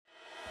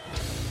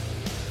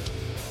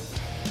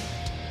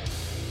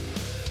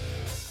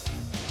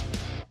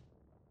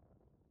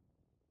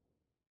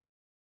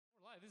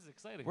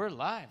exciting. We're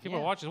live. People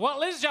are watching. Well,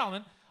 ladies and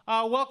gentlemen,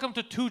 welcome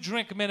to Two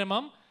Drink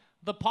Minimum,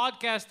 the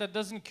podcast that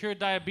doesn't cure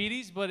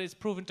diabetes, but is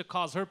proven to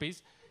cause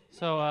herpes.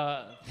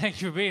 So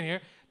thank you for being here.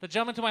 The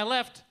gentleman to my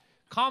left,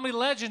 comedy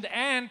legend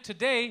and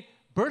today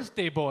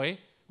birthday boy,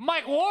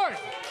 Mike Ward.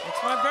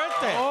 It's my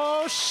birthday.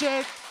 Oh,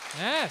 shit.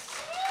 Yes.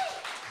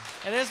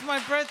 It is my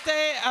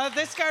birthday.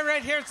 This guy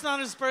right here, it's not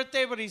his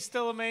birthday, but he's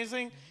still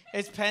amazing.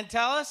 It's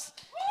Pantelis.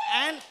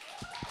 And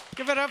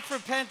give it up for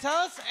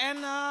Pantelis.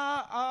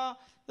 And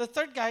the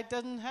third guy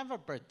doesn't have a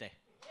birthday.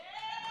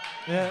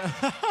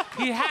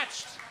 He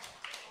hatched.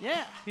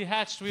 Yeah. He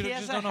hatched. We He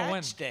just has don't a know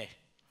when. hatch day.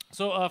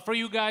 So for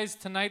you guys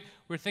tonight,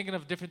 we're thinking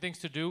of different things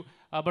to do.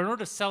 But in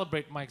order to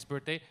celebrate Mike's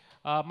birthday,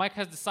 Mike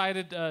has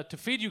decided to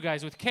feed you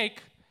guys with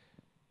cake.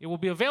 It will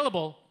be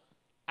available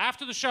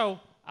after the show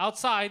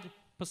outside.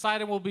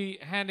 Poseidon will be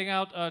handing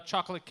out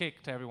chocolate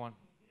cake to everyone.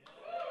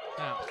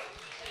 Yeah.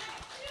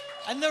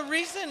 And the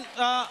reason,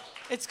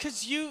 it's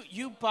because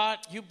you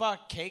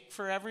bought cake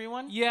for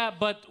everyone. Yeah,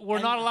 but we're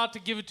not allowed to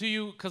give it to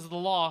you because of the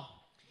law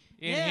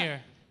in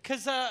here.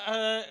 Because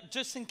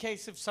just in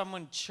case if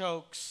someone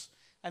chokes,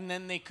 and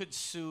then they could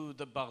sue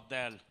the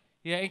bordel.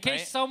 Yeah, in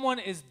case someone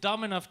is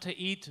dumb enough to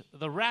eat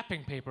the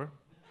wrapping paper,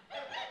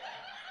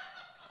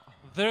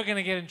 they're going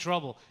to get in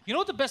trouble. You know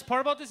what the best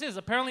part about this is?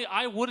 Apparently,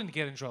 I wouldn't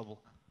get in trouble.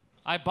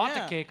 I bought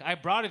the cake. I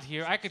brought it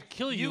here. I could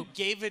kill you. You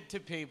gave it to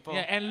people.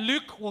 Yeah, and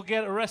Luke will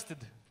get arrested.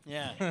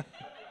 Yeah.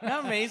 How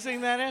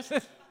amazing that is.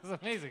 It's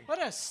amazing.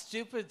 What a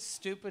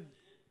stupid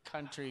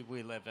country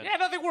we live in. Yeah,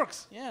 nothing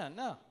works. Yeah,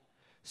 no.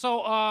 So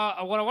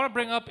what I want to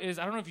bring up is,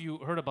 I don't know if you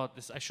heard about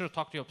this. I should have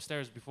talked to you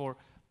upstairs before.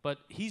 But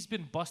he's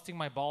been busting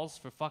my balls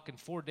for fucking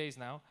 4 days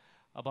now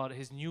about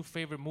his new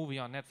favorite movie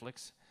on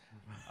Netflix.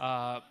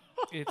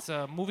 It's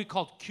a movie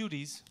called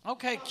Cuties.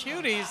 Okay,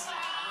 Cuties.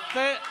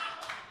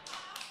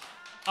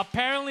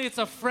 Apparently, it's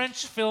a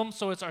French film,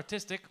 so it's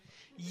artistic.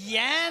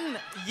 Yan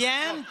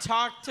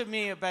talked to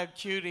me about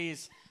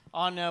Cuties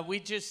on, we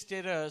just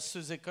did a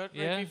Suzekut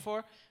right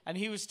before, and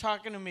he was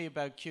talking to me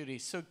about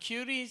Cuties. So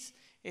Cuties,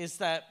 is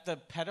that the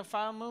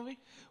pedophile movie?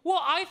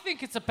 Well, I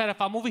think it's a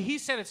pedophile movie. He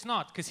said it's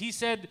not, because he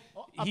said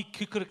he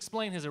could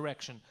explain his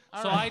erection.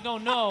 So I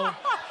don't know.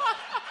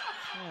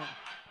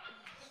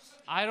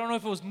 I don't know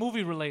if it was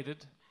movie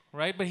related,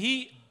 right? But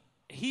he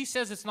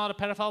says it's not a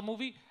pedophile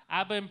movie.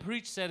 Abba and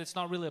Preach said it's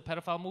not really a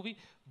pedophile movie.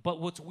 But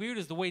what's weird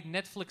is the way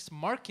Netflix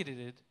marketed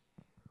it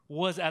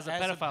was as a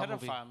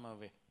pedophile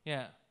movie.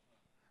 Yeah.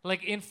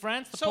 Like in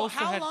France, the poster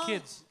had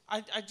kids.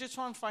 I just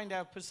want to find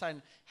out,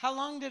 Poseidon, how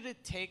long did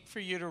it take for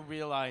you to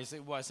realize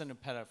it wasn't a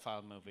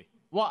pedophile movie?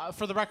 Well,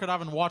 for the record, I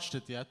haven't watched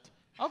it yet.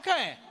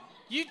 Okay.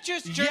 You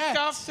just jerked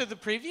off to the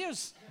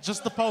previews?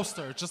 Just the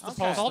poster. Just the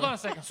poster. Hold on a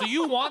second. So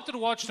you wanted to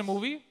watch the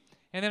movie,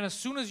 and then as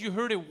soon as you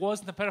heard it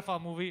wasn't a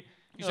pedophile movie,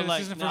 you said, like,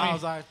 this isn't for no. me. I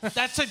was like,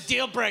 That's a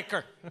deal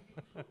breaker.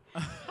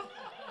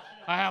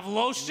 I have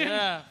lotion.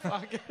 Yeah.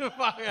 Fuck it. God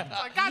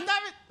damn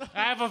it!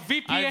 I have a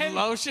VPN. I have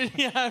lotion.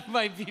 Yeah, I have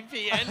my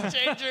VPN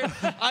changer.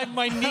 I have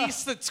my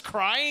niece that's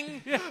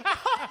crying.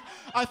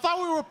 I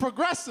thought we were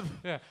progressive.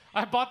 Yeah.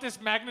 I bought this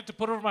magnet to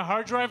put over my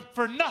hard drive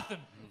for nothing.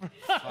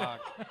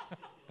 Fuck.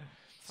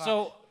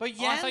 So, But I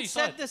thought Yan you saw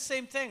said it. the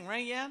same thing,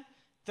 right, Yan?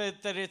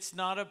 That it's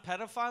not a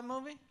pedophile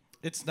movie?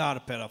 It's not a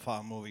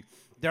pedophile movie.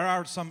 There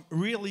are some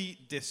really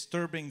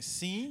disturbing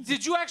scenes.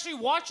 Did you actually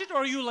watch it, or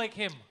are you like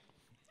him?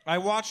 I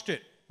watched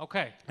it,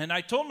 Okay. and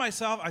I told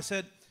myself, I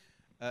said,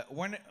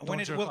 when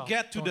it jerk will off.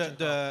 get to Don't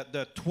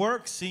the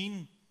twerk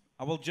scene,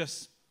 I will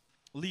just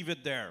leave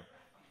it there.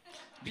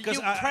 Because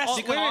you press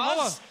wait, hold on.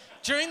 pause?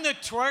 During the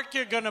twerk,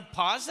 you're going to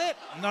pause it?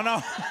 no,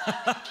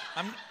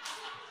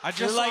 I You're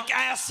just like,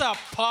 ass up,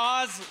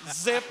 pause,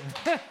 zip.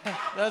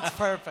 That's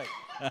perfect.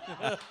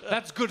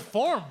 That's good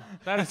form.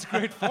 That is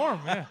great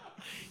form, yeah.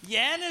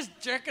 Yan is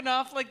jerking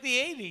off like the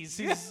 80s.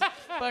 He's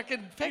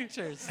fucking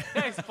pictures.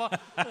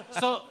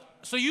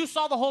 So you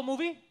saw the whole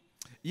movie?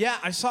 Yeah,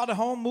 I saw the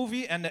whole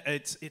movie, and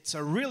it's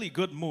a really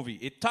good movie.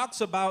 It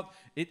talks about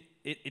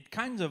it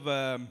kind of.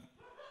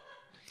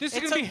 This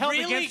is It's going to be a held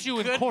really against you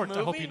in good court, I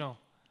hope movie. you know.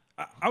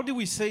 How do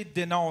we say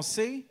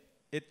dénoncer?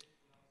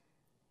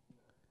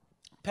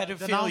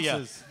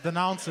 Pedophilia.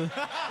 Denounces.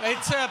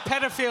 It's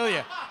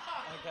pedophilia.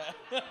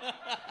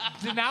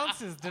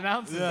 Denounces.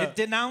 Yeah. It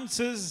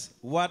denounces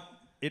what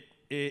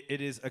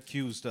it is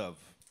accused of.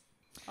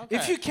 Okay.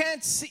 If you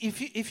can't see,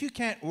 if you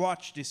can't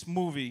watch this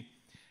movie,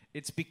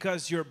 it's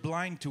because you're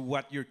blind to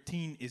what your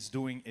teen is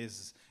doing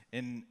is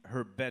in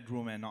her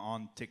bedroom and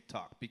on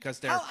TikTok.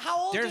 Because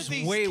How old there's are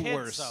these way kids,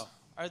 worse. though?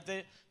 Are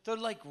they're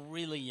like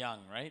really young,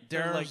 right?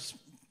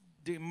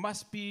 They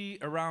must be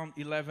around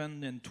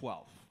 11 and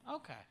 12.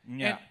 Okay.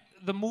 Yeah. And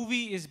the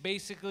movie is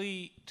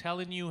basically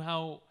telling you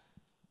how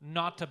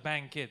not to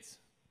bang kids.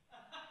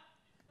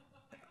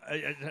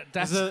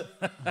 Is it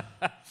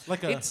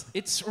like a?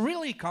 It's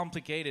really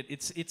complicated.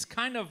 It's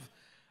kind of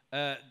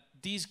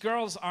these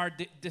girls are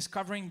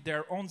discovering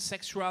their own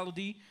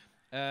sexuality.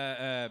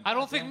 I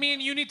don't think me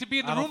and you need to be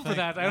in the I don't room for think-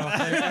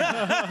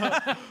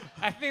 that.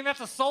 I think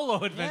that's a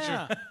solo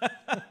adventure.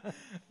 Yeah.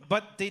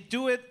 But they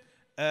do it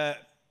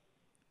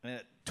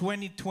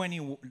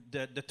 2020,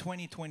 the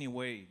 2020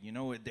 way, you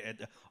know,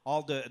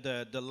 all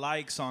the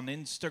likes on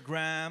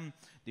Instagram,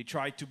 they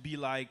try to be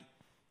like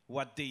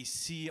what they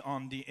see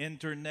on the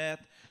internet.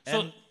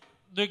 So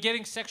they're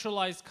getting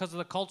sexualized because of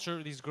the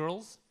culture, these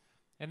girls,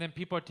 and then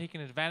people are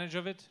taking advantage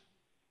of it.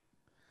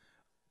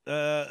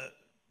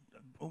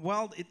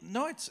 Well,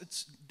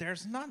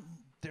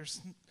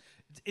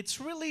 it's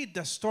really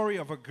the story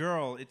of a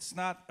girl. It's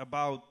not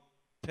about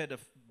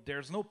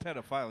there's no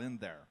pedophile in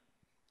there.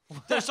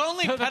 There's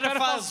only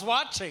pedophiles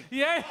watching.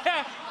 Yeah,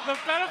 the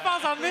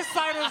pedophiles on this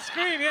side of the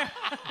screen. Yeah.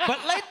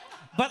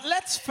 But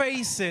let's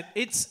face it.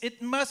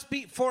 It must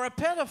be for a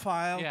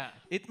pedophile. Yeah.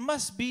 It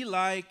must be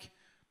like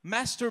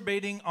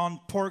masturbating on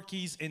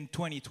Porky's in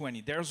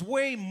 2020. There's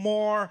way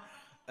more,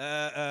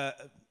 There's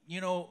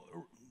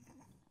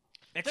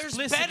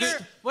explicit.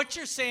 better. What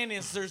you're saying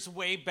is there's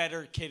way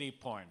better kiddie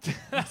porn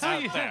out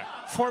there.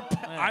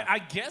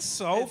 I guess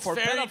so. It's for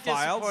very pedophiles.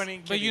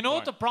 disappointing But kiddie you know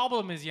what porn. the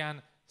problem is,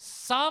 Jan?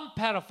 Some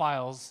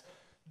pedophiles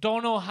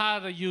don't know how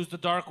to use the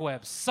dark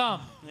web.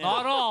 Some,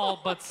 not all,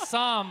 but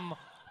some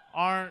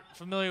aren't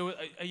familiar with.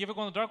 You ever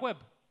go on the dark web?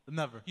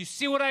 Never. You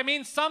see what I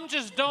mean? Some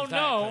just don't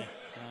know,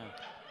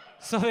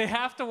 so they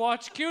have to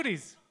watch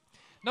cuties.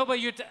 No, but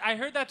I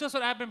heard that too. So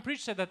Abin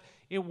Preach said that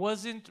it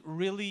wasn't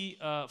really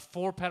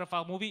for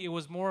pedophile movie. It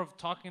was more of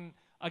talking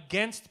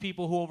against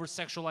people who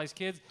over-sexualize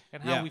kids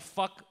and how Yeah. we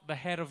fuck the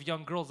head of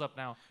young girls up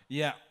now.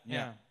 Yeah.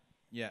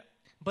 Yeah.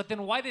 But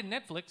then why did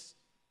Netflix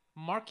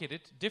market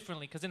it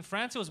differently? Because in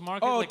France it was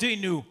marketed Oh, like... they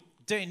knew.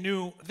 They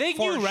knew. They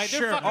for knew, right?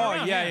 They're Sure. fucking Oh,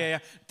 around, yeah, yeah. yeah.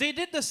 They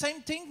did the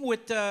same thing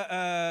with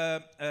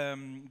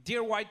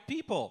Dear White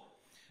People.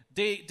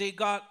 They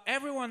got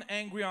everyone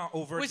angry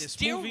over Was this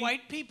Dear movie.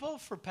 White People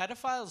for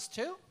pedophiles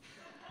too?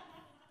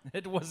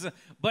 It was,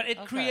 but it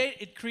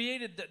Okay.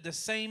 created the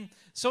same.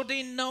 So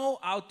they know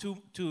how to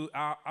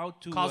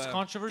Cause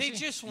controversy? They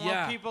just want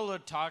Yeah. people to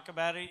talk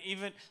about it.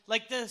 Even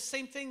like the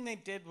same thing they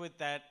did with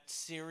that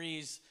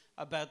series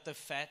about the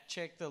fat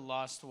chick that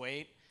lost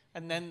weight,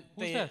 and then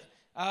Who's they.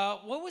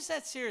 What was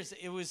that series?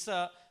 It was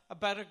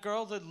about a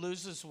girl that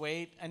loses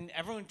weight, and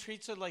everyone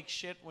treats her like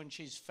shit when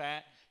she's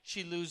fat.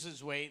 She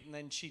loses weight, and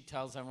then she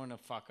tells everyone to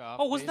fuck off.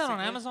 Oh, wasn't that on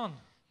basically. Amazon?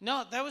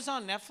 No, that was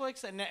on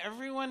Netflix, and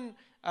everyone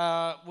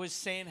was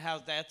saying how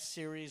that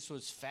series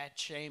was fat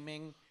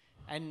shaming,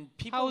 and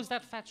people. How is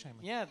that fat shaming?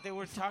 Yeah, they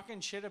were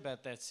talking shit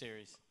about that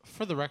series.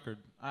 For the record,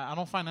 I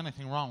don't find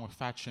anything wrong with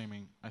fat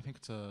shaming. I think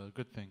it's a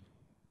good thing.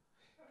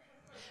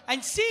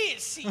 And see,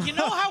 you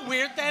know how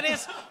weird that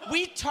is?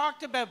 We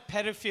talked about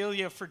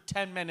pedophilia for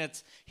 10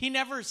 minutes. He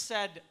never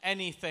said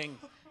anything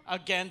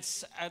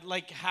against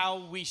like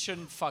how we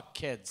shouldn't fuck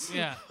kids.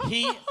 Yeah.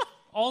 He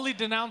Only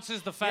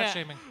denounces the fat yeah,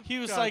 shaming. He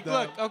was God like, damn.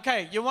 look,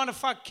 okay, you want to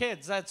fuck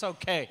kids, that's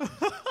okay.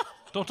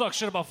 Don't talk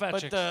shit about fat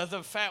But chicks.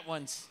 the fat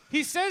ones.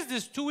 He says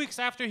this 2 weeks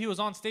after he was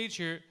on stage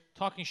here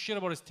talking shit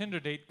about his Tinder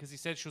date because he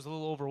said she was a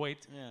little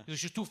overweight. Yeah. He was,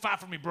 she's too fat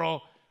for me,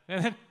 bro.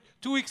 And then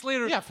 2 weeks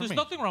later, Yeah, for there's me.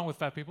 nothing wrong with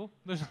fat people.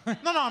 There's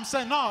No, I'm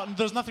saying no.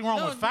 There's nothing wrong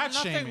No, with fat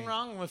nothing shaming.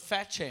 wrong with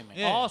fat shaming.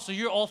 Yeah. Oh, so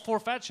you're all for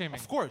fat shaming.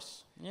 Of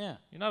course. Yeah.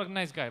 You're not a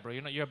nice guy, bro.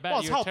 You're not. You're a bad. Well,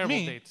 it's you're a helped terrible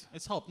me. date.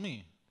 It's helped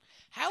me.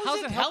 How's How's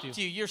it it helped helped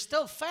you? you? You're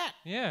still fat.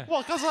 Yeah.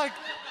 Well,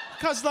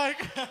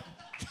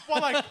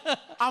 like,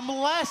 I'm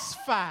less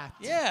fat.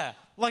 Yeah.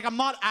 Like, I'm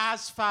not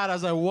as fat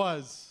as I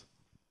was.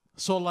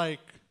 So, like,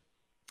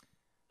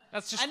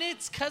 That's just. And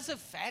it's because of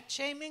fat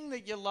shaming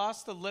that you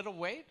lost a little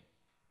weight?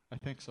 I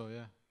think so,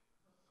 yeah.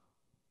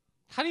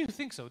 How do you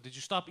think so? Did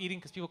you stop eating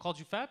because people called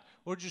you fat,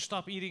 or did you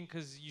stop eating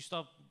because you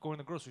stopped going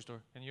to the grocery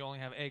store and you only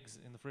have eggs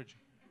in the fridge?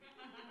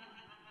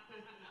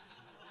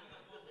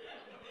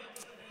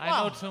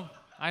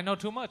 I know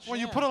too much. When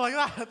you put it like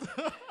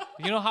that.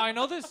 You know how I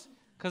know this?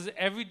 Because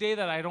every day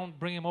that I don't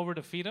bring him over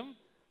to feed him,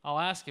 I'll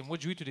ask him,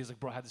 "What'd you eat today?" He's like,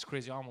 "Bro, I had this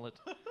crazy omelet."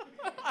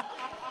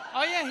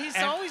 Oh, yeah, he's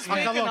always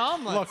Okay, making look,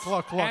 omelets.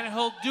 Look. And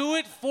he'll do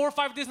it 4 or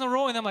 5 days in a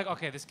row, and I'm like,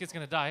 "Okay, this kid's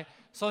gonna die."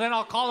 So then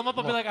I'll call him up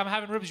and be like, "I'm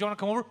having ribs. You wanna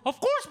come over?" "Of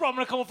course, bro. I'm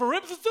gonna come over for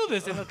ribs. Let's do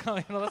this." And he'll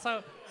come, that's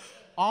how.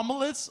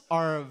 Omelets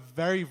are a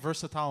very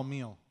versatile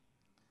meal.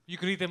 You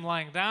could eat them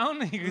lying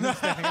down. You could eat them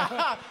standing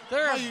up.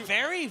 They're a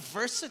very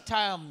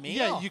versatile meal.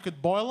 Yeah, you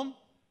could boil them,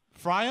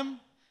 fry them.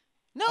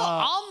 No,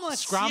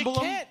 omelets. scramble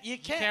 'em? You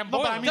can't. Can't No,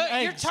 boil but I them.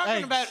 mean You're eggs. talking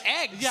eggs. about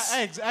eggs. Yeah,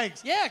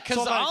 eggs. Yeah, because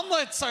So, like-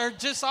 omelets are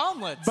just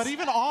omelets. But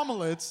even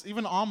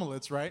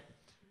omelets, right?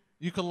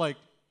 You could like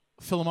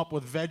fill them up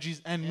with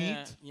veggies and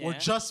meat, or yeah.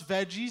 just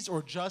veggies,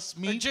 or just or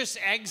meat, just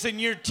eggs in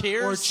your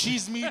tears. or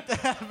cheese meat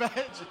and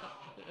veg,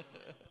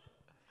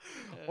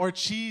 or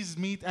cheese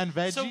meat and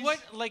veggies. So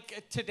what?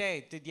 Like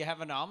today, did you have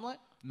an omelet?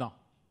 No,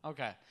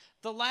 Okay.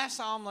 The last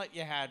omelet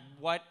you had,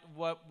 what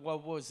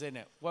was in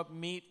it? What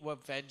meat?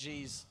 What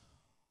veggies?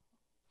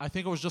 I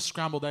think it was just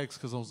scrambled eggs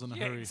because I was in a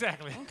Yeah, hurry.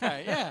 exactly.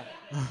 Okay, yeah.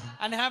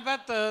 And how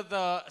about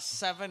the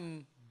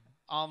 7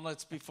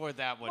 omelets before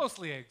that one?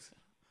 Mostly eggs.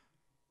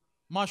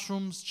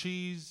 Mushrooms,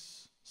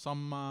 cheese,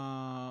 some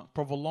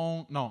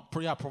provolone.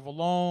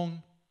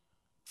 Provolone,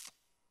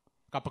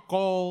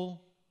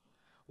 capicol.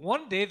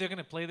 One day they're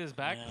gonna play this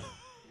back,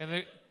 and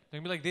they're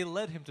gonna be like, "They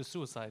led him to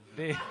suicide."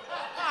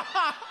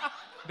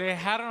 They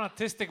had an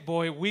autistic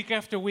boy week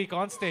after week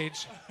on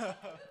stage.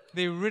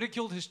 They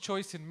ridiculed his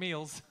choice in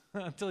meals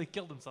until he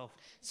killed himself.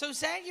 So is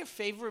that your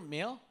favorite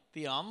meal?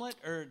 The omelet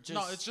or just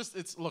No,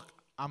 it's look.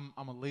 I'm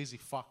a lazy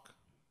fuck.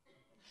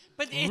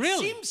 But it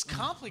Really? seems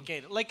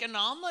complicated. Like an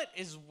omelet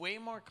is way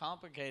more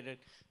complicated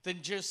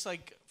than just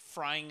like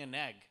frying an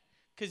egg.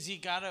 Cause you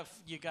gotta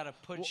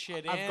put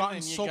shit I've in. gotten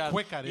and you so gotta,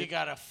 quick at You it.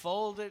 gotta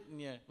fold it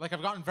and you. Like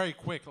I've gotten very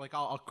quick. Like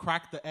I'll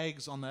crack the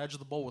eggs on the edge of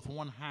the bowl with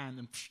one hand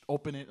and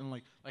open it and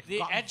like The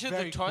gotten edge of the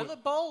very toilet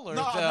quick. bowl or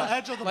No, the, the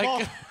edge of the like,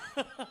 bowl.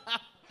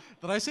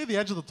 Did I say the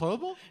edge of the toilet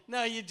bowl?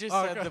 No, you just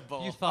Oh, said okay. the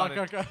bowl. You thought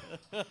Okay, it.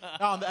 okay.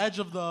 No, on the edge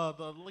of the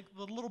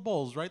little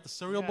bowls, right? The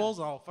cereal Yeah. bowls.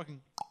 I'll fucking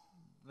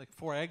like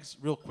 4 eggs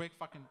real quick.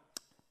 Fucking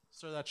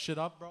stir that shit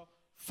up, bro.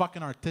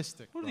 Fucking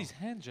artistic. What are bro. these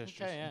hand gestures?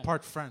 Okay, yeah.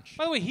 Part French.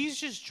 By the way, he's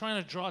just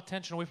trying to draw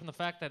attention away from the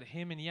fact that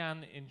him and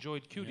Jan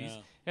enjoyed cuties,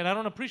 Yeah. and I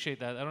don't appreciate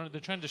that.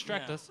 They're trying to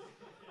distract Yeah. us.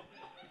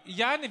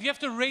 Jan, if you have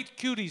to rate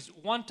cuties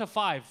 1 to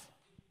 5,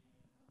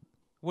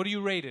 what do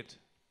you rate it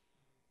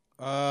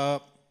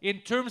in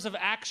terms of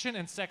action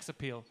and sex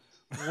appeal?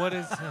 What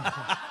is?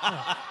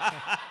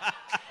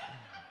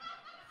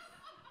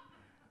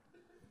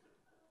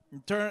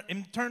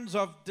 In terms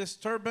of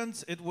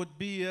disturbance, it would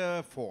be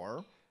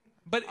 4.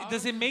 But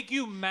does it make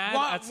you mad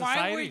Why, at society?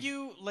 why were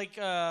you like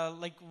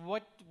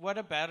what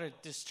about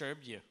it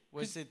disturbed you?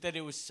 Was it that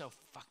it was so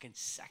fucking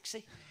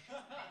sexy?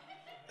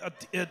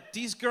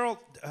 These girl,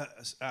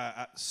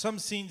 some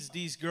scenes,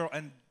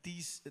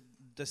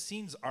 the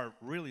scenes are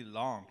really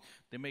long.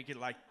 They make it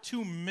like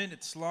 2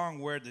 minutes long,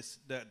 where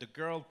the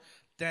girl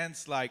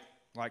dance like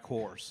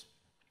horse.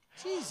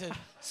 Jesus.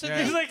 So Yeah.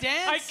 they He's like,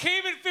 dance. I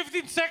came in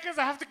 15 seconds.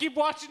 I have to keep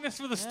watching this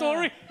for the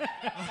story.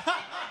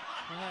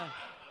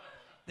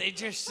 They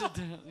just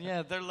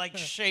they're like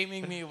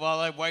shaming me while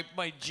I wipe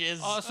my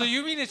jizz. So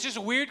you mean it's just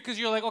weird because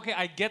you're like, okay,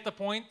 I get the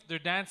point. They're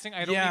dancing.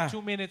 I don't Yeah. need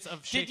 2 minutes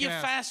of shaking Did you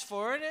ass. fast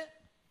forward it?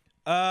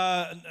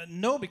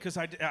 No, because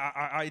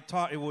I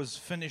thought it was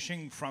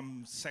finishing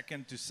from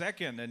second to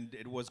second, and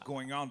it was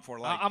going on for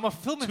like. I'm a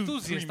film 2-3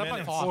 enthusiast. I'm not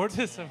minutes. forward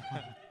this.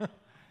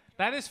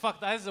 That is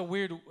fucked. That is a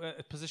weird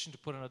position to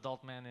put an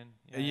adult man in.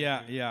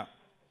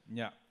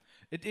 Yeah.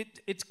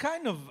 It's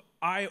kind of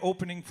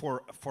eye-opening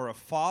for a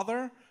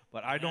father,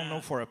 but I don't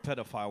know for a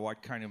pedophile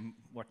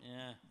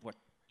what.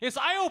 It's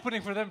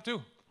eye-opening for them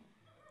too.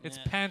 It's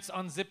pants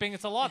unzipping.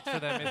 It's a lot for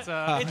them. It's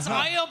It's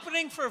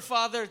eye-opening for a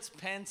father. It's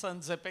pants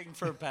unzipping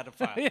for a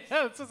pedophile. yeah,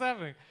 that's what's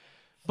happening.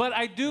 But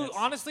I do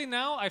honestly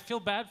now I feel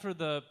bad for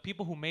the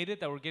people who made it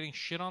that were getting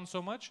shit on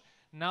so much.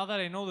 Now that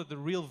I know that the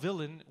real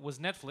villain was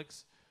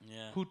Netflix,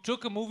 who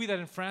took a movie that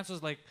in France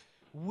was like,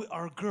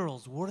 our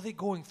girls, what are they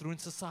going through in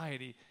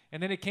society?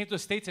 And then it came to the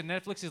States and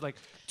Netflix is like,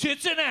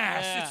 tits and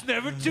ass. Yeah. It's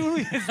never too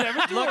early. It's like,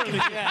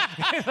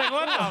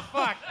 what the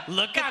fuck?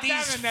 Look God at damn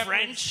these it, Netflix.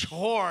 French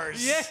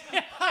whores.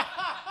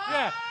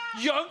 Yeah.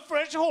 Young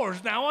French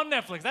whores now on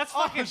Netflix. That's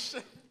fucking.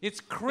 It's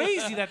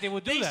crazy that they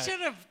would do They that. should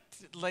have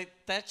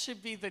that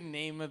should be the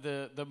name of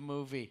the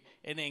movie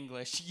in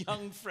English.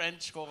 Young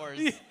French whores.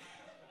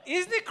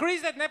 Isn't it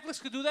crazy that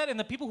Netflix could do that and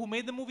the people who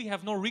made the movie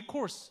have no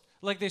recourse?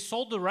 Like they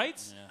sold the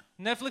rights.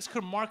 Netflix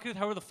could market it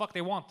however the fuck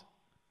they want.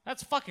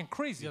 That's fucking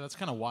crazy. Yeah, that's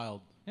kind of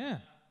wild. Yeah.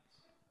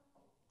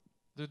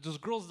 Those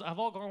girls have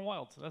all gone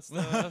wild. That's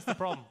the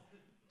problem.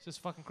 It's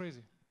just fucking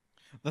crazy.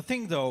 The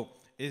thing, though,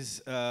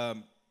 is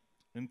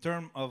in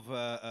terms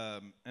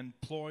of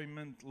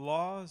employment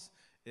laws,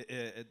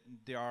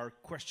 they are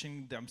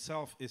questioning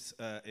themselves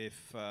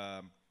if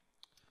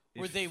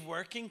Were they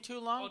working too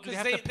long? Oh, do they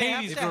have to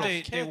pay these girls?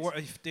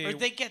 if they or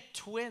they get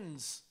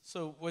twins.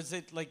 So was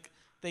it like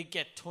they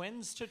get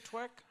twins to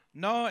twerk?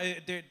 No,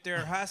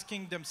 they're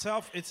asking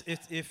themselves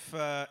if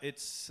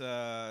it's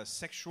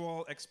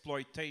sexual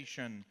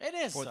exploitation. It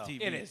is. for though.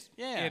 TV. It is.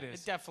 Yeah, It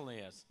is. it definitely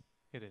is.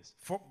 It is.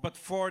 But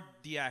for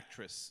the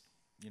actress,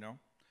 you know.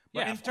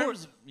 But Yeah, in of terms,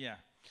 course. yeah.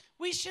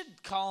 We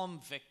should call them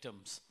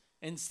victims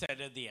instead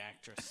of the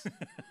actress,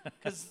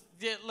 because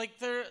like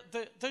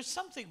there's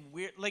something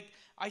weird. Like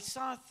I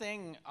saw a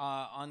thing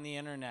on the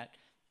internet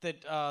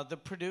that the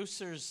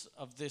producers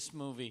of this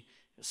movie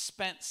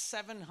spent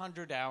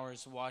 700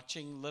 hours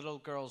watching little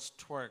girls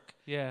twerk.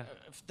 Yeah.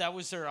 That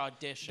was their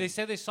audition. They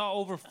said they saw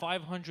over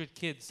 500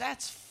 kids.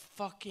 That's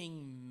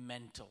fucking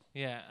mental.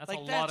 Yeah, that's Like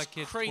a that's lot of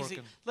kids crazy.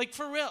 twerking. Like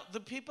for real,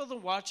 the people that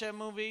watch that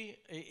movie,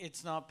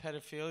 it's not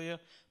pedophilia.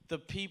 The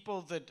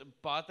people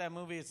that bought that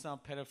movie, it's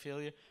not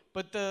pedophilia.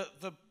 But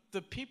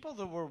the people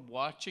that were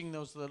watching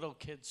those little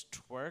kids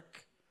twerk,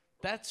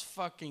 that's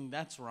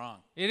wrong.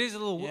 It is a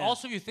little. Yeah.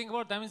 Also, you think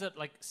about it, that means that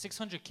like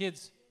 600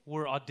 kids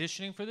were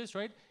auditioning for this,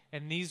 right?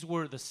 And these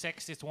were the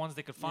sexiest ones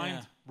they could find.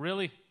 Yeah.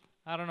 Really?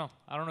 I don't know.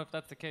 I don't know if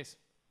that's the case.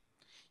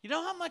 You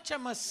know how much I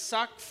must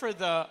suck for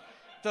the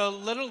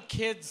little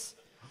kids.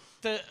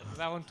 That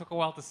one took a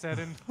while to set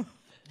in.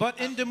 But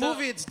in the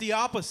movie, it's the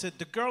opposite.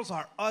 The girls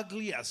are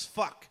ugly as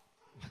fuck.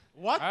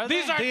 What?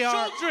 These are They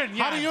are- children.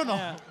 How do you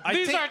know? I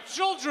These think- are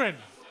children.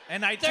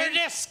 And I They're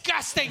think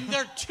disgusting.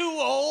 They're too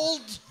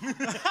old.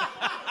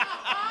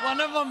 One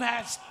of them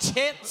has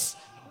tits.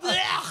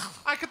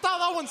 I could tell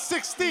that one's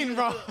 16,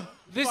 bro.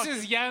 This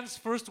is Jan's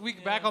first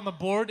week back on the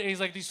board, and he's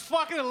like, these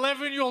fucking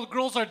 11-year-old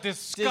girls are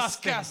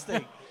disgusting.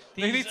 Disgusting.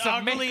 They These need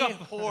some ugly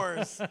makeup.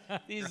 whores.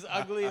 These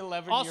ugly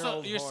 11-year-old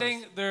Also, you're whores.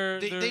 saying they're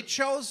They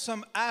chose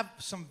some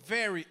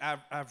very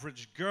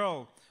average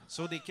girl,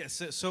 so they can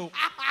so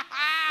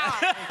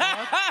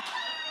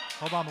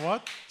Hold on,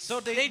 what?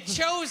 They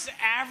chose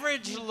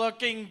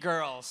average-looking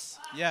girls.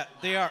 yeah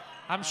they are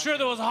I'm sure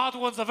there was hot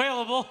ones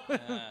available.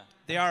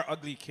 they are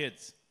ugly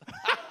kids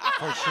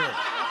for sure.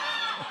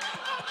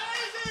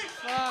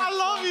 I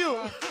love you.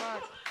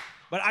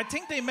 But I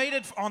think they made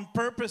it on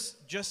purpose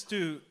just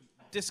to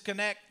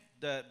disconnect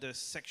the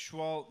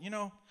sexual, you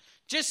know.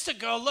 Just to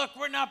go, look,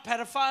 we're not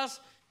pedophiles.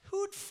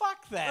 Who'd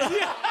fuck that?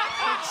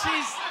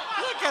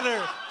 Look at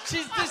her.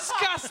 She's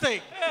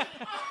disgusting.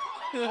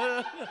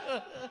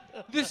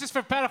 This is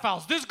for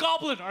pedophiles. This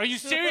goblin, are you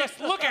serious?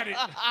 Look at it.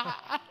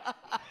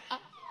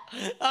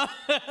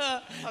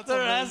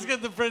 They're asking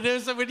the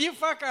producer, would you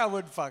fuck her? I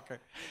would fuck her.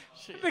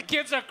 The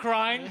kids are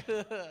crying.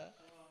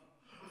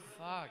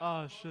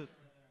 Oh, shit.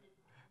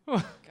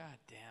 God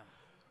damn.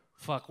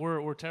 Fuck,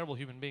 we're terrible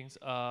human beings.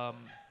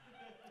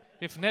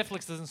 If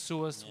Netflix doesn't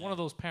sue us, one of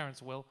those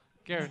parents will,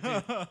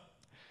 guaranteed.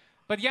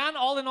 But Jan,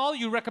 all in all,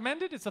 you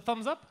recommend it? It's a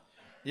thumbs up?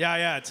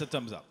 Yeah, it's a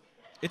thumbs up.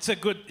 It's a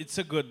good.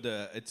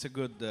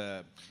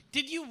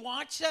 Did you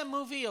watch that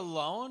movie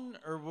alone,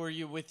 or were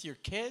you with your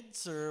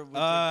kids, or with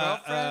your girlfriend?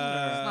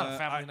 It's not a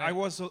family night.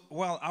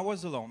 I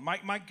was alone.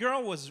 My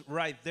girl was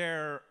right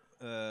there,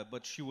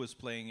 but she was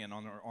playing it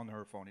on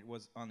her phone. It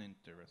was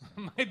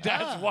uninteresting. My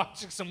dad's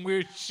watching some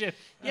weird shit.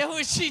 Yeah,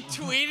 was she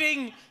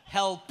tweeting,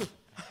 help?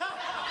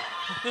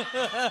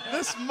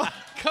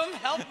 Come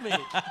help me.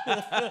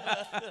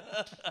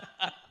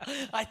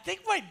 I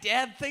think my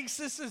dad thinks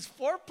this is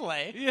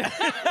foreplay.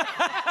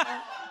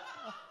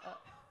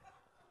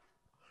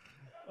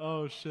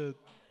 Oh, shit.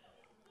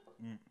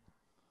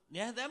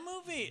 Yeah, that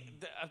movie.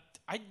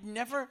 I'd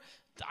never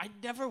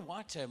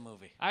watch that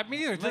movie. I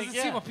mean, it doesn't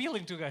yeah. seem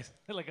appealing to guys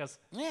like us.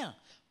 Yeah.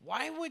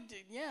 Why would?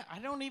 Yeah, I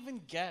don't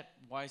even get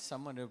why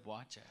someone would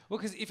watch it. Well,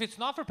 because if it's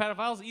not for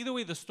pedophiles, either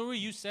way, the story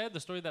you said, the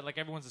story that like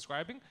everyone's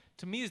describing,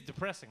 to me is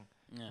depressing.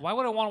 Yeah. Why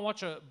would I want to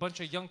watch a bunch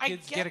of young I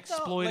kids get get though,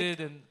 exploited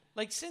and?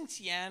 Like since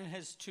Yan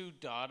has 2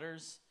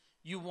 daughters,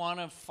 you want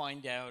to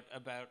find out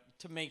about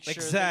to make sure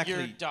Exactly. that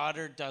your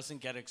daughter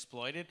doesn't get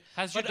exploited.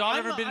 Has your But daughter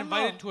I'm ever been I'm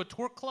invited to a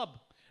twerk club?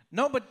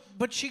 No,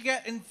 but she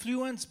get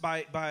influenced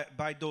by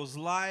those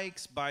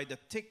likes, by the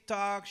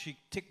TikTok. She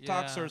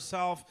TikToks Yeah.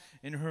 herself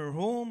in her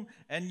home,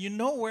 and you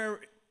know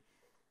where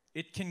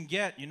it can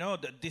get. You know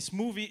that this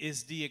movie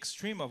is the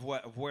extreme of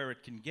where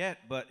it can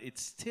get, but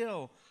it's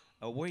still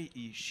a way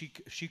she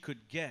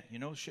could get. You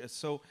know,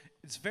 so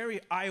it's very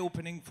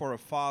eye-opening for a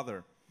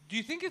father. Do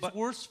you think it's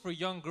worse for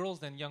young girls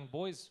than young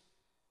boys?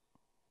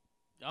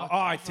 Oh,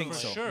 I think for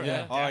so. sure, Yeah.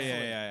 yeah. Oh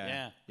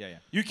Definitely. yeah.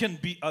 You can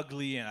be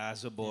ugly and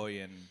as a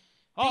boy and.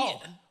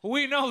 Oh,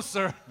 we know,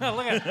 sir.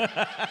 Look at it.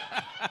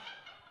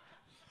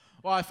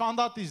 Well, I found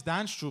out these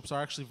dance troops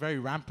are actually very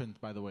rampant,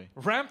 by the way.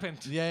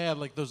 Rampant. Yeah,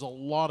 like there's a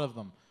lot of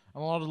them.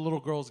 And a lot of little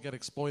girls get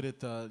exploited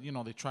to, you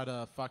know, they try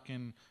to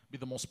fucking be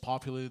the most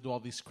popular, they do all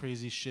these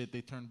crazy shit.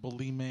 They turn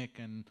bulimic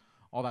and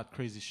all that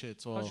crazy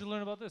shit. So How'd you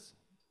learn about this?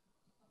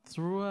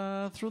 through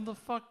the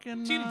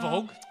fucking Teen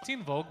Vogue.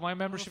 Teen Vogue. My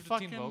membership to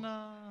Teen Vogue.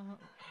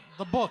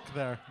 The book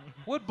there.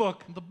 What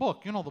book? The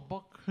book, you know the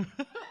book.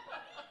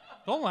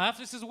 Don't laugh.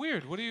 This is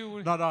weird. What do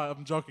you? No,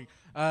 I'm joking.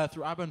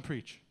 Through Abba and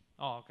Preach.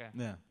 Oh, okay.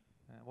 Yeah.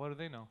 What do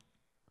they know?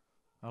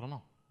 I don't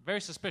know.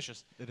 Very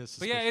suspicious. It is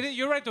But suspicious. yeah,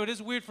 you're right though. It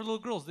is weird for little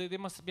girls. They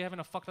must be having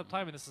a fucked up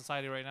time in this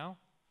society right now.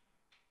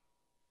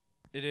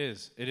 It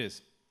is. It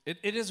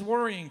is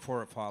worrying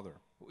for a father.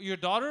 Your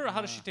daughter,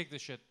 how does she take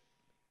this shit?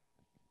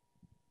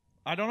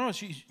 I don't know.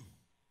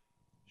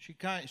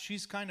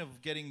 She's kind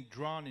of getting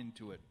drawn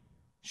into it.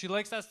 She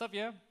likes that stuff,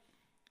 yeah.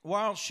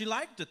 Well, she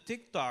liked the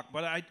TikTok,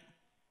 but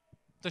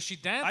Does she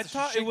dance? I Does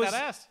thought she shake it was-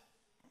 that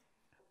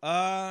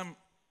ass?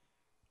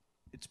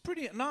 it's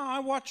pretty. No, I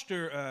watched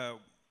her.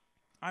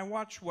 I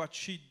watched what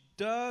she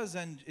does,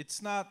 and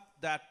it's not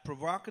that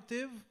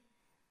provocative.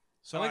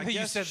 So I like that you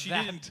guess said she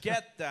that. didn't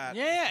get that.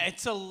 Yeah,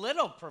 it's a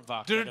little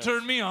provocative. Didn't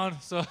turn me on,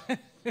 so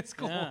it's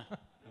cool. Yeah.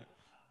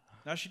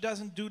 Now she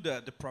doesn't do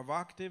the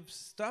provocative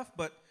stuff,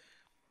 but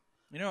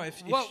you know,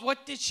 if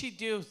What did she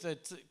do?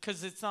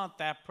 Because it's not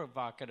that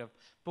provocative.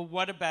 But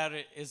what about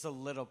it is a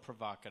little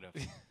provocative?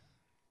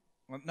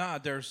 well, nah,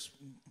 there's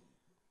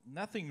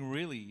nothing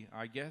really,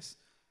 I guess.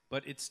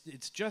 But it's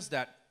just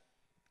that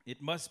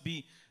it must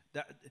be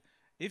that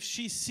if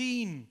she's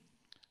seen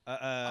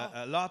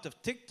a lot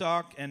of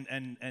TikTok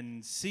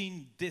and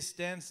seen this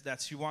dance that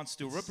she wants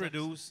to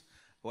reproduce,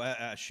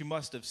 well, she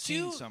must have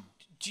seen some.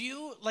 Do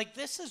you like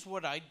this? Is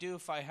what I'd do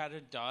if I had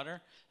a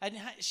daughter, and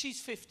she's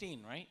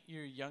 15, right?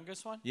 Your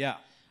youngest one. Yeah.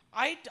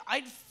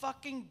 I'd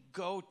fucking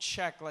go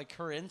check like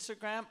her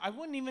Instagram. I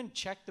wouldn't even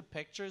check the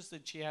pictures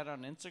that she had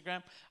on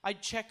Instagram.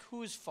 I'd check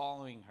who is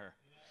following her.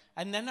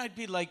 And then I'd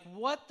be like,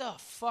 what the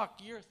fuck?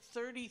 You're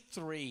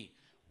 33.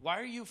 Why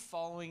are you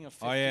following a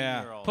Oh, yeah.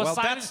 15-year-old? Well,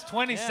 Poseidon's that's-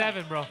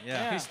 27, bro.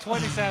 Yeah. He's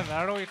 27. I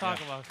don't know what you're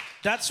talking about.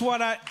 That's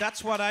what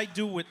I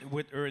do with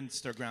her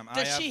Instagram.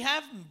 Does she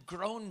have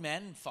grown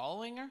men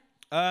following her?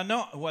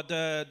 No, what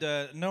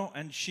the no,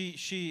 and she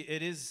she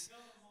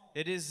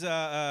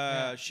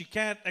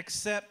can't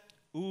accept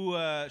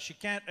she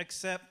can't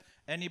accept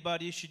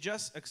anybody. She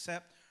just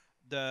accept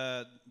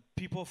the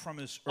people from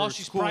her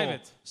she's school.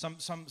 private. Some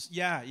some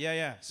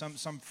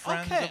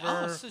friends Okay, of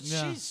her. so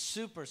she's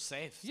super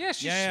safe. Yeah,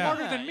 she's Yeah, yeah.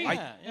 smarter than me.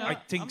 I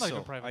think I'm not so.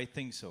 even private. I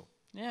think so.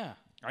 Yeah.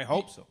 I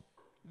hope so.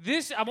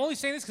 I'm only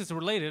saying this because it's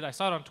related. I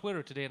saw it on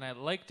Twitter today and I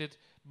liked it,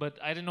 but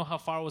I didn't know how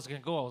far it was going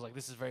to go. I was like,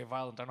 this is very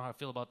violent. I don't know how I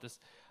feel about this.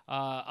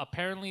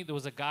 Apparently, there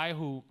was a guy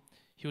who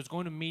he was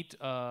going to meet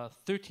a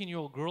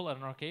 13-year-old girl at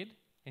an arcade,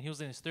 and he was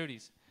in his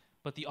 30s.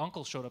 But the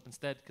uncle showed up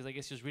instead because I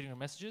guess he was reading her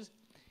messages,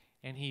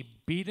 and he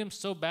beat him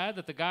so bad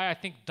that the guy, I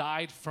think,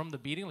 died from the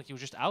beating. Like, he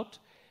was just out.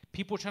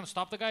 People were trying to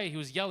stop the guy. He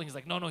was yelling. He's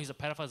like, no, he's a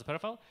pedophile, he's a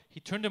pedophile. He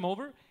turned him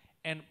over,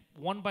 and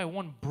one by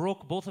one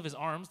broke both of his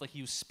arms. Like,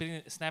 he was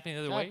snapping the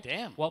other God way.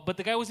 damn. Well, but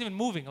the guy wasn't even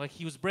moving. Like,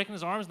 he was breaking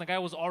his arms, and the guy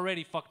was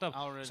already fucked up.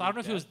 Already So I don't know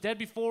if he dead. was dead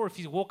before, or if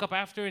he woke up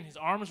after, and his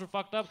arms were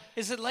fucked up.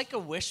 Is it like a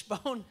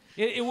wishbone?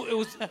 It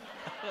was...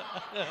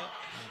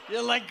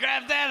 You're like,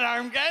 grab that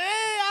arm, guy.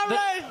 Hey, all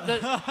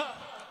right.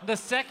 The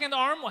second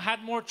arm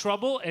had more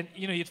trouble, and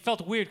it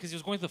felt weird because he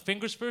was going to the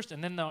fingers first,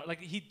 and then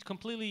he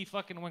completely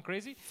fucking went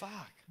crazy.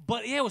 Fuck.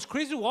 But yeah, it was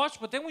crazy to watch.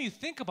 But then when you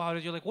think about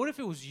it, you're like, what if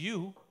it was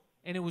you,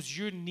 and it was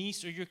your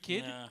niece or your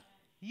kid? Yeah.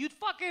 You'd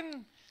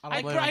fucking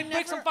I don't blame I'd him.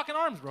 break some never- fucking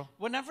arms, bro.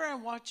 Whenever I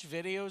watch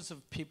videos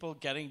of people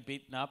getting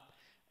beaten up,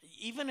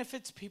 even if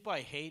it's people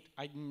I hate,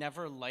 I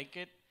never like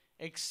it,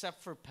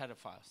 except for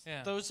pedophiles.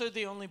 Yeah. Those are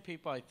the only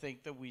people I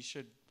think that we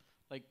should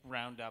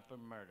round up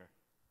and murder.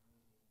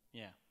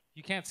 Yeah.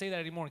 You can't say that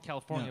anymore in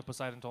California. Yeah.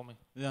 Poseidon told me.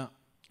 Yeah.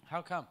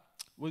 How come?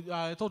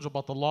 I told you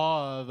about the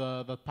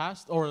law that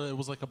passed, or it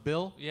was like a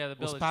bill. Yeah, the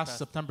bill It was that just passed passed.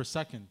 September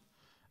 2nd.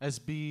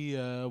 SB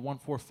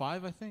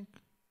 145, I think.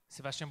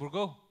 Sebastian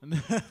Bourgault.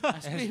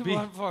 SB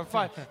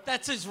 145.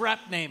 That's his rap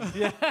name.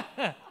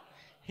 Yeah.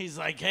 He's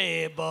like,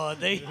 hey,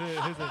 buddy.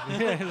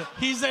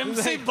 He's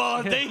MC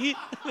buddy.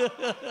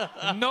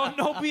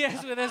 no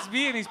BS with SB,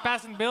 and he's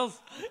passing bills.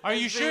 Are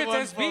you sure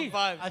it's SB?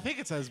 I think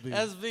it's SB.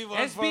 SB SB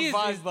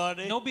 145, is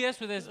buddy. no BS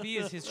with SB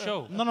is his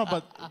show. No,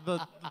 but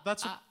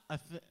that's what I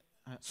think.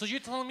 So you're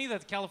telling me that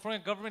the California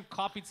government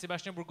copied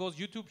Sebastian Bourgault's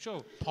YouTube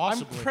show?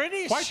 Possibly. I'm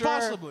pretty Quite sure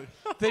possibly.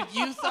 that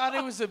you thought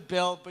it was a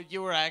bill, but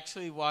you were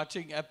actually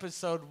watching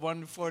episode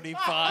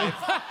 145.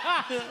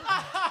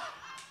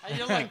 And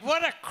you're like,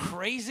 what a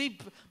crazy...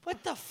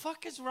 What the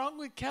fuck is wrong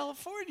with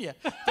California?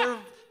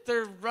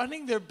 They're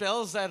running their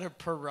bills out of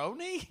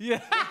Peroni? Yeah.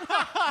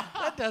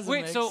 That doesn't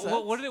Wait, make so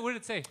sense. what did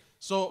it say?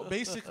 So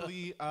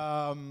basically,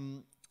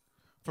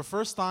 for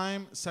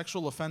first-time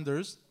sexual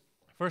offenders,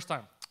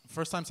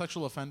 First time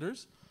sexual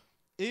offenders,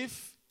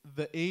 if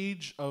the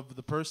age of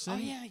the person Oh,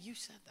 yeah, you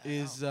said that.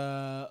 is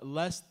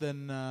less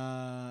than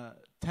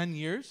 10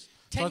 years.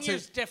 10 let's say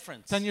years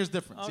difference. 10 years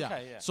difference,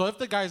 Okay, yeah. So if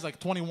the guy's like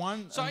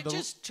 21... So and I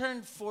just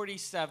turned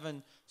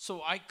 47,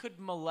 so I could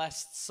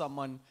molest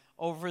someone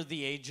over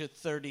the age of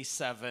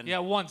 37. Yeah,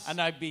 once.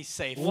 And I'd be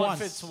safe. Once.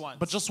 If it's once.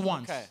 But just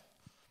once. Okay.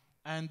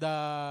 And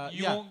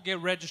You won't get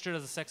registered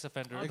as a sex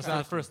offender for the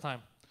Exactly. first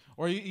time.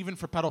 Or even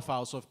for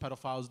pedophiles. So if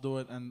pedophiles do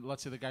it, and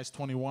let's say the guy's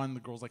 21, the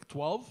girl's like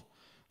 12,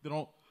 they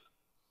don't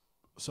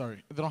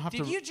have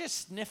Did to... you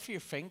just sniff your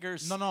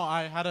fingers? No,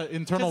 I had an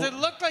internal... Because it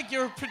looked like you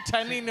were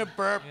pretending to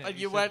burp, and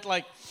you went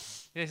like,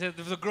 They said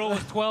if the girl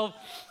was 12,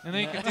 and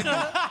then you continue.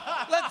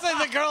 let's say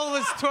the girl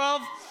was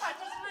 12.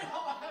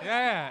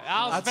 Yeah,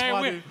 I was That's very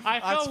funny. weird. I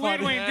That's felt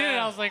weird funny. when he did it.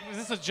 I was like, is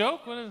this a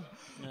joke? What is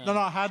No,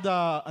 I had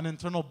an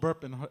internal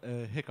burp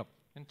and hiccup.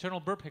 internal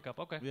burp hiccup?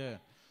 Okay, Yeah.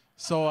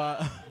 So,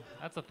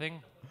 that's a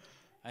thing.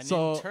 An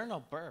So- internal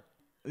burp.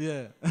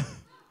 yeah.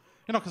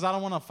 Because I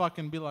don't want to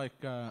fucking be like,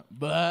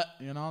 but,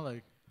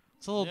 like,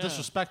 it's a little Yeah.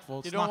 disrespectful.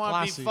 It's You don't not want to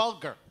classy. be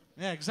vulgar.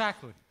 Yeah,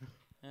 exactly.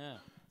 Yeah.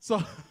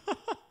 So,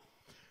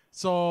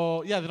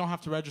 so yeah, they don't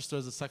have to register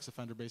as a sex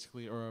offender,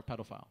 basically, or a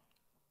pedophile.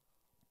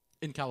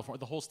 In California,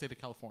 the whole state of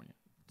California.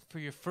 For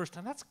your first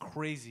time, that's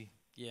crazy.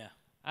 Yeah.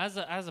 As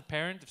a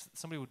parent, if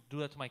somebody would do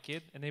that to my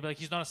kid, and they'd be like,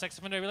 he's not a sex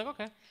offender, I'd be like,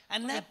 okay.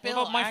 And that What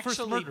bill about my first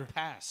actually murder?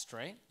 passed,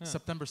 right?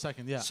 September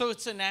 2nd, yeah. So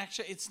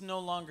it's no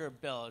longer a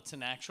bill, it's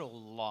an actual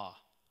law.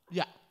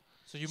 Yeah.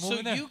 So you So move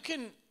in there. you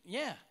can,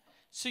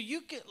 So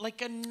you can,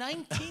 like a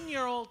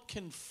 19-year-old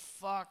can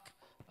fuck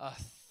a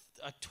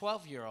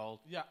 12-year-old.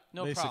 Yeah,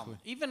 No basically. problem.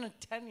 Even a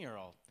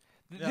 10-year-old.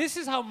 This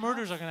is how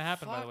murders are going to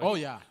happen, by the way. Oh,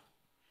 yeah.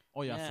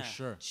 Oh, yeah, for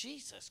sure.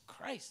 Jesus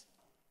Christ.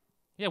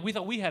 Yeah, we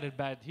thought we had it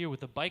bad here with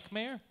the bike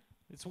mayor.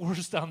 It's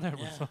worse down there.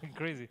 It's fucking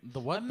crazy.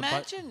 The what?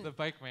 Imagine, The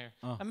bike mayor.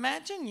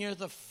 imagine you're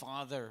the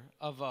father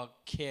of a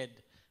kid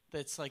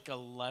that's like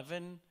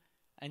 11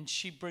 and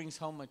she brings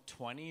home a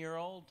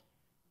 20-year-old.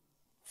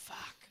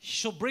 Fuck.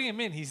 She'll bring him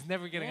in. He's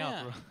never getting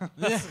out, bro.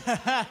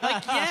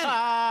 Like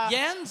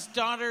Yan's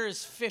daughter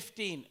is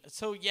 15.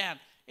 So Yan,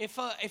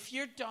 if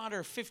your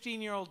daughter,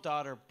 15-year-old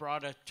daughter,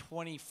 brought a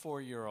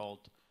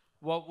 24-year-old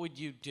what would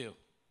you do?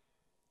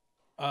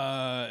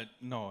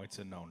 No, it's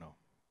a no. No,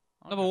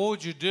 but what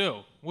would you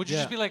do? Would you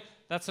just Yeah. be like,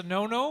 that's a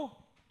no-no?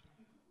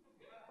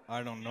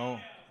 I don't know.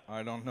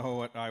 I don't know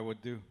what I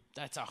would do.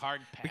 That's a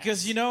hard pass.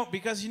 Because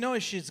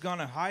if she's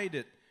gonna hide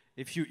it.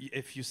 If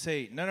you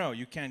say no,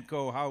 you can't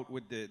go out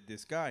with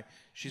this guy.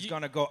 She's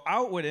gonna go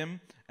out with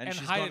him, and And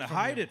she's hide it gonna from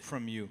hide you. it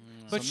from you.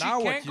 But so she now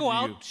what can't you go do?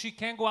 out. She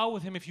can't go out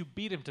with him if you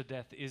beat him to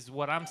death. Is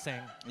what I'm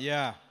saying.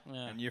 Yeah.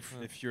 Yeah. And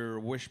if your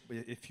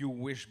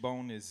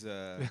wishbone is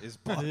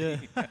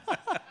bloody.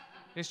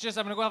 It's just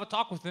I'm gonna go have a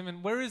talk with him.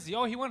 And where is he?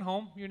 Oh, he went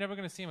home. You're never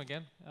gonna see him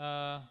again.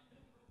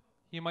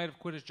 He might have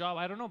quit his job.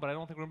 I don't know, but I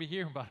don't think we're gonna be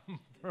hearing about him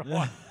for a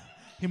while.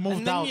 He moved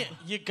And then out.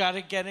 you got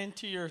to get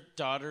into your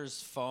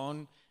daughter's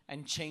phone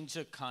and change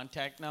the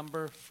contact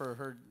number for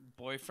her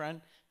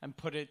boyfriend and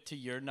put it to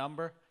your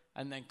number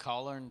and then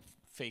call her and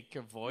fake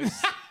your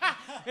voice.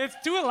 It's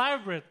too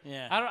elaborate.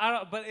 Yeah. I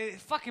don't. But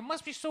it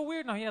must be so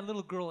weird now. He had a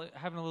little girl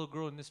having a little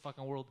girl in this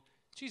fucking world.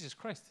 Jesus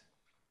Christ.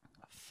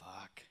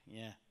 Fuck.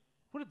 Yeah.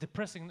 What a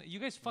depressing. You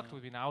guys fucked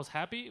with me. Now I was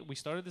happy. We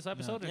started this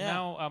episode, and Yeah.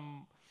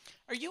 now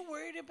Are you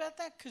worried about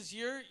that? Because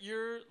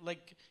you're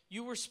like,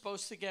 you were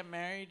supposed to get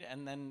married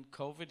and then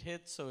COVID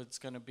hit, so it's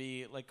going to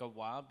be like a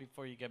while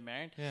before you get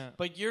married. Yeah.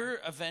 But you're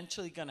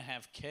eventually going to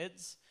have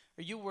kids.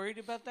 Are you worried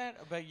about that?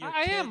 About your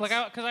I kids? am like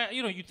because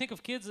you think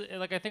of kids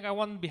like I think I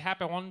want them to be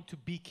happy. I want them to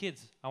be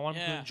kids. I want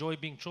them to Yeah. enjoy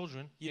being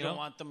children. You know? don't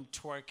want them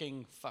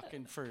twerking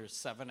fucking for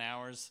 7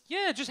 hours.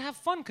 Yeah, just have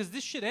fun because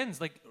this shit ends.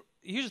 Like,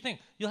 here's the thing: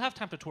 you'll have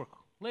time to twerk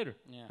later,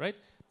 Yeah. right?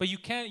 But you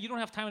don't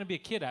have time to be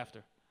a kid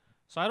after.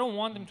 So I don't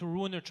want them to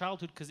ruin their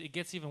childhood because it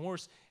gets even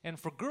worse. And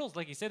for girls,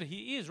 like he said,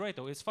 he is right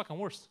though. It's fucking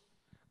worse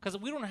because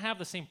we don't have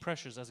the same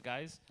pressures as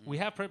guys. We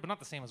have, but not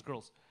the same as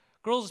girls.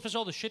 Girls, especially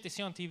all the shit they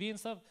see on TV and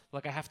stuff,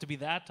 like I have to be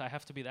that, I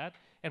have to be that,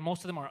 and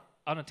most of them are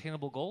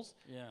unattainable goals.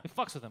 Yeah. It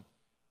fucks with them.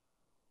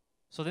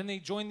 So then they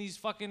join these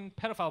fucking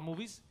pedophile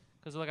movies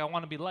because they're like, I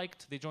want to be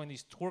liked. They join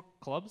these twerk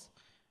clubs,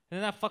 and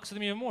then that fucks with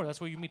them even more.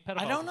 That's where you meet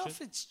pedophiles. I don't and know shit.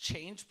 if it's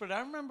changed, but I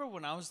remember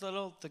when I was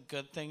little, the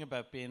good thing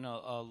about being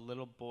a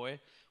little boy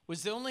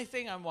was the only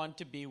thing I wanted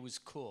to be was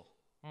cool.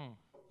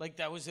 Like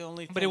that was the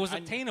only thing. But it was I-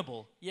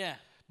 attainable. Yeah.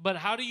 But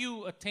how do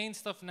you attain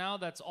stuff now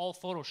that's all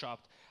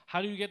photoshopped?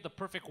 How do you get the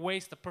perfect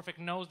waist, the perfect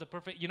nose, the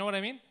perfect... You know what I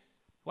mean?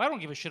 Well, I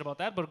don't give a shit about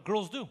that, but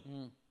girls do.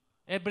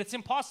 But it's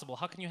impossible.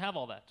 How can you have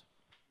all that?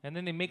 And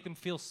then they make them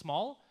feel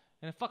small,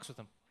 and it fucks with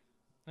them.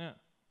 Yeah.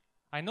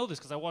 I know this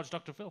because I watched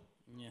Dr. Phil.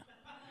 Yeah.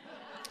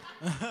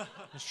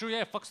 It's true,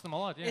 yeah, it fucks them a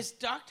lot, yeah. Is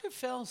Dr.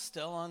 Phil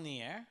still on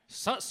the air?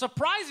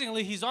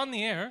 Surprisingly, he's on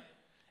the air,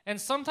 and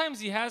sometimes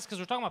he has, because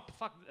we're talking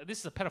about, this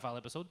is a pedophile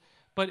episode,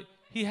 but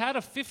he had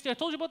I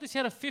told you about this, he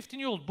had a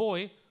 15-year-old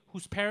boy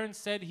whose parents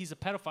said he's a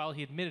pedophile.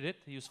 He admitted it.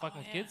 He was fucking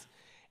with kids.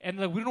 And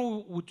like, we don't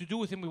know what to do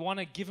with him. We want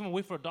to give him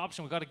away for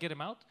adoption. We got to get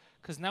him out,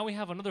 because now we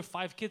have another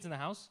 5 kids in the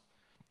house,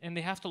 and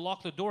they have to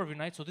lock the door every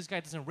night so this guy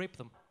doesn't rape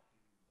them.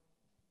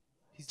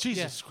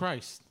 Jesus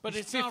Christ. But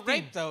He's it's not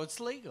 15. rape, though. It's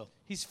legal.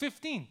 He's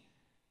 15.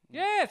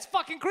 Yeah, it's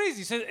fucking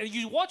crazy. So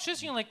you watch this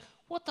and you're like,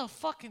 what the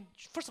fucking...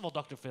 First of all,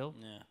 Dr. Phil,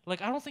 Yeah.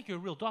 like, I don't think you're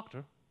a real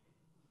doctor.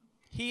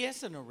 He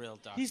isn't a real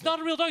doctor. He's not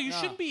a real doctor. You No.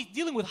 shouldn't be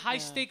dealing with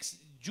high-stakes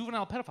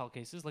juvenile pedophile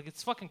cases. Like,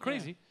 it's fucking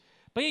crazy.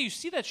 But yeah, you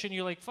see that shit and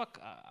you're like, fuck,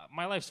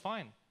 my life's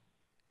fine.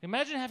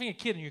 Imagine having a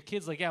kid and your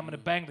kid's like, yeah, I'm going to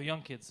bang the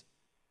young kids.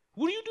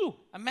 What do you do?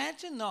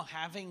 Imagine, though,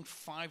 having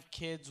 5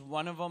 kids.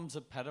 One of them's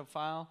a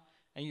pedophile,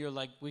 and you're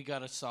like, we got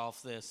to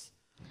solve this.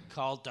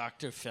 Call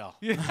Dr. Phil.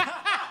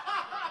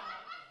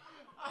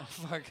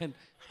 Fucking,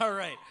 all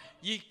right.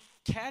 You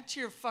catch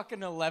your fucking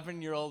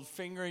 11-year-old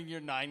fingering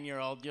your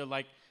 9-year-old. You're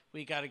like,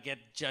 we got to get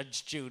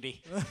Judge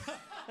Judy.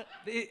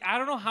 I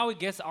don't know how it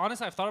gets.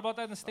 Honestly, I've thought about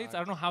that in the States. I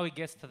don't know how it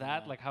gets to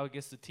that, like how it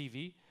gets to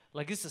TV.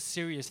 Like, it's a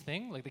serious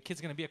thing. Like, the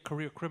kid's going to be a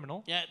career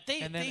criminal. Yeah,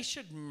 And then- they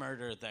should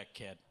murder that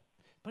kid.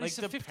 But like he's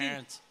a the 15.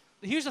 parents.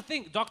 Here's the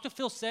thing. Dr.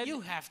 Phil said...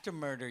 You have to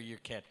murder your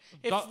kid.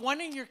 If Doc-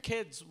 one of your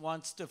kids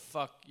wants to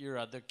fuck your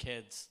other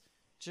kids,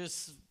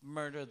 just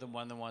murder the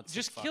one that wants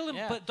Just to fuck. kill him.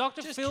 Yeah, But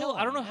Dr. just Phil, kill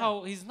I don't know him,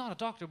 how, he's not a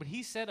doctor, but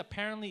he said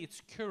apparently it's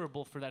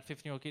curable for that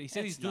 15-year-old kid. He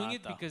said It's he's doing not,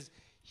 it though. because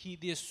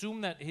they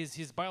assumed that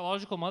his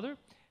biological mother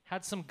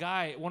had some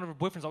guy, one of her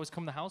boyfriends always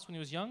come to the house when he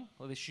was young.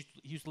 Well, he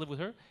used to live with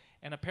her.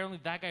 And apparently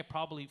that guy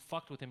probably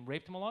fucked with him,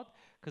 raped him a lot,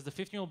 because the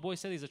 15-year-old boy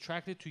said he's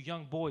attracted to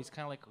young boys,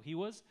 kind of like he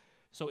was.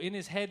 So in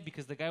his head,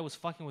 because the guy was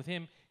fucking with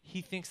him,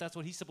 he thinks that's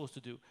what he's supposed to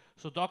do.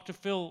 So Dr.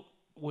 Phil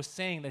was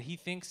saying that he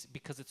thinks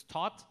because it's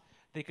taught,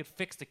 they could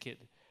fix the kid.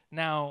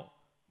 Now,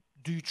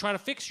 do you try to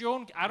fix your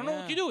own? I don't know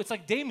what you do. It's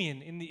like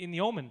Damien in the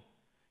Omen.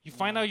 You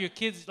find out your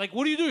kid's like,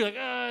 what do you do? You're like,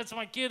 it's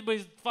my kid, but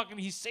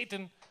he's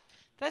Satan.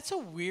 That's a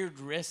weird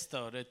risk,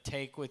 though, to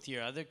take with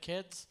your other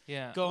kids.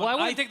 Yeah. Going, Well, I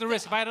wouldn't take the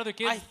risk. If I had other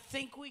kids, I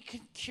think we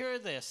can cure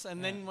this.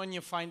 And then when you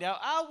find out,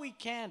 we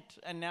can't.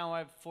 And now I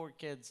have 4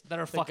 kids That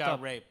are fucked got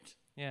up. raped.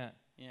 yeah,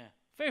 Yeah.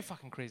 very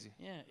fucking crazy.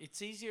 Yeah.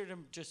 It's easier to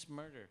just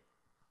murder.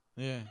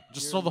 Yeah.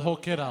 Just your throw the whole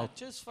little- kid yeah, out.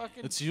 Just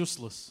fucking It's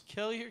useless.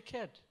 kill your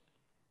kid.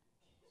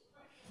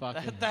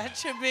 Fucking. That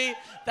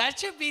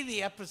should be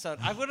the episode.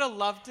 I would have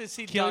loved to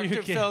see Kill your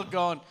Dr. kid. Phil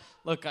going,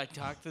 look, I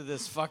talked to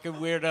this fucking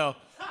weirdo.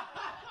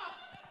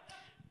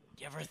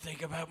 You ever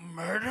think about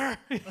murder?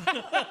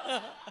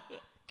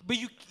 But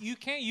you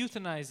can't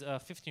euthanize a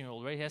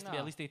 15-year-old, right? He has to be No.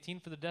 at least 18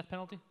 for the death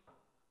penalty.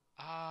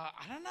 I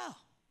don't know.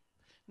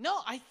 No,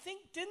 I think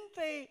didn't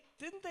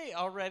they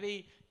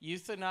already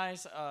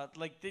euthanize?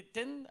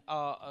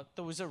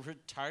 There was a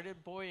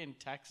retarded boy in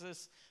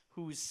Texas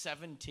who was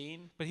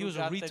 17, But he who was a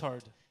got the-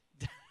 retard.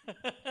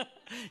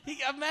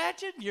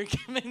 Imagine you're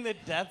giving the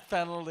death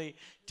penalty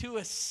to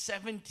a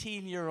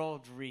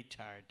 17-year-old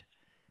retard.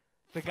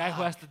 The guy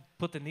who has to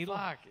put the needle.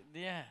 Fuck,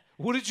 yeah,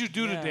 What did you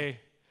do Yeah. today?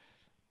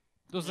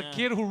 There was Yeah. a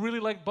kid who really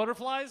liked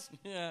butterflies.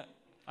 yeah.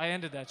 I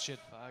ended that shit.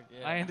 Fuck,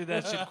 yeah. I ended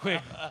that shit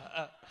quick.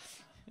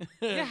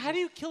 Yeah, how do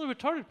you kill a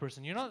retarded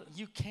person? You're not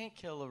You can't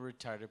kill a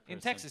retarded person. in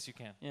Texas. You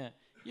can. Yeah,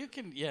 you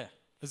can. Yeah,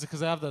 Is it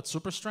because they have that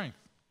super strength?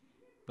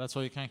 That's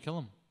why you can't kill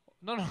them.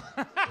 No, no.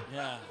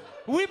 yeah.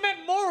 We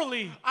meant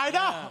morally. I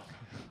know.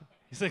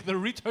 He's like the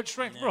retard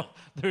strength, bro.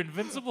 They're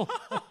invincible.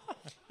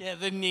 Yeah,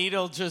 the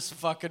needle just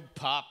fucking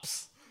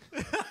pops.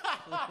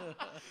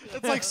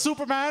 It's like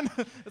Superman.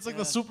 It's like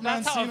the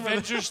Superman That's how scene. Where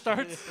Avengers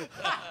starts.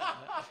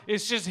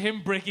 It's just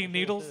him breaking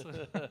needles.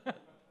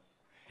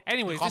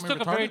 Anyways, Call this me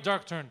took a very retarded?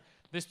 dark turn.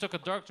 This took a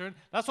dark turn.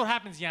 That's what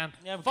happens, Jan.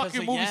 Yeah, Fuck because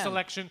your of movie Jan.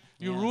 selection.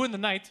 You Yeah. ruined the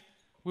night.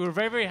 We were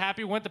very, very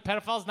happy. We went to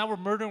pedophiles. Now we're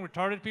murdering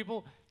retarded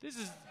people. This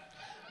is.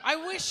 I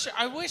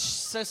wish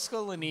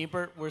Siskel and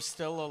Ebert were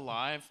still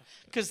alive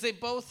because they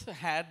both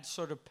had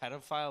sort of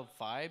pedophile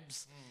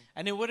vibes,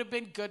 and it would have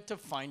been good to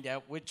find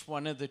out which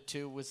one of the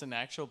two was an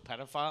actual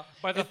pedophile.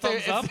 By the If they're-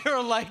 thumbs up? If they're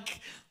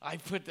like, I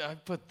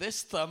put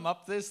this thumb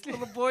up this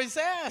little boy's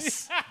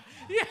ass.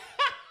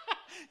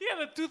 Yeah,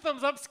 the 2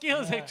 thumbs up scale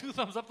is like 2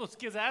 thumbs up those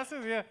kids'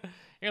 asses. Yeah.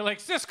 You're like,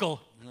 Siskel.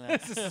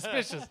 This is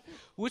suspicious.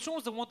 Which one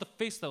was the one with the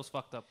face that was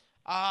fucked up?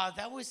 I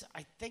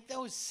think that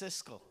was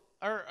Siskel,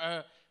 or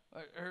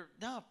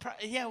no,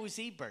 yeah, it was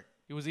Ebert.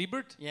 It was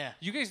Ebert? Yeah.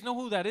 You guys know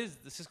who that is,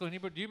 the Siskel and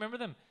Ebert? Do you remember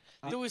them?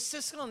 There was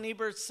Siskel and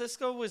Ebert.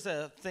 Siskel was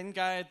a thin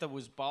guy that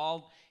was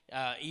bald.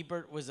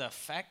 Ebert was a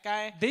fat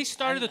guy. They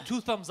started And- the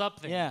 2 thumbs up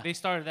thing. Yeah. They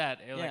started that.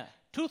 They were like, Yeah.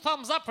 2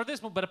 thumbs up for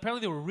this movie. But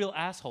apparently they were real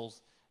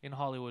assholes in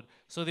Hollywood.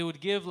 So they would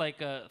give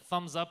like a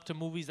thumbs up to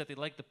movies that they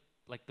liked,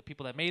 the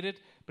people that made it.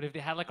 But if they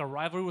had like a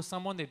rivalry with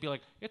someone, they'd be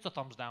like, it's a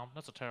thumbs down.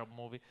 That's a terrible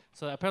movie.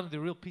 So apparently they're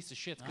a real piece of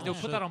shit. Because they would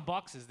put that on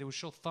boxes. They would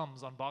show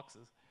thumbs on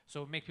boxes. So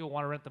it would make people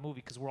want to rent the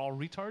movie because we're all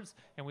retards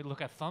and we look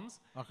at thumbs.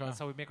 Okay. That's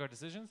how we make our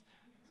decisions.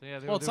 So yeah,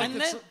 they Well, were, it's they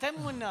like were- And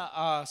then when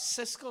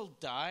Siskel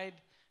died,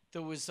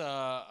 there was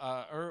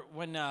or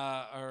when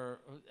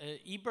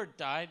Ebert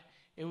died,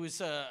 it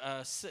was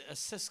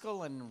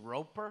Siskel and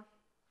Roper.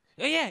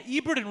 Oh, yeah,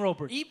 Ebert and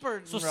Roper.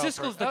 Ebert So and Roper.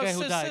 Siskel's the Oh, guy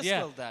who died.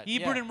 Yeah, Siskel died,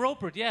 Ebert yeah. and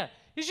Roper. Yeah,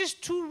 it's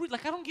just too.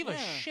 Like I don't give a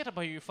Yeah. shit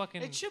about your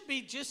fucking. It should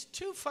be just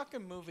two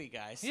fucking movie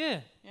guys.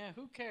 Yeah. Yeah,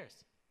 who cares?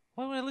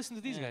 Why would I listen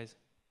to these Yeah. guys?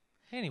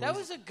 Anyways, That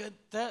was a good.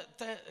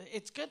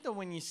 It's good though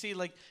when you see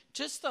like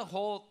just their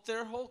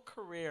whole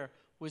career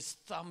was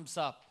thumbs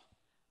up,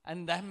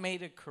 and that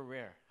made a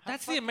career. How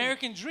that's the fucking-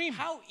 American dream.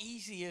 How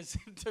easy is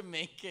it to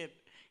make it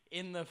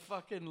in the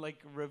fucking like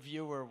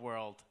reviewer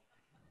world?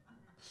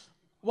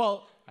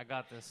 well, I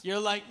got this. You're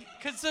like,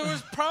 because there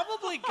was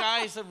probably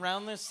guys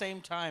around the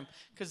same time,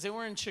 because they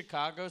were in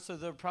Chicago, so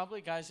there were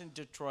probably guys in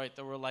Detroit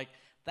that were like,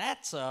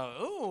 "That's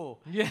ooh,"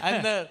 Yeah.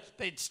 and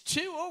it's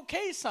 2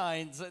 okay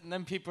signs, and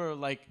then people are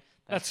like,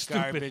 That's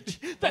 "That's stupid. garbage.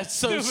 That's That's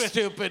so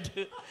stupid."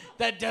 stupid.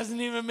 That doesn't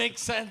even make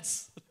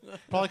sense."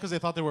 probably because they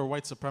thought they were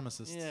white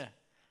supremacists. Yeah,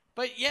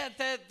 but yeah,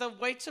 the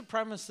white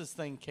supremacist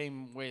thing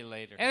came way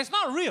later. And it's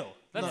not real.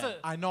 That's No, a.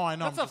 I know.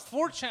 That's a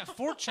 4chan.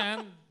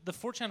 4chan. The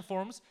 4chan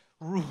forums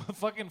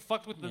fucking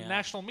fucked with the Yeah.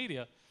 national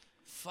media.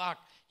 Fuck.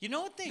 You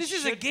know what they This should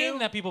is a game do?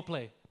 that people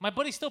play. My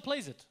buddy still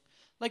plays it.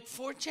 Like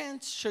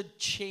 4chan should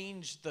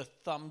change the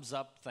thumbs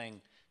up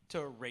thing to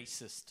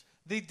racist.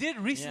 They did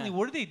recently. Yeah.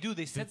 What did they do?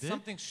 They said did?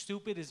 something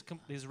stupid is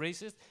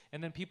racist,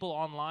 and then people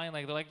online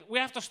they're like, we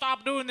have to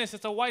stop doing this.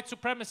 It's a white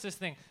supremacist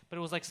thing. But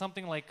it was like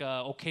something like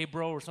okay,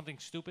 bro, or something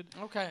stupid.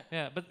 Okay.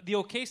 Yeah, but the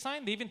okay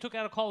sign they even took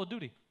out of Call of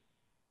Duty.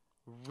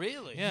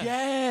 Really? Yeah.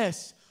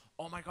 Yes.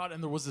 Oh my god!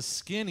 And there was a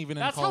skin even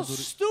That's in Call how of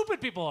Duty. stupid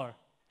people are.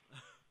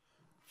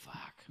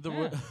 Fuck. There,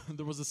 were,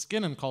 there was a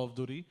skin in Call of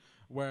Duty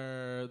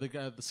where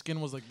the skin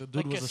was like the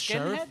dude Like was a a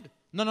sheriff. skinhead?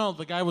 No,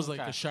 the guy was like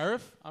Okay. a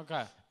sheriff,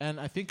 Okay. and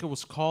I think it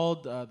was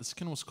called the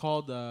skin was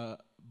called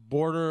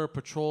Border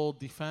Patrol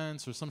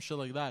Defense or some shit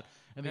like that,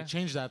 and they Okay.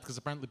 changed that because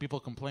apparently people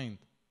complained.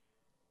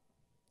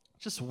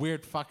 Just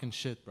weird fucking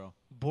shit, bro.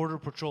 Border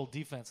Patrol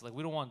defense. Like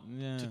we don't want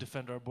Yeah. to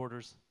defend our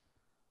borders.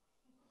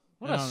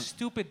 What I a don't-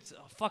 stupid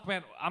fuck,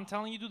 man! I'm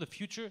telling you, dude, the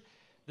future.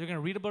 They're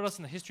gonna read about us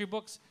in the history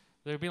books.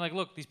 They're being like,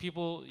 look, these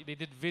people. They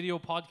did video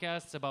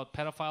podcasts about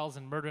pedophiles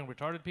and murdering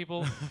retarded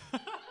people.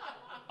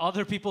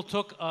 Other people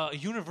took a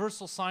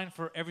universal sign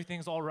for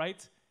everything's all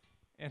right,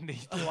 and they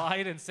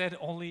lied and said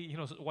only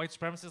white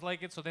supremacists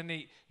like it. So then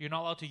you're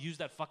not allowed to use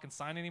that fucking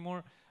sign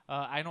anymore.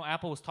 I know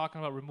Apple was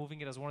talking about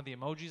removing it as one of the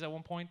emojis at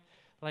one point.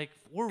 Like,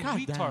 we're God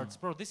damn. retards,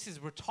 bro. This is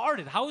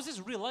retarded. How is this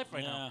real life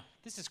right now? Yeah.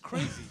 This is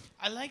crazy.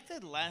 I like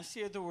that last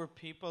year there were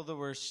people that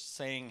were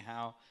saying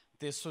how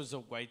this was a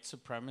white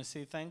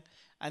supremacy thing,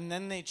 and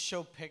then they'd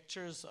show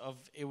pictures of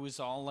it was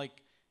all like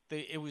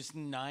it was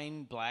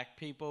 9 black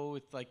people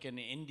with like an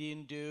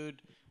Indian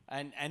dude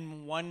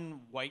and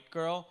 1 white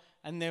girl,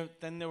 and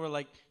then they were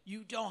like,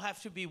 you don't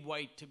have to be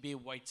white to be a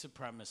white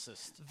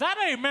supremacist. That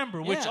I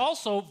remember, which Yeah.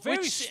 also very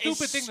Which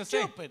stupid is thing to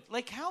say. stupid.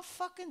 Like, how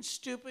fucking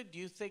stupid do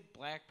you think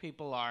black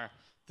people are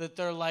that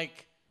they're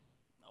like,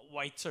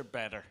 whites are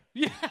better?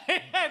 Yeah,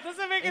 it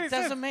doesn't make any It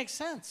sense. doesn't make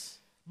sense.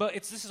 But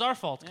this is our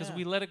fault because Yeah.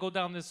 we let it go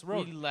down this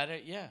road. We let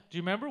it, yeah. Do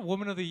you remember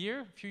Woman of the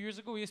Year a few years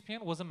ago?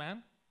 ESPN was a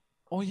man.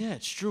 Oh yeah,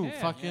 it's true. Yeah.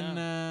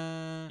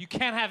 Fucking You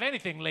can't have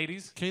anything,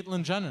 ladies.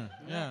 Caitlyn Jenner.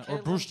 Yeah. Or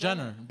Caitlyn Bruce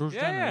Jenner. Jenner. Bruce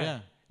Jenner. Yeah.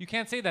 You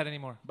can't say that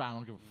anymore. But I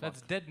don't give a fuck.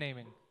 That's dead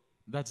naming.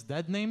 That's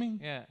dead naming.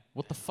 Yeah.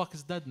 What the fuck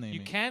is dead naming?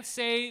 You can't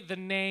say the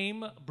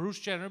name Bruce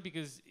Jenner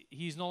because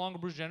he's no longer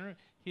Bruce Jenner.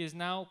 He is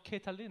now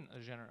Caitlyn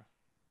Jenner.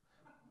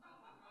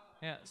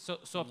 Yeah.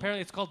 So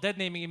apparently it's called dead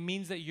naming. It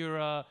means that you're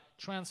a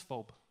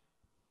transphobe.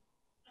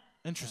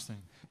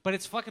 Interesting. But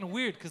it's fucking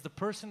weird because the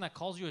person that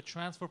calls you a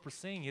transphobe for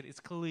saying it is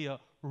clearly a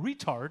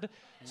retard.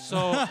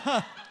 So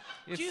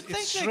it's, Do you it's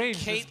think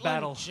strange, that this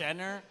battle. Caitlyn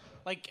Jenner,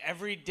 like,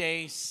 every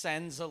day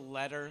sends a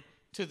letter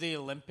to the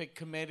Olympic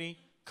Committee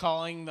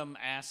calling them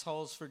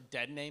assholes for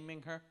dead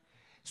naming her?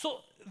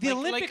 So the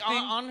Olympic like thing.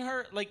 on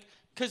her, like,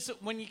 because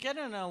when you get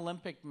an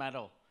Olympic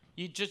medal,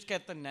 you just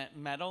get the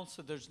medal,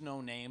 so there's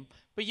no name.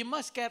 But you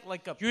must get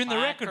like a You're in the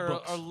plaque record or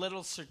books. a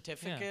little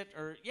certificate,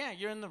 or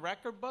you're in the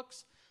record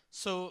books.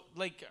 So,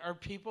 like, are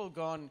people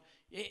going?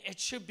 It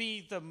should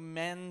be the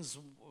men's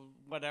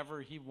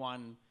whatever he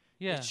won.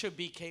 Yeah. It should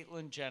be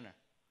Caitlyn Jenner.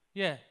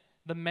 Yeah,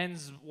 the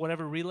men's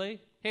whatever relay.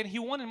 And he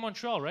won in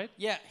Montreal, right?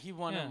 Yeah, he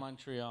won Yeah. in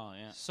Montreal.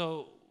 Yeah.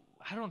 So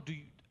I don't.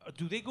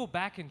 Do they go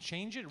back and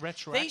change it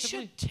retroactively? They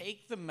should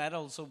take the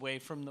medals away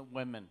from the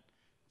women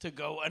to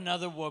go,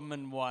 another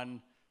woman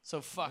won,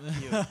 so fuck you.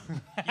 You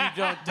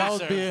don't That would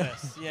deserve be a-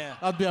 this. Yeah.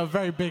 That'd be a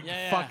very big Yeah,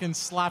 yeah. fucking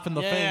slap in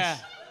the Yeah.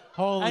 face.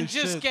 Holy And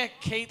just shit.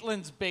 get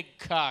Caitlyn's big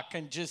cock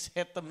and just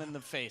hit them in the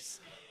face.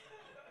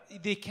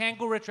 They can't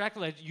go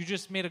retroactively. You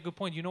just made a good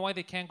point. You know why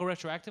they can't go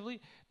retroactively?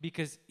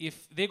 Because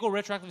if they go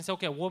retroactively and say,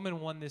 okay, a woman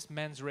won this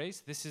men's race,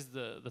 this is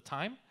the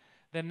time,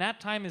 then that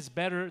time is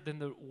better than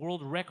the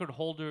world record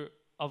holder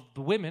of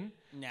the women.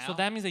 Now? So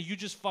that means that you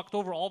just fucked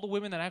over all the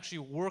women that actually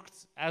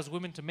worked as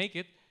women to make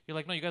it. You're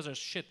like, no, you guys are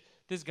shit.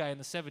 This guy in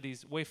the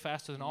 70s way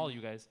faster than all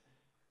you guys.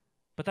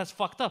 But that's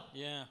fucked up.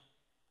 Yeah.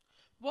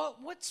 Well,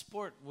 what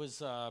sport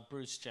was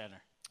Bruce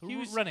Jenner?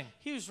 Running.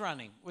 He was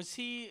running. Was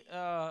he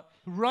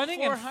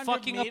Running and 400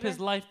 fucking up meter? his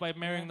life by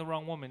marrying the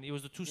wrong woman. It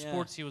was the two Yeah.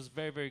 sports he was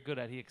very, very good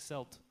at. He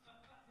excelled.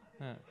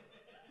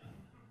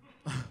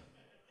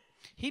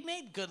 He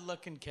made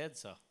good-looking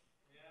kids though.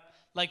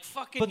 Like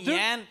fucking But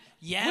they're-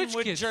 Yan which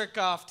would kids? jerk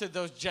off to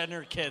those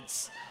Jenner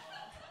kids.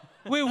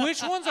 Wait,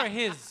 which ones are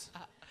his?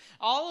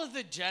 All of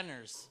the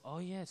Jenners. Oh,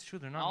 yeah, it's true.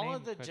 They're not All named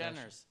of the Kardashian.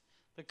 Jenners.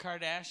 The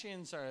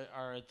Kardashians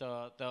are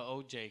the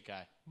OJ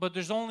guy. But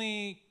there's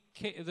only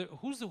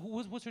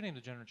what's her name?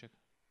 The Jenner chick.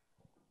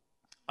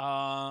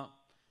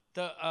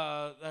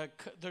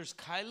 There's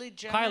Kylie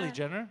Jenner. Kylie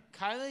Jenner.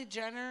 Kylie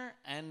Jenner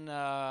and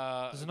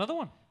There's another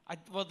one.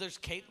 there's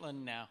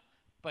Caitlyn now,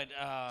 but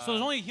So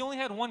he only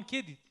had one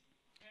kid.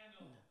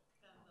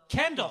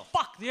 Kendall.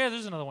 Fuck. Yeah,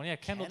 there's another one. Yeah,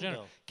 Kendall Jenner.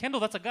 Kendall. Kendall,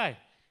 that's a guy.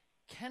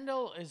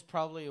 Kendall is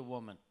probably a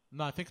woman.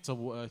 No, I think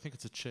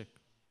it's a chick.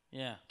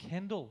 Yeah.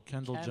 Kendall.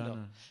 Kendall Kendall.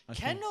 Jenner. I think.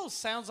 Kendall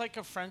sounds like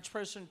a French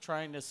person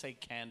trying to say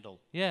candle.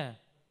 Yeah.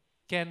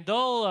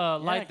 Kendall,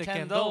 light the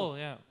Kendall. candle.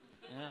 Yeah.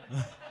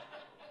 Yeah.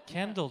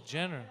 Kendall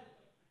Jenner.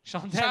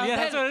 Chandel. Yeah,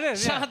 that's what it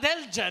is. Yeah.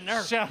 Chandel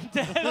Jenner. Chandel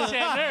Jenner.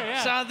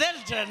 Yeah.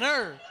 Chandel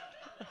Jenner.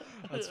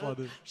 That's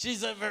funny.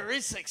 She's a very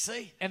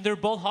sexy. And they're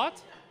both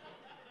hot.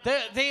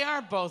 They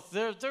are both.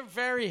 They're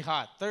very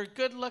hot. They're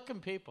good-looking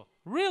people.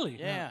 Really?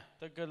 Yeah,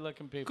 they're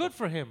good-looking people. Good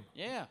for him.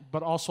 Yeah,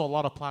 But also a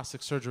lot of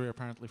plastic surgery,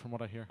 apparently, from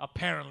what I hear.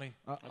 Apparently.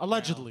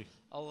 Allegedly.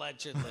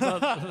 allegedly.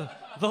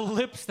 The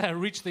lips that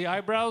reach the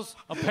eyebrows,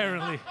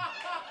 apparently.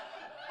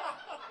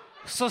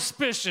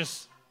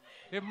 Suspicious.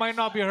 It might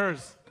not be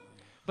hers.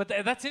 But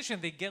that's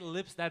interesting. They get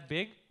lips that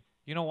big.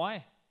 You know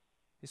why?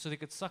 It's so they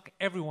could suck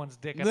everyone's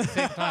dick at the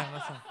same time.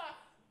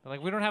 They're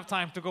like, we don't have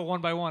time to go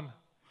one by one.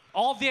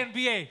 All the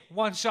NBA,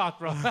 one shot,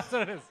 bro. That's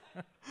what it is.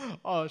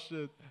 Oh,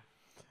 shit.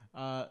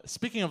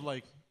 Speaking of,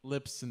 like,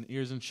 lips and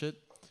ears and shit,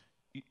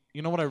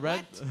 you know what I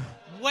read?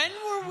 When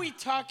were we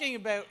talking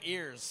about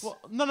ears? Well,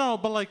 no,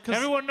 but, like, cause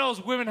Everyone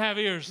knows women have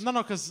ears. No,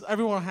 because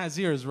everyone has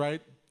ears,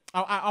 right?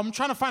 I'm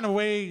trying to find a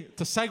way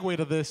to segue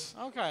to this,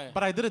 Okay.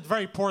 but I did it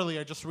very poorly.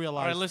 I just All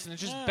realized. right, listen. It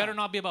just better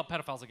not be about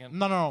pedophiles again.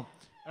 No.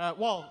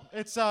 Well,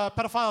 it's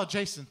pedophile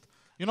adjacent.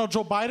 You know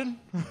Joe Biden?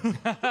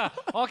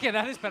 Okay,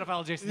 that is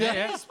pedophile, Jason. Yeah.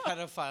 Yeah. It is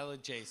pedophile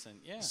adjacent.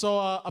 Yeah. So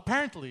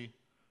apparently,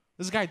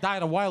 this guy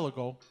died a while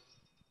ago.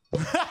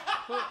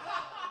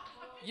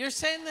 You're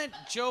saying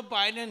that Joe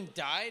Biden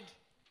died?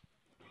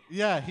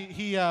 Yeah,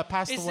 he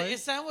passed away.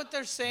 Is that what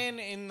they're saying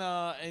in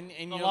The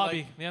your lobby,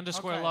 like- the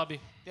underscore Okay.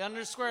 lobby. The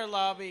underscore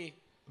lobby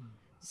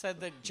said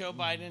that Joe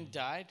Biden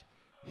died,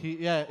 He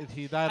died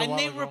a and while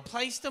they ago.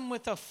 replaced him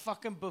with a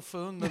fucking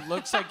buffoon that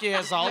looks like he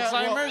has Yeah,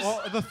 Alzheimer's.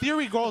 well, the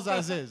theory goes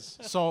as is.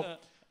 So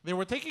they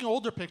were taking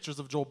older pictures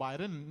of Joe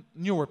Biden,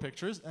 newer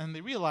pictures, and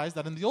they realized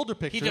that in the older He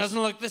pictures,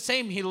 doesn't look the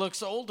same. He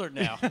looks older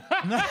now,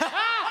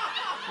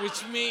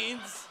 which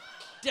means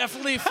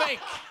definitely fake.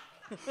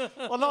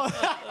 Well, no.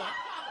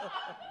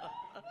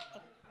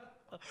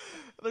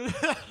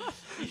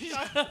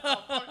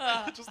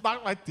 Just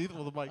knocked my teeth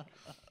with the mic.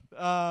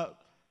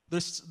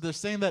 They're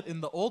saying that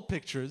in the old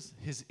pictures,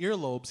 his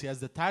earlobes, he has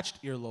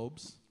detached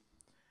earlobes,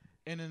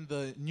 and in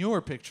the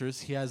newer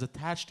pictures, he has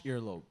attached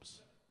earlobes.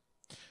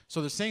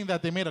 So they're saying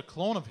that they made a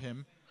clone of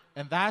him,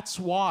 and that's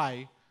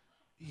why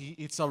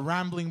it's a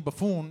rambling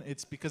buffoon.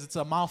 It's because it's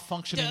a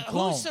malfunctioning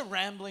clone. Who's the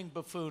rambling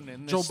buffoon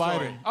in this Joe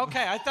story? Biden.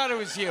 Okay, I thought it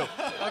was you.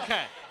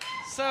 Okay,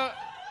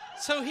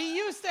 so he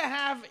used to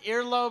have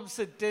earlobes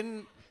that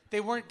they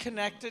weren't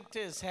connected to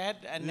his head,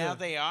 and now Yeah.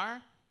 they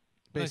are.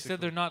 They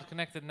said they're not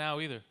connected now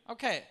either.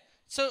 Okay,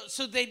 so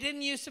they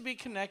didn't used to be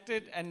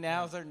connected, and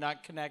now they're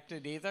not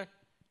connected either.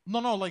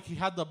 No, like he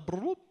had the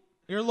brrr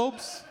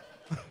earlobes.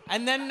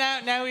 And then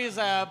now he's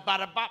a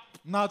bada bop.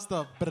 Now it's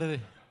the brrr.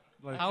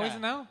 Like, How is it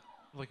now?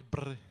 like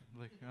brrr.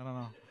 Like, I don't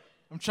know.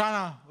 I'm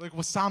trying to, like,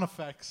 with sound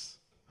effects.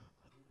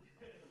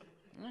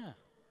 Yeah.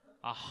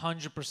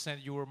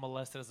 100% you were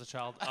molested as a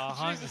child.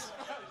 100.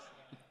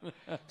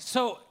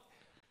 So,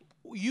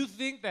 you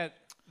think that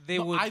they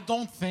No, would? I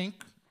don't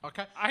think.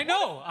 Okay. I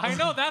know.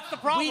 That's the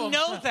problem. We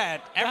know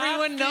that.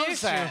 Everyone the knows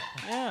issue. that.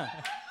 Yeah.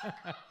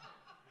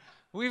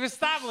 We've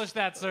established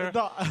that, sir.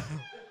 No,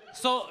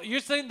 So you're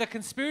saying the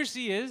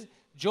conspiracy is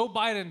Joe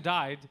Biden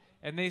died,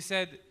 and they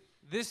said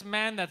this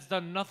man that's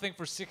done nothing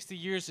for 60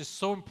 years is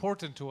so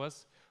important to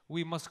us,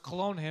 we must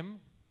clone him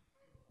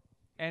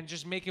and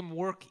just make him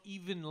work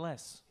even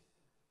less.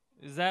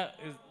 Is that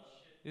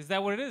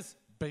what it is?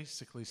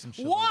 basically some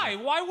shit. Why?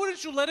 Why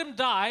wouldn't you let him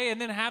die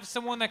and then have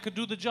someone that could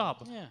do the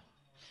job? Yeah.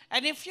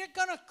 And if you're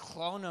gonna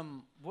clone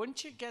them,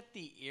 wouldn't you get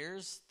the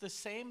ears the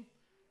same?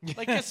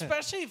 Like,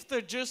 especially if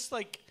they're just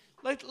like,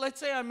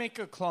 let's say I make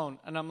a clone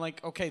and I'm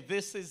like, okay,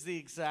 this is the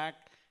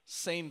exact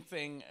same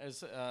thing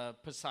as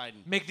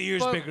Poseidon. Make the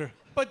ears But- bigger.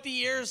 But the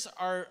ears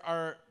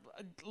are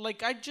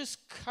like, I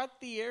just cut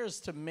the ears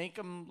to make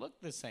them look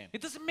the same.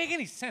 It doesn't make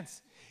any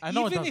sense. I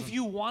know it Even if doesn't.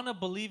 you want to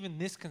believe in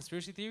this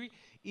conspiracy theory,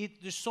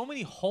 there's so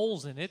many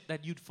holes in it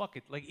that you'd fuck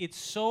it. Like, it's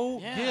so...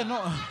 Yeah,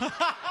 no.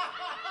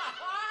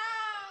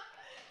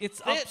 It's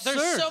There's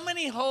absurd. so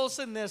many holes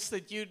in this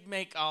that you'd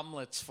make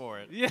omelets for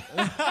it. Yeah,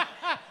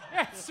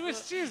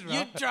 Swiss cheese, bro.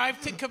 You'd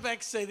drive to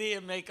Quebec City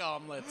and make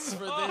omelets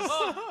for this.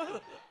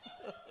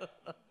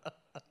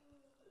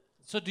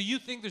 So do you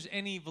think there's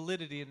any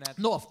validity in that?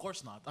 No, of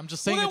course not. I'm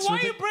just saying Well, then it's why are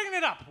you ridiculous. bringing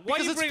it up? Why Because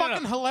are you it's bringing fucking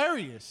it up?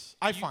 hilarious.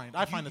 I find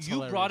it's You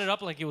hilarious. brought it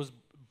up like it was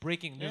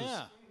breaking news.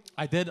 Yeah.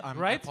 I did. I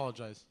Right?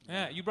 apologize.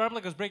 Yeah, you brought it up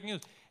like it was breaking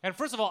news. And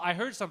first of all, I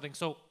heard something.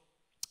 So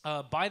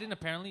Biden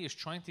apparently is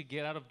trying to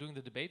get out of doing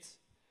the debates.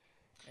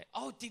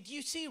 Oh, did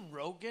you see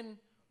Rogan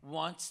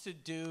wants to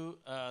do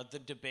the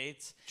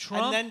debates?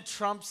 Trump? And then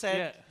Trump said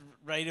Yeah.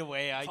 right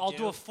away, I'll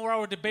do a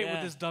 4-hour debate with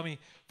Yeah. this dummy.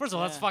 First of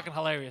all, that's Yeah. fucking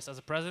hilarious. As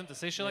a president to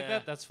say shit like Yeah.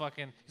 that, that's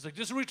fucking... He's like,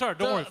 just a retard.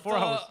 Don't worry, 4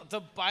 hours.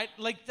 The Biden,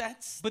 like,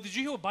 that's... But did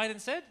you hear what Biden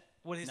said?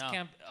 What his No.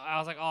 camp? I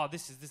was like, oh,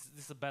 this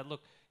is a bad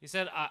look. He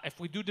said, if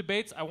we do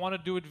debates, I want to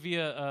do it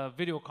via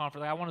video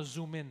conference. Like, I want to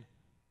zoom in.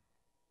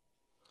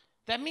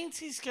 That means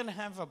he's going to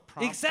have a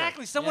prompter.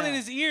 Exactly. Someone in Yeah.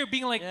 his ear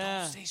being like,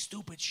 Yeah. don't say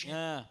stupid shit.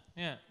 Yeah.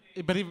 Yeah.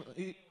 But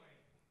he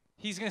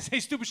He's gonna say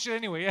stupid shit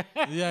anyway.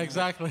 Yeah. yeah,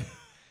 exactly.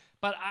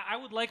 But I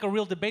would like a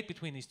real debate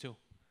between these two.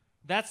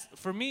 That's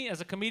for me as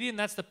a comedian.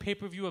 That's the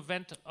pay-per-view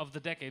event of the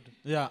decade.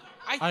 Yeah,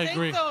 I think,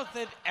 agree. though,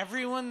 that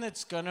everyone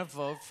that's going to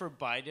vote for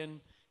Biden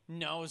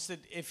knows that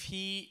if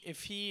he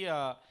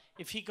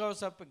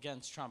goes up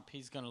against Trump,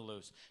 he's going to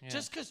lose.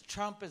 Just because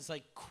Trump is,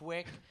 like,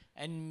 quick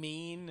and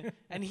mean,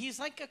 and he's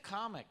like a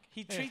comic.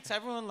 He treats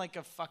everyone like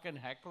a fucking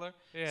heckler.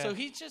 Yeah. So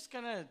he's just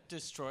going to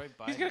destroy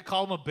Biden. He's gonna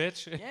call him a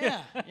bitch.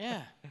 Yeah,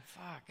 yeah.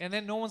 Fuck. And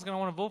then no one's gonna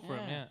want to vote for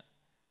him. Yeah. Yeah.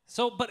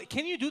 So, but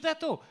can you do that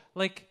though?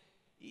 Like,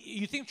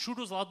 you think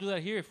Trudeau's allowed to do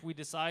that here? If we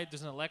decide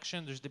there's an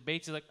election, there's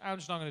debates, he's like, I'm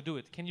just not gonna do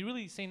it. Can you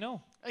really say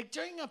no? Like,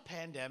 during a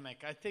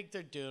pandemic, I think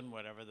they're doing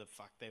whatever the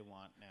fuck they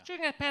want now.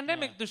 During a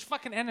pandemic, there's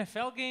fucking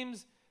NFL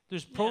games.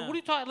 There's pro. Yeah. What are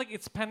you talking? Like,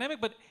 it's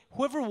pandemic, but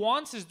whoever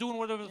wants is doing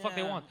whatever the fuck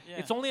they Yeah, want. yeah.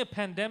 It's only a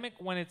pandemic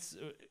when it's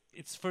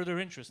for their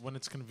interest. When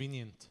it's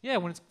convenient. Yeah,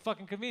 when it's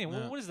fucking convenient.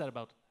 Yeah. What is that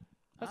about?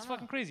 That's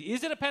fucking crazy.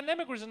 Is it a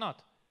pandemic or is it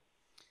not?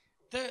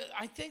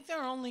 I think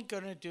they're only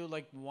going to do,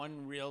 like,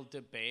 one real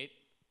debate.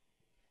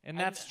 And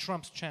that's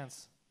Trump's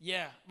chance.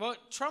 Yeah. Well,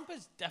 Trump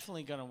is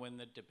definitely going to win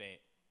the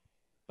debate.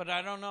 But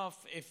I don't know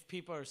if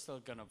people are still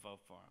going to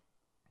vote for him.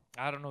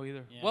 I don't know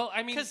either. Yeah. Well,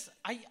 I mean, because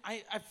I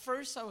at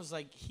first I was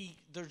like,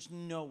 there's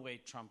no way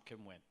Trump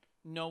can win.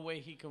 no way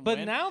he can But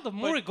win. now, the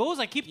more But- it goes,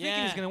 I keep thinking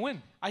he's Yeah. gonna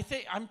win.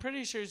 I'm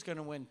pretty sure he's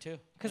gonna win too.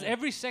 Because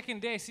every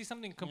second day, I see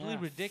something completely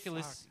Yeah,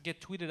 ridiculous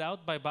get tweeted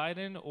out by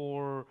Biden,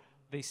 or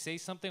they say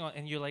something,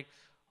 and you're like,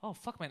 "Oh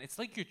fuck, man!" It's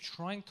like you're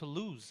trying to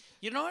lose.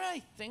 You know what I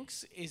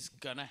think's is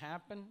gonna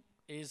happen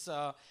is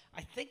I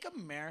think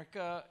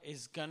America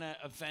is gonna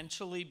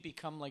eventually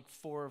become like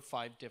 4 or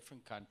 5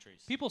 different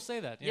countries. People say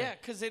that. Yeah,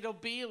 because it'll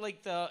be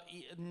like the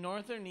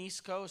northern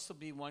East Coast will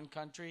be one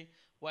country,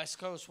 West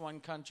Coast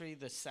one country,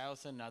 the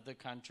South another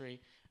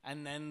country,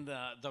 and then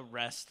the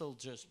rest will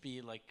just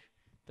be like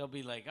they'll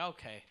be like,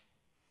 okay,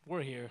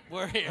 We're here.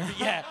 we're here.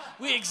 Yeah,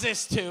 we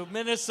exist too.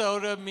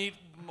 Minnesota meet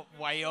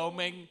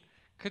Wyoming.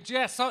 Cause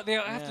so they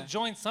have to Yeah.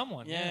 join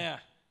someone. Yeah.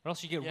 Or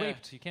else you get Yeah.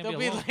 raped. You can't They'll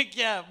be be alone. like,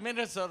 yeah,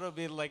 Minnesota will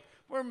be like,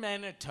 we're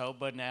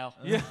Manitoba now.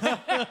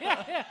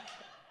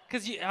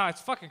 Because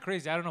it's fucking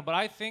crazy. I don't know, but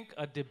I think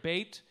a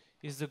debate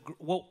is the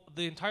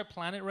entire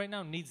planet right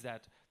now needs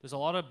that. There's a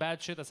lot of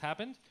bad shit that's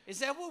happened. Is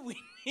that what we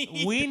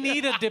need? We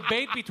need a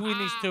debate between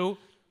these two,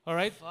 all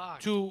right, Fuck.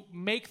 to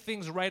make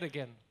things right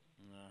again.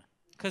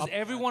 Because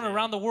everyone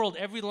around the world,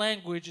 every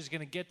language is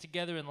gonna get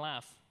together and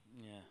laugh.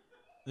 Yeah.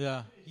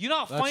 Yeah. You know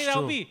how That's funny that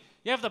would true. be?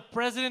 You have the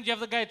president, you have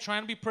the guy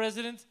trying to be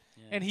president,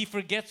 and he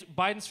forgets,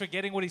 Biden's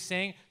forgetting what he's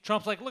saying.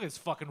 Trump's like, look at this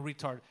fucking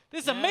retard.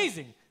 This is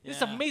amazing. This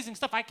is Yeah. amazing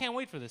stuff. I can't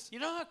wait for this. You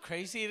know how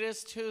crazy it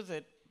is, too,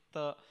 that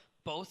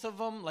both of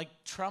them, like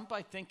Trump,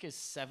 I think, is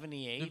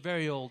 78. They're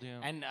very old, yeah.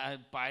 And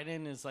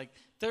Biden is like,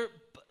 they're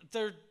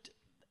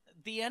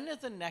the end of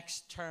the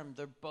next term,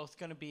 they're both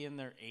going to be in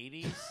their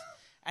 80s.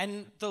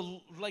 And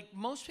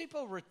most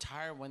people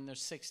retire when they're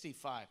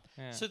 65.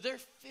 Yeah. So they're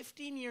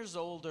 15 years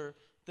older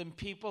than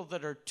people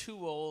that are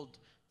too old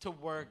to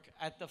work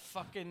at the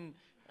fucking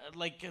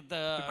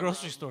the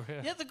grocery store,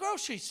 yeah. Yeah, the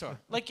grocery store.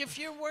 Like if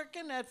you're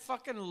working at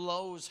fucking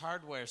Lowe's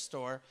hardware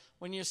store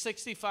when you're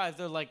 65,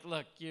 they're like,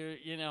 "Look, you're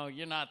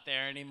not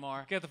there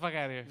anymore." Get the fuck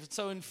out of here.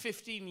 So in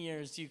 15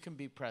 years you can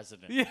be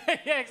president.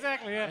 Yeah,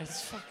 exactly, yeah.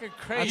 It's fucking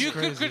crazy. You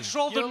could crazy.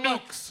 control the You're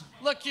like, nukes.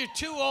 Look, you're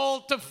too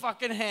old to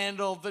fucking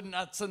handle the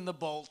nuts and the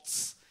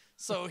bolts.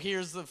 So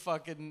here's the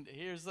fucking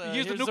here's the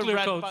nuclear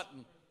red codes.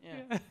 button.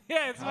 Yeah.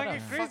 Yeah, it's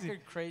fucking crazy.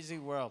 Fucking crazy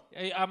world.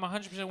 I'm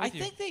 100% with I you.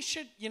 think they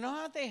should. You know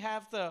how they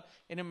have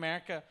in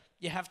America,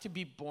 you have to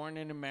be born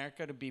in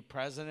America to be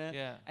president.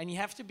 Yeah. And you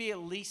have to be at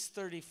least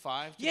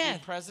 35 to Yeah,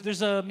 be president.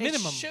 there's a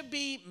minimum. It should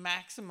be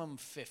maximum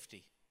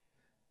 50.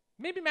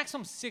 Maybe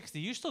maximum 60.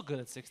 You're still good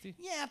at 60.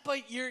 Yeah,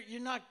 but you're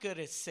not good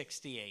at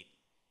 68.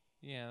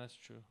 Yeah, that's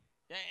true.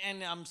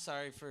 And I'm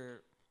sorry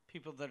for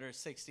people that are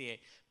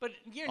 68, but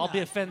you're I'll not. be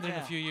offended in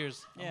Yeah. a few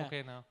years. Yeah. I'm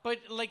okay now. But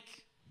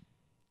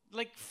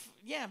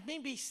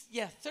maybe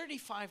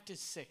 35 to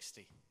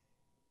 60.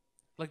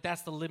 Like,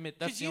 that's the limit.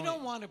 That's Because the you only-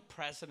 don't want a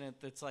president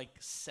that's like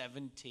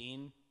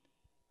 17,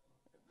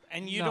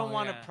 and you No, don't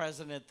want yeah. a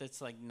president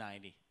that's like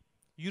 90.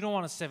 You don't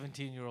want a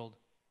 17-year-old.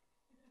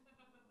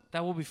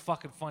 That would be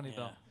fucking funny,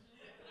 though.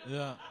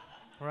 Yeah.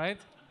 Right?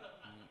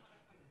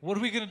 What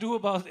are we going to do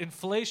about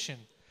inflation?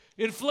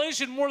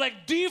 Inflation, more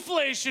like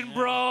deflation,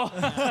 bro.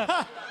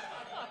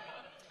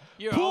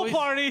 You're Pool always,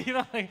 party, you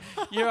know, like,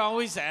 you're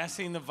always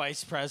asking the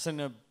vice president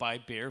to buy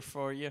beer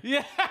for you.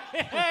 yeah,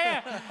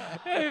 yeah.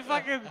 Hey,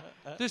 fucking,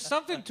 there's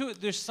something to it.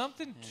 There's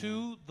something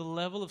to the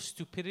level of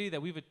stupidity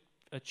that we've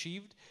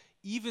achieved,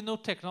 even though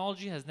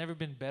technology has never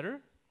been better.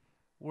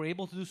 We're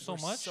able to do so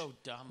We're much. so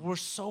dumb. We're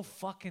so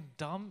fucking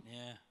dumb.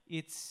 Yeah.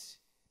 It's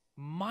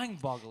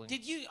mind-boggling.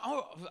 Did you?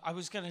 Oh, I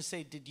was gonna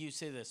say, did you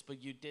say this?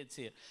 But you did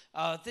see it.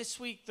 This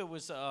week there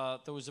was a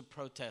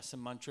protest in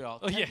Montreal.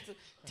 Oh, yeah.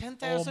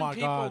 10,000 Oh, my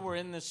people God. were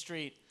in the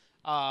street.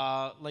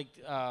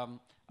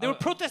 They were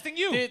protesting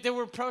you. They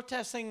were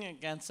protesting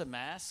against the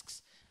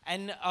masks,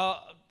 and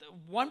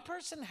one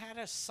person had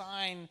a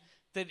sign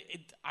that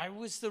I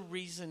was the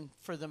reason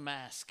for the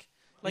mask.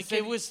 Like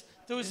said-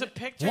 there was a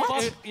picture.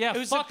 What? It, Yeah, it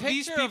was fuck a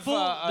these picture people,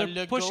 of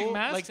they're Legault, pushing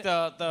masks.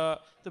 like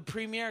the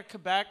premier of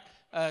Quebec,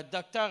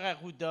 Dr.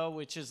 Arruda,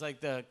 which is like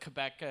the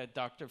Quebec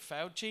Dr.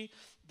 Fauci.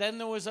 Then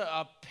there was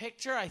a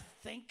picture, I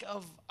think,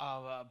 of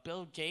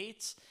Bill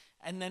Gates,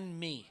 and then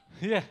me.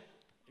 Yeah.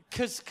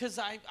 Cause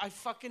I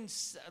fucking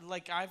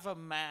I have a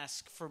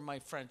mask for my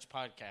French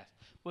podcast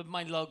with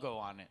my logo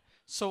on it.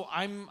 So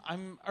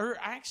or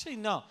actually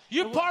no.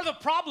 You're part of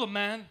the problem,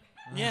 man.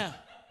 Yeah,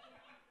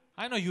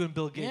 I know you and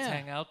Bill Gates Yeah.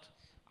 hang out.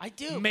 I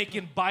do.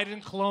 Making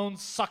Biden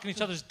clones, sucking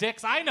each other's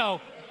dicks. I know.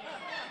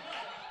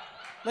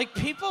 Like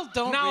people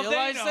don't Now they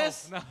realize know.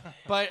 this, No.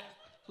 but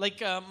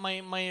like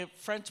my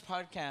French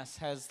podcast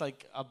has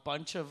like a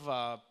bunch of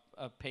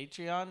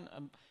Patreon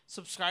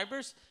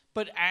subscribers,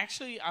 but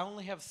actually I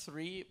only have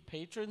 3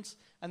 patrons,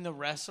 and the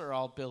rest are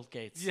all Bill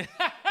Gates. Yeah.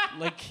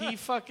 Like he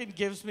fucking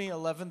gives me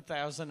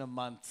 11,000 a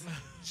month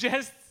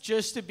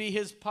just to be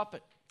his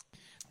puppet.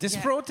 This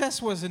Yeah.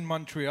 protest was in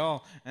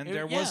Montreal, and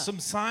there yeah. was some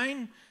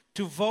sign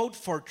to vote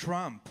for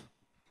Trump.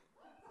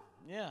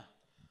 Yeah.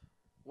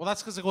 Well,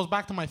 that's because it goes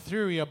back to my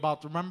theory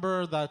about,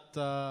 remember that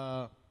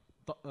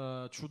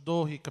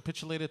Trudeau, he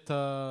capitulated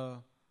to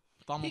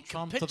Donald He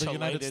Trump to the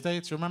United capitulated.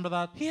 States. Remember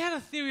that? He had a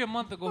theory a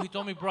month ago. He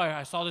told me, Brian,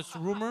 I saw this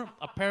rumor.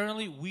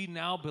 Apparently, we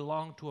now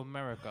belong to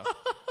America.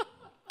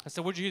 I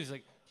said, where'd you hear this? He's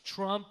like,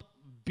 Trump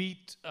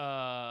beat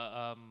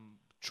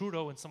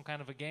Trudeau in some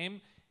kind of a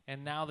game,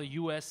 and now the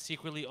U.S.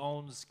 secretly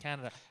owns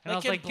Canada. And I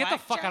Like was in like, get the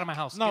fuck out of my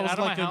house. No, Get it was out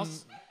of like my in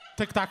house.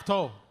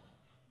 tic-tac-toe.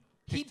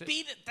 He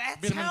beat it. That's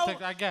Beat him in how.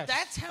 I guess.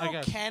 That's I how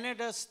guess.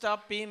 Canada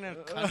stopped being a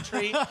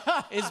country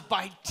is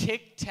by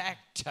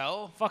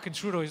tic-tac-toe. Fucking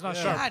Trudeau, he's not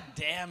sharp. God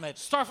damn it.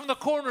 Start from the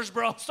corners,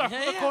 bro. Start from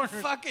the Yeah, corners.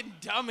 fucking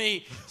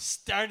dummy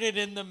started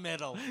in the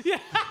middle. Yeah.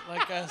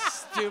 Like a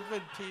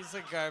stupid piece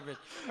of garbage.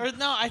 Or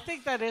no, I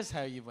think that is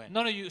how you win.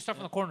 No, you start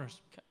from the corners.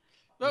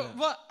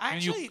 Well,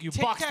 And you- actually, you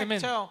boxed him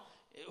in. tic-tac-toe,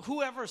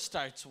 whoever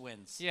starts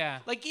wins. Yeah.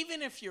 Like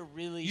even if you're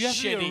really You have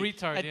to be a shitty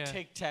retard, at yeah.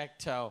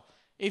 tic-tac-toe,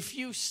 if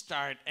you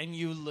start and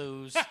you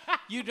lose,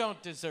 you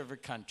don't deserve a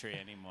country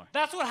anymore.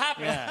 That's what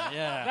happened. Yeah,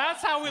 yeah.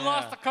 That's how we Yeah.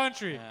 lost the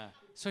country. Yeah.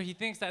 So he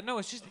thinks that. No,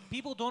 it's just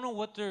people don't know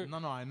what they're. No,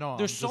 I know.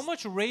 There's I'm so just-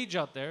 much rage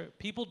out there.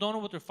 People don't know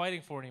what they're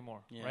fighting for anymore,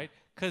 Yeah. right?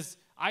 Because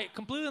I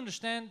completely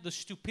understand the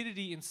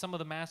stupidity in some of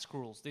the mask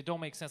rules. They don't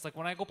make sense. Like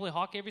when I go play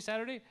hockey every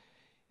Saturday,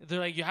 they're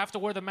like, you have to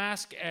wear the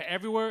mask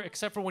everywhere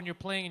except for when you're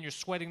playing and you're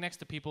sweating next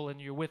to people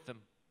and you're with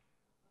them.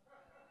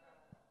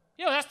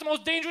 Yo, that's the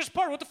most dangerous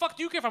part. What the fuck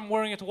do you care if I'm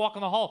wearing it to walk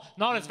in the hall?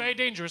 No, it's very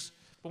dangerous.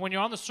 But when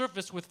you're on the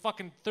surface with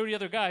fucking 30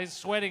 other guys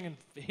sweating and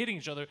hitting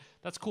each other,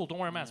 that's cool. Don't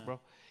wear a mask, bro.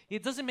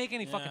 It doesn't make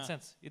any fucking Yeah.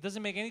 sense. It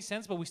doesn't make any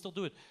sense, but we still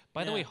do it.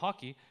 By the Yeah. way,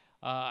 hockey,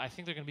 I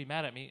think they're going to be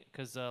mad at me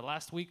because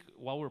last week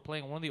while we were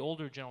playing, one of the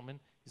older gentlemen,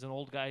 he's an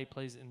old guy, he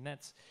plays in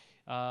nets.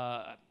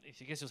 I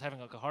guess he was having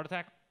like a heart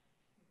attack.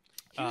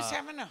 He was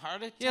having a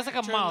heart attack. Yeah, it's like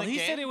a during mild. the He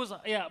game? said it was,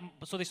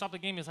 so they stopped the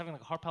game. He was having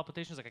like heart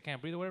palpitations, like I can't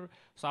breathe or whatever.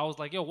 So I was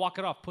like, yo, walk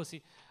it off,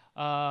 pussy.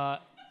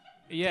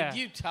 Yeah. Did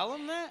you tell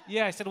him that?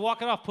 Yeah, I said,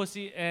 walk it off,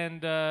 pussy.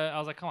 And I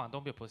was like, come on,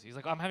 don't be a pussy. He's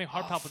like, I'm having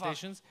heart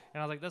palpitations.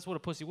 And I was like, that's what a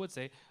pussy would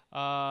say.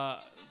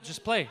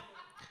 Just play.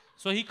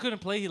 So he couldn't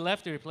play. He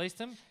left. They replaced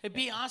him. It'd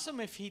be awesome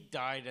if he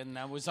died and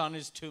that was on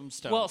his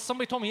tombstone. Well,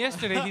 somebody told me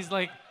yesterday, he's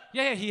like,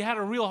 yeah, he had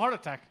a real heart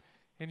attack.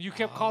 And you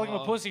kept calling him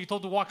a pussy. You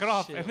told him to walk it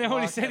off. Shit, And then when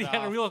he walk said he it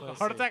had a off, real pussy.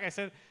 heart attack, I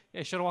said, yeah,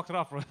 you should have walked it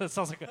off, bro. That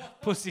sounds like a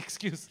pussy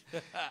excuse.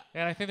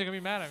 And I think they're going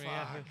to be mad at me.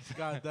 Yeah.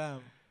 God damn.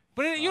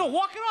 But, you know,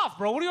 walk it off,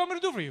 bro. What do you want me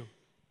to do for you?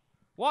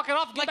 Walk it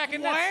off and get like, back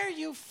in why there. are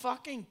you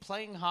fucking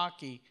playing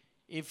hockey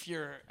if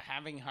you're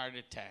having heart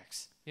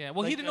attacks? Yeah,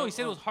 well, he Like, didn't know. He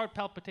said it was heart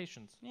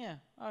palpitations. Yeah,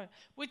 all right.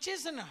 Which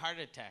isn't a heart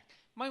attack.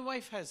 My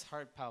wife has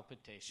heart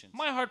palpitations.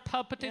 My heart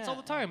palpitates all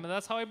the Yeah, time, and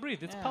that's how I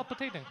breathe. It's Yeah.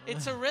 palpitating.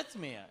 It's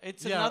arrhythmia.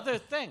 It's Yeah. another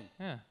thing.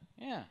 Yeah.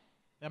 Yeah.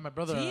 Yeah, my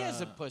brother. He is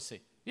a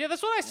pussy. Yeah,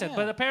 that's what I said. Yeah.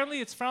 But apparently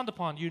it's frowned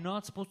upon. You're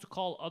not supposed to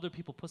call other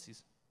people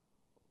pussies.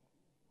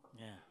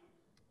 Yeah.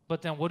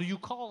 But then what do you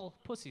call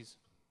pussies?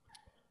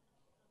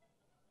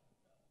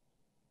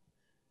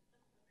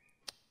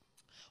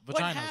 What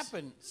Vaginas.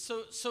 happened?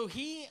 So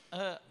he.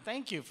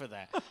 Thank you for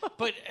that.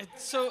 But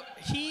so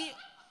he.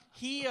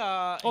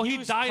 Oh, he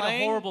was died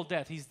playing- a horrible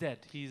death. He's dead.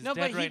 He's No,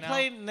 dead but right he now.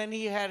 played, and then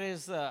he had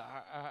his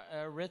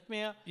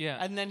arrhythmia. Yeah.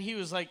 And then he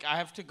was like, "I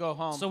have to go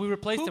home." So we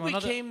replaced Who him.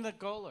 Another- became the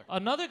goaler?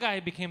 Another guy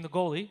became the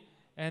goalie,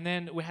 and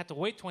then we had to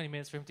wait 20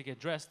 minutes for him to get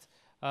dressed.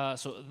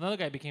 So another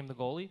guy became the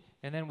goalie,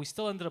 and then we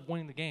still ended up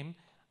winning the game,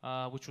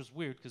 which was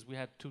weird because we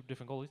had two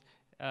different goalies.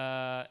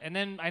 And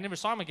then I never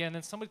saw him again. And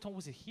then somebody told me,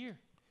 was it here?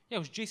 Yeah, it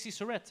was JC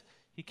Surratt.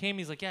 He came.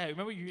 He's like, yeah,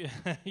 remember you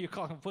you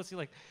calling him pussy?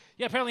 Like,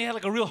 yeah, apparently he had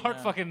like a real heart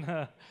fucking.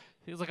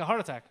 It was like a heart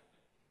attack.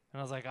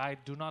 And I was like, I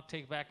do not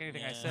take back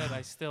anything I said.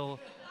 I still.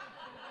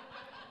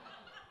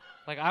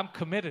 Like, I'm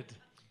committed.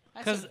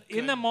 That's Because a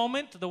in the good-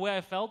 moment, the way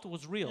I felt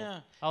was real. Yeah.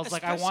 I was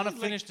like, I want to Especially,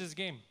 like- finish this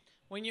game.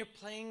 When you're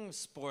playing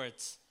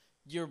sports,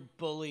 your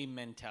bully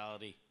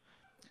mentality.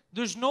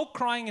 There's no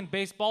crying in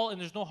baseball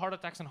and there's no heart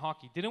attacks in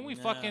hockey. Didn't we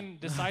fucking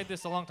decide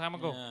this a long time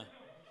ago? Yeah.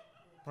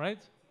 Right?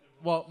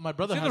 Well, my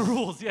brother It's in has the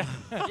rules, yeah.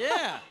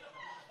 Yeah.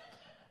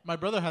 my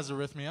brother has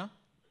arrhythmia.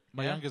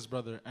 My Yeah? youngest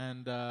brother,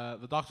 and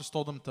the doctors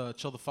told him to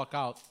chill the fuck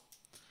out.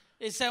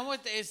 Is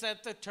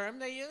that the term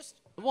they used?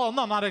 Well,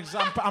 no, not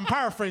exactly. I'm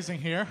paraphrasing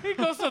here. He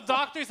goes to the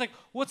doctor. He's like,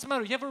 what's the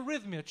matter? You have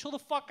arrhythmia. Chill the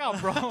fuck out,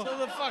 bro. Chill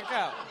the fuck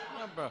out.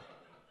 Yeah, bro.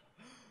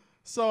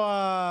 So,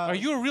 Are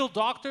you a real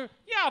doctor?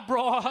 Yeah,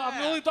 bro.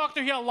 I'm the only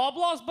doctor here at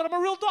Loblaws, but I'm a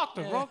real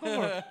doctor, bro. Go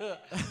for it.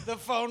 The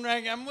phone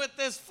rang. I'm with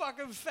this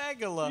fucking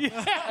fagula.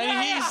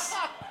 And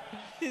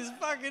he's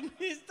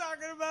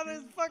talking about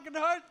his fucking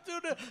heart through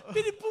the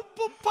bitty boop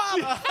boop pop.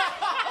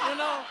 You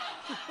know?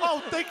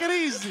 oh, take it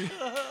easy.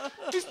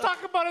 He's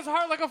talking about his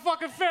heart like a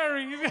fucking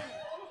fairy.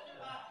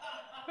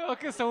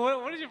 Okay, so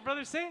what did your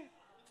brother say?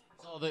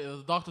 So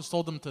the doctors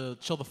told him to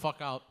chill the fuck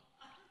out.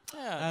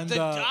 Yeah. And, the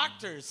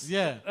doctors.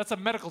 Yeah. That's a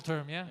medical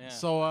term, yeah? Yeah.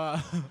 So,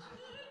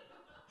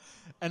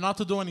 and not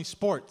to do any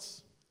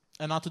sports,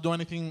 and not to do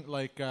anything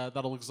like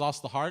that'll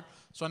exhaust the heart.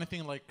 So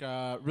anything like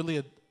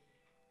really.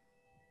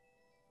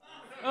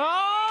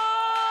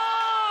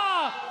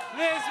 Oh!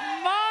 This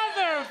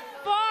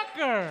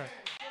motherfucker!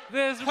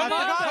 This Put it-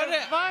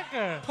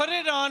 motherfucker! Put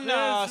it on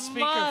This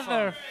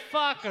speakerphone.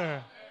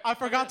 motherfucker! I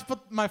forgot to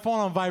put my phone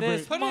on vibrate.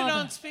 This- Put it Mother-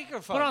 on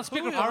speakerphone. Put it on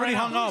speakerphone. I already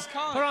hung Who's up.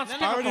 calling? Put it on No, no,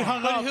 speakerphone. I already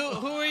hung but up.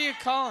 who are you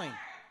calling?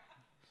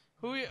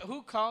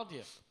 Who called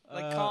you?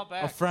 Like call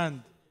back. A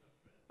friend.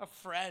 A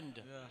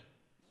friend.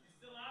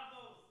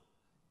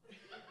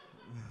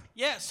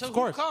 Yeah. So Of who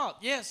course. called?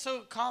 Yeah.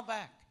 So call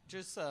back.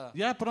 Just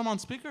Yeah, put him on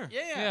speaker.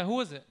 Yeah. Yeah, who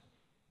was it?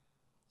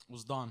 It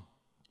was Don.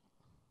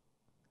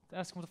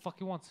 Ask him what the fuck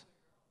he wants.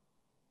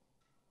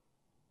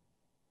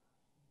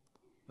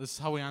 This is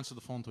how we answer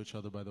the phone to each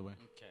other, by the way.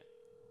 Okay.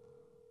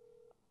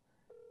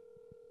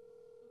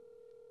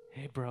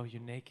 Hey, bro, you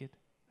naked?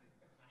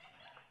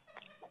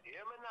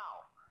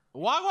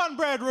 Wagwan,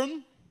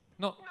 brethren.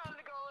 No.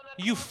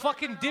 You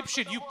fucking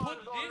dipshit. You put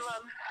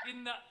this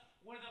in the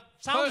where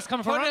the sound is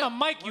coming from. put Around it-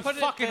 the mic, you put it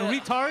fucking there.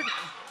 retard.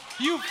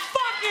 You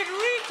fucking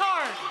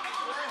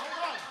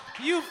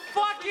retard. You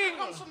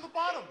fucking. from the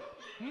bottom.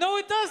 No,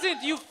 it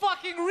doesn't. You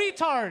fucking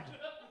retard.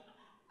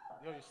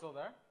 Yo, you still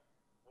there?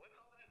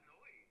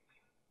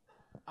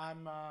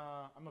 I'm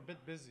a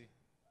bit busy.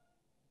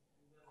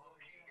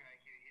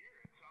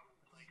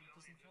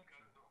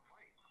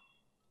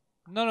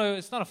 No,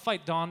 it's not a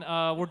fight, Don.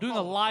 We're doing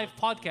a live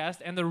podcast,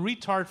 and the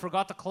retard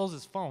forgot to close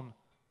his phone.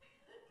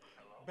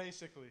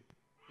 Basically.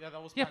 Yeah,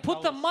 that was Yeah,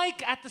 put the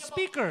mic at the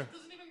speaker.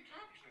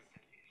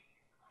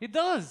 It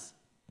does.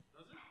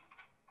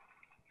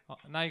 Oh,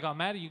 now you got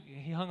mad.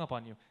 He hung up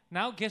on you.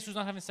 Now, guess who's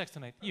not having sex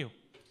tonight? You.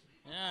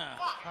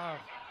 Yeah.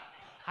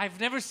 I've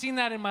never seen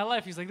that in my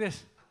life. He's like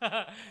this.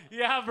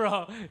 Yeah,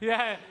 bro.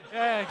 Yeah,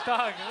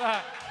 dog.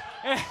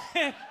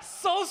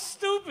 So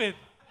stupid.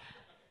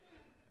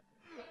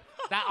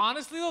 That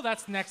honestly though,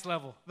 that's next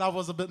level. That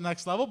was a bit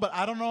next level, but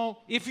I don't know.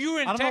 If you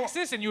were in I don't know-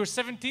 Texas and you were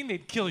 17,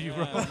 they'd kill you,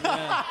 bro.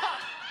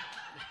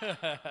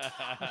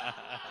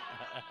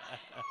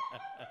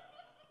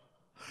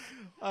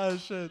 Oh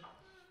shit.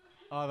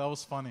 Oh, that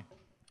was funny.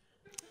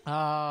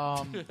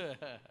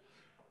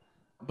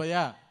 But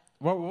yeah,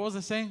 what was I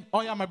saying?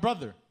 Oh yeah, my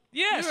brother.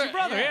 Yes, You were- your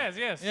brother. yeah.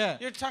 Yes. Yeah.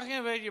 You're talking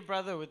about your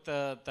brother with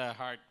the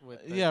heart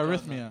with the Yeah, donut.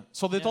 arrhythmia.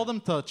 So they told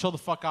him to chill the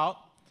fuck out.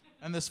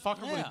 And this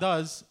fucker, what Yeah. he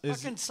does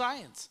is Fucking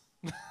science.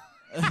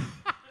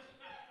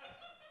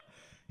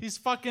 he's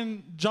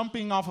fucking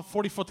jumping off of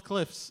 40-foot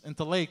cliffs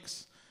into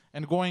lakes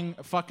and going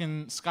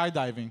fucking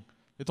skydiving.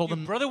 They told Your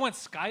him, brother went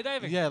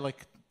skydiving. yeah,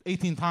 like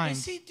 18 times.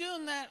 Is he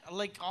doing that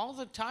like all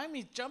the time?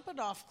 He's jumping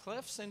off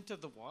cliffs into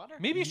the water.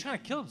 Maybe he's trying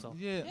to kill himself.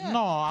 Yeah. Yeah.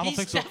 No, I don't He's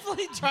think so.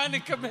 definitely trying to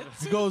commit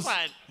goes-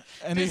 suicide.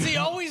 and Does he- he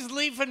always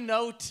leave a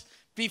note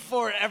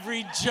before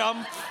every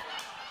jump?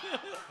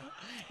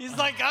 He's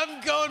like,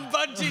 I'm going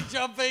bungee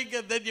jumping,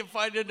 and then you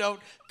find a note,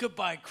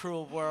 goodbye,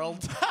 cruel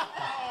world.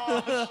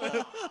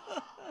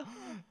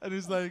 And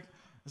he's like,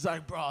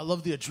 bro, I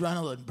love the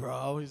adrenaline,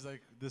 bro. He's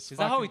like, this. Is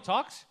that how he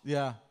talks?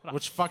 Yeah,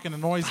 which fucking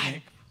annoys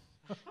me.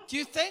 Do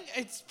you think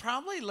it's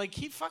probably like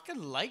he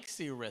fucking likes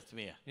the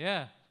arrhythmia?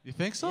 Yeah. You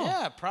think so?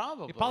 Yeah,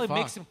 probably. It probably fuck.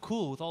 makes him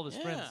cool with all his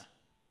Yeah. friends.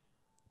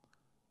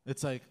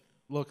 It's like,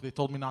 look, they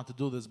told me not to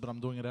do this, but I'm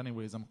doing it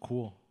anyways. I'm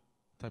cool,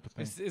 type of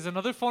thing. Is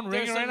another phone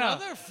ringing There's right now?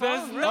 another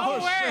phone There's no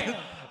ringing. way.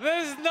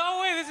 There's no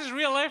way this is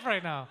real life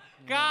right now.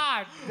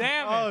 God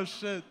damn it. Oh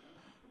shit!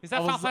 Is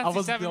that I Final was- I Fantasy wasn't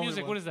the 7 only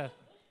music? one. What is that?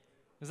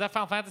 Is that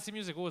Final Fantasy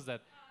music? What was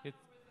that?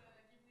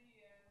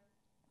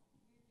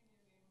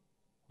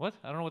 What?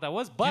 I don't know what that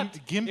was, but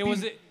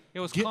Gimpy- it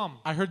was Gi- calm.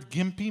 I heard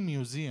Gimpy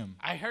Museum.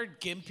 I heard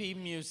Gimpy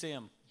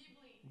Museum.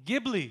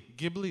 Ghibli.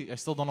 Ghibli. I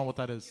still don't know what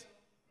that is.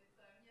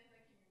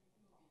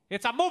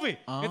 It's a movie.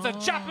 It's a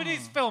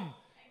Japanese film.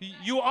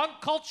 You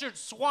uncultured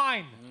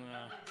swine.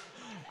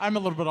 I'm a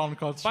little bit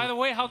uncultured. By the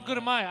way, how good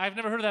am I? I've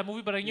never heard of that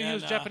movie, but I knew Yeah, he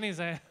was no. Japanese.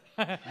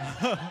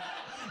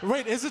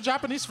 Wait, is it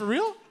Japanese for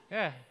real?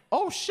 Yeah.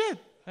 Oh shit!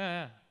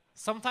 Yeah.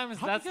 Sometimes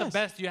How'd you that's the guess?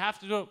 best. You have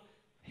to do it.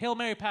 Hail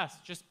Mary pass.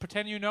 Just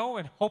pretend you know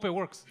and hope it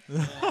works.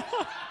 Well,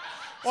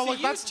 So like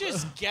you that's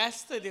just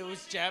guessed that it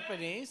was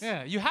Japanese?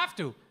 Yeah, you have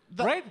to.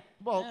 that- right?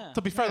 Well, Yeah.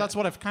 to be fair, that's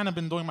what I've kind of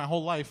been doing my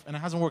whole life, and it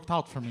hasn't worked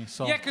out for me.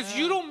 So Yeah, because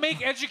you don't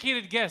make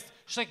educated guess.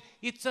 She's like,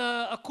 it's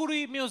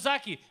Akuri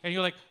Miyazaki. And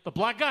you're like, the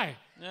black guy.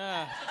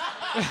 Yeah.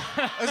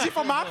 is he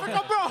from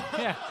Africa,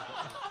 bro? Yeah.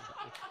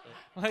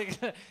 Like,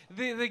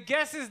 the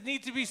guesses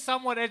need to be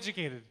somewhat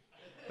educated.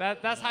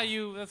 That's how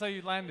you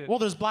land it. Well,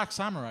 there's Black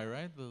Samurai,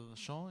 right? The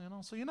show, you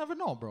know. So you never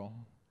know, bro.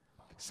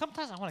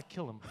 Sometimes I want to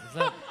kill him. Is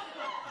that...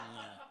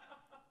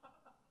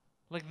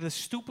 Like the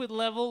stupid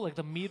level, like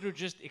the meter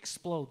just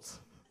explodes.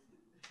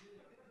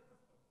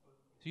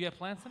 So you have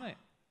plans tonight?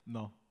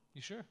 No.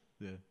 You sure?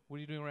 Yeah. What are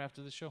you doing right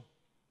after the show?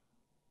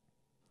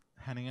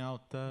 Handing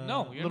out.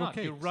 No, you're little not.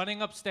 Cakes. You're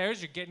running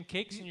upstairs, you're getting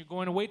cakes, and you're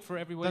going to wait for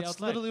everybody That's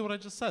outside. literally what I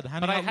just said. But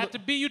Handing I out had to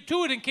beat you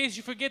to it in case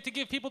you forget to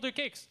give people their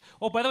cakes.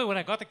 Oh, by the way, when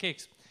I got the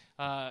cakes,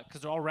 because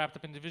they're all wrapped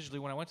up individually,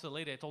 when I went to the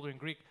lady, I told her in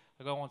Greek,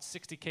 I go, I want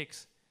 60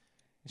 cakes.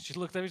 And she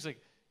looked at me, she's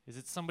like, is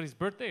it somebody's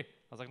birthday? I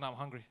was like, no, I'm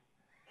hungry.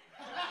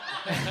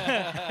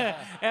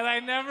 And I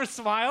never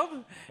smiled,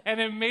 and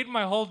it made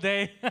my whole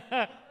day.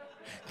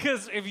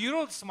 Because if you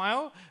don't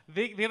smile,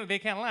 they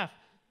can't laugh.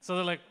 So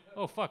they're like,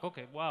 Oh fuck.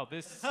 Okay. Wow.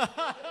 This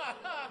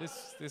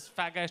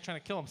fat guy's trying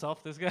to kill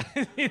himself. This guy.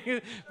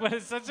 But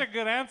it's such a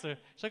good answer.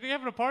 She's like, "Are you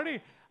having a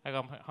party?" I go,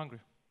 "I'm hungry."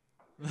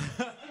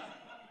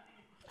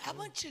 How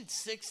much did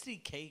 60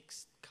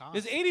 cakes cost?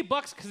 It's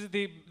 $80 because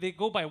they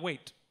go by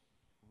weight.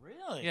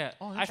 Really? Yeah.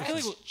 Oh, I feel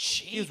like That's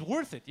cheap. it was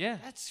worth it. Yeah.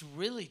 That's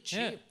really cheap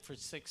Yeah. for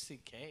 60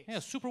 cakes. Yeah.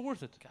 Super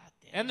worth it. God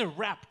damn. And they're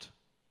wrapped,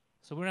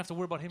 so we don't have to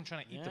worry about him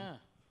trying to eat them. Yeah.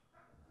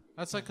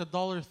 That's like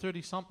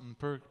 $1.30 something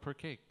per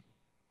cake.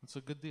 It's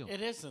a good deal.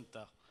 It isn't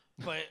though.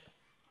 But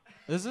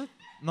Is it?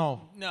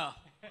 No. no.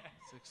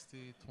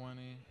 60,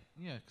 20.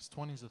 Yeah, because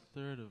 20 is a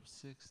third of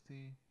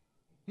 60.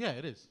 Yeah,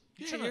 it is.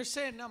 Yeah, you're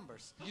saying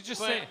numbers. You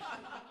just But say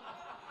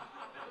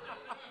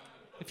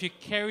if you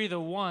carry the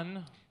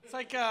one. it's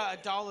like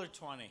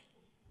 $1.20,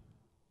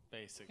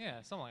 basically.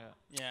 Yeah, something like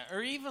that. Yeah,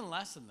 or even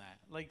less than that.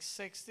 Like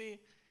 60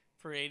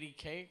 for 80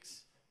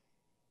 cakes.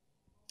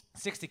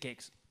 60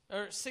 cakes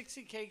Or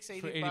 60 cakes,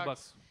 80, for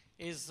 $80.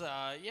 is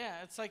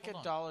yeah, it's like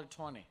Hold on.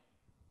 $1.20.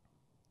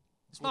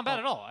 It's not bad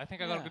at all. I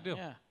think I got a good deal.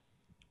 Yeah.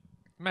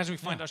 Imagine we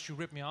find out she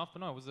ripped me off, but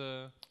no, it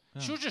was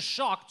She was just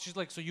shocked. She's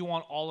like, "So you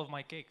want all of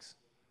my cakes?"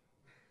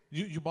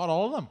 You bought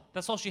all of them?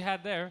 That's all she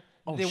had there.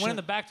 Oh, they went in shit.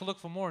 the back to look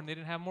for more, and they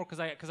didn't have more because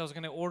I was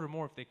gonna order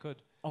more if they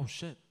could, Oh,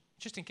 shit.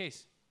 just in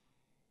case.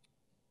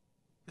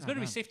 It's better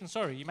to be safe than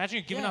sorry. Imagine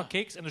you're giving Yeah. out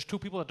cakes and there's 2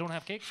 people that don't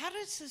have cakes. How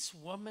does this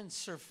woman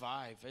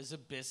survive as a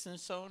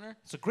business owner?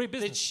 It's a great That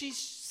business. she's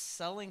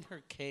selling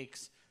her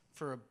cakes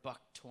for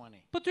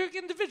 $1.20. But they're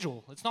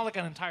individual. It's not like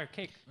an entire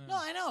cake. No,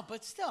 I know,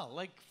 but still,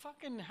 like,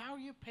 fucking, how are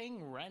you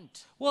paying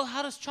rent? Well,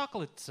 how does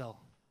chocolate sell?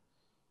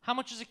 How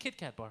much is a Kit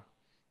Kat bar?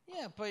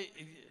 Yeah, but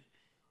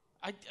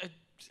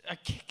a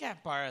Kit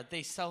Kat bar,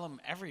 they sell them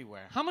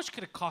everywhere. How much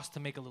could it cost to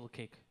make a little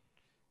cake?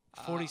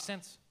 40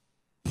 cents.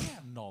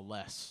 No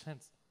less.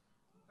 Cents.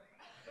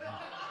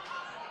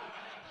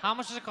 How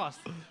much does it cost?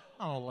 I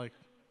don't know, like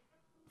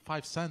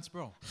 5 cents,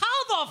 bro.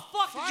 How the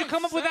fuck did you 5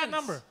 come up with that cents.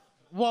 number?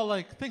 Well,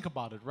 like, think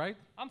about it, right?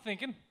 I'm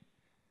thinking.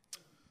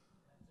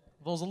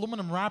 Those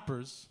aluminum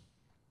wrappers,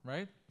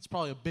 right? It's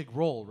probably a big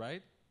roll,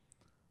 right?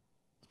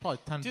 It's probably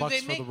 $10 Do bucks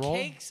they for make the roll.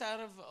 cakes out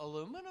of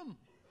aluminum?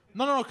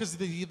 No, because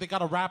they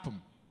gotta wrap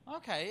them.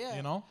 Okay, yeah.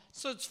 You know?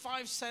 So it's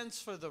 5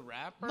 cents for the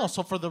wrapper? No,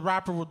 so for the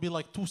wrapper would be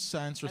like 2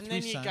 cents or and 3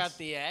 then you cents. got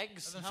the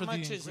eggs. And then How for the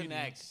much is an egg?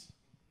 ingredients.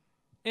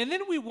 And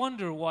then we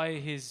wonder why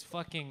his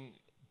fucking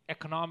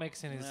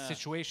economics and his Yeah.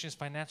 situation, his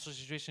financial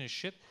situation is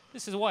shit.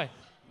 This is why.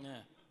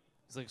 Yeah.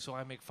 He's like, so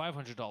I make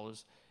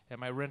 $500 and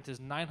my rent is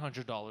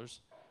 $900.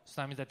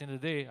 So that means at the end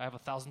of the day, I have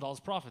 $1,000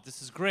 profit.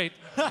 This is great.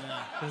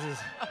 This is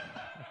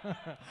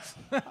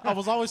I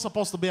was always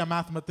supposed to be a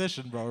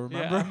mathematician, bro,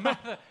 remember?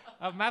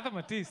 a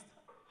mathematist.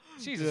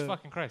 Jesus Yeah.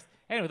 fucking Christ.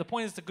 Anyway, the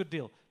point is it's a good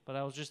deal. But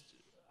I was just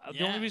the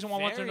Yeah, only reason why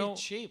I want to very know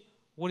cheap.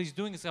 what he's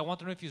doing is I want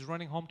to know if he's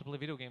running home to play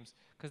video games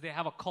because they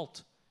have a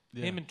cult.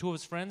 Yeah. Him and 2 of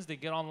his friends, they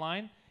get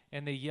online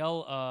and they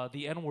yell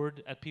the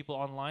N-word at people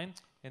online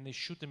and they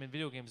shoot them in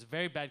video games.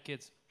 Very bad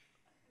kids.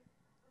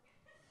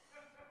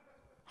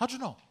 How'd you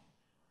know?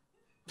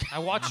 I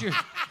watch you.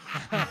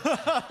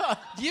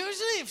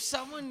 Usually, if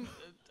someone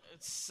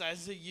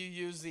says that you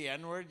use the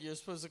N word, you're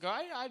supposed to go,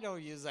 I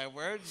don't use that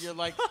word. You're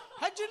like,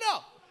 how'd you know?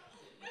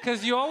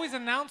 Because you always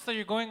announce that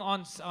you're going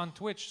on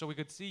Twitch so we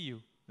could see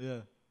you.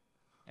 Yeah.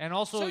 And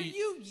also, So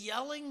you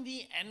yelling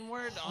the N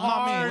word on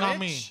Not me, not Twitch?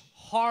 me.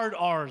 hard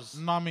R's.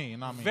 Not me,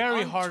 not me.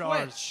 Very On hard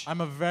R's. Twitch.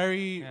 I'm a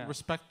very Yeah.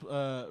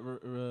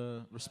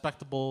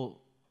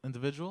 respectable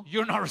individual.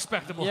 You're not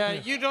respectable. Yeah,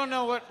 you don't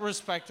know what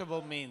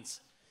respectable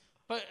means.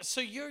 But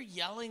so you're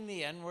yelling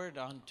the N word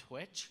on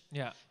Twitch?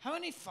 Yeah. How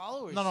many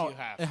followers No, do no. you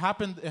have? It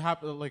happened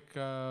like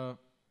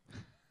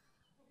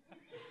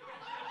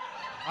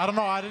I don't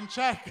know, I didn't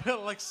check.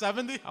 Like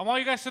 70? I want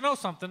you guys to know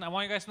something. I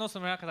want you guys to know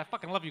something because I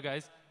fucking love you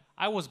guys.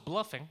 I was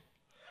bluffing.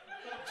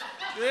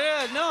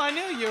 Yeah, no, I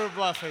knew you were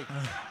bluffing.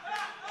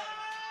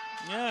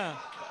 Yeah.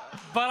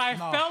 But I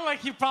felt like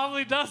he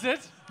probably does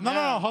it.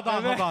 No, hold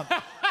on.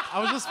 I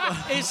was just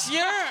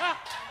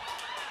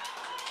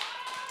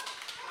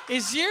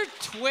Is your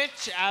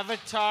Twitch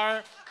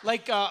avatar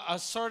like a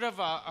sort of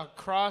a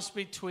cross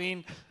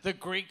between the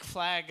Greek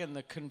flag and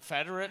the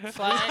Confederate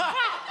flag?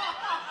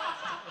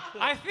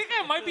 I think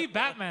I might be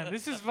Batman.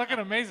 This is fucking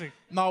amazing.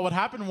 No, what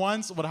happened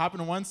once,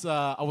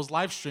 I was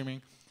live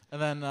streaming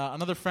and then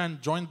another friend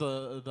joined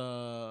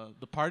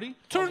the party.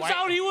 Turns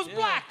out he was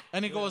black.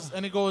 And he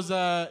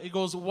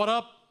goes, "What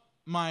up,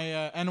 my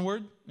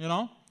N-word?" You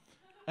know,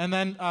 and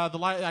then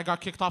I got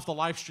kicked off the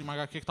live stream. I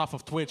got kicked off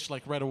of Twitch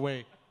like right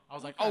away. I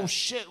was like, "Oh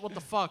shit, what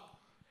the fuck?"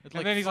 It,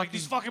 And then he's like,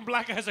 these fucking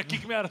black guys are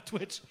kicking me out of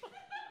Twitch.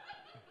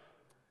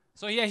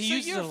 So yeah, he So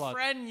uses it a your lot.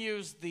 friend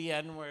used the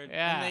N word,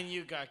 Yeah. and then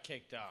you got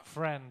kicked off.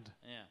 Friend.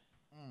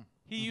 Yeah.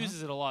 He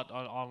uses it a lot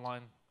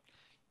online.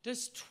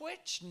 Does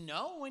Twitch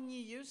know when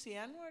you use the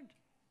N word?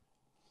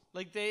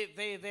 Like they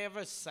have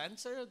a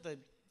censor that.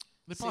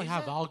 They probably sees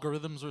have it?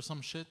 algorithms or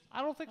some shit.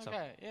 I don't think so.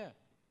 Okay, yeah.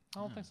 I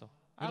don't think so.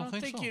 I don't don't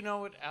think think so? you know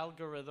what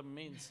algorithm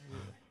means.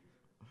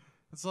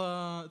 It's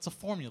a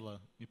formula.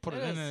 You put it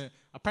It in. is.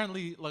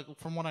 Apparently, like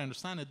from what I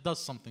understand, it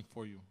does something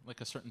for you,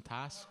 like a certain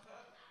task.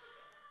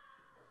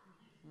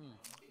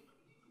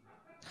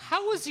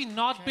 How has he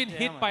not been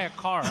hit damn by a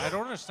car? I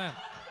don't understand.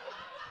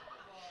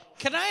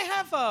 Can I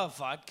have a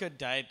vodka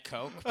Diet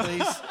Coke, please?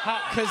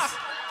 Because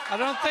I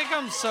don't think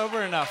I'm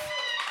sober enough.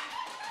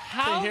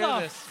 How hear the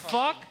this.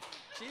 fuck?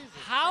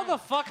 How the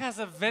fuck has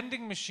a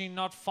vending machine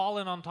not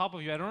fallen on top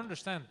of you? I don't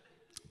understand.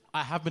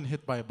 I have been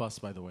hit by a bus,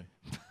 by the way.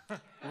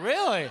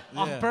 Really?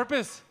 On Yeah.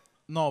 purpose?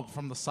 No,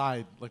 from the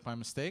side, like by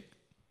mistake.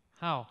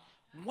 When? How?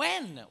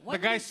 When The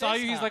guy did saw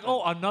this you. He's like,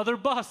 happen? "Oh, another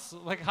bus."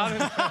 Like, how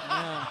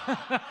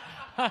did?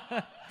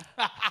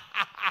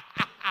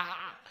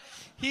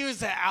 He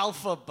was an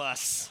alpha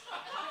bus.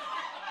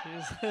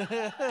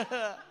 Shit.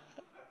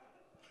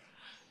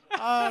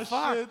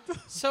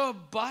 So a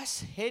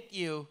bus hit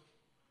you.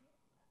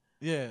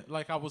 Yeah,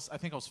 like I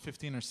think I was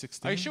 15 or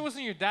 16. Are you sure it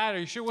wasn't your dad? Are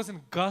you sure it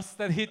wasn't Gus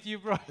that hit you,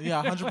 bro?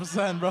 Yeah,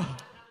 100%, bro. The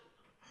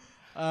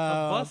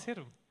bus hit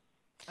him.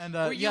 And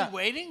Were you yeah.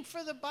 waiting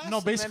for the bus? No,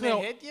 basically, and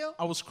then it hit you?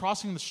 I was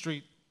crossing the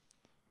street,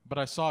 but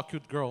I saw a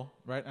cute girl,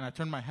 right? And I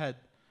turned my head,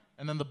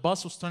 and then the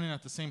bus was turning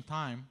at the same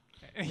time.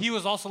 And he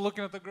was also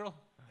looking at the girl.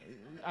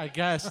 I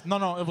guess.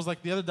 No, it was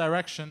like the other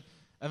direction,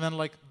 and then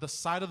like the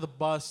side of the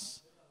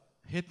bus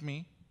hit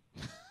me,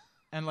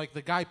 and like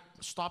the guy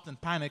stopped in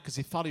panic because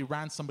he thought he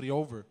ran somebody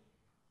over.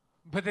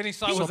 But then he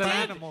saw it He was an did.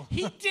 animal.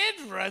 He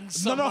did run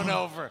someone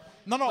over.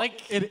 No,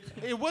 Like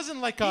it wasn't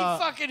like he a.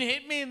 fucking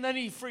hit me, and then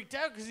he freaked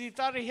out because he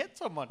thought he hit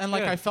someone. And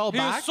like Yeah. I fell He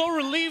back. was so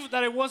relieved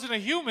that it wasn't a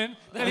human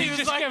that he, was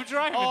just like, kept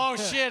driving. "Oh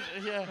shit!"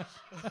 Yeah.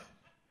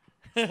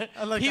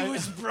 and like He I,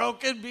 was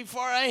broken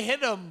before I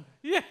hit him.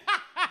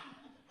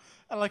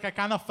 and like I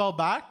kind of fell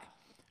back,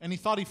 and he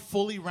thought he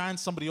fully ran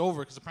somebody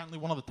over because apparently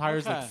one of the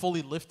tires Okay. like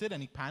fully lifted,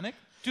 and he panicked.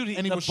 Dude,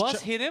 and the was bus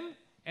che- hit him,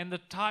 and the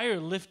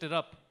tire lifted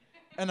up.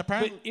 And But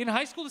apparently, in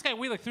high school, this guy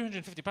weighed like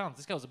 350 pounds.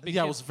 This guy was a big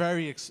yeah, kid. it was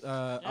very.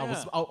 I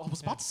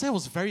was about to say it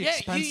was very Yeah,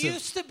 expensive. you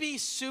used to be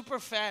super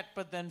fat,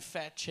 but then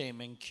fat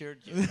shaming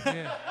cured you.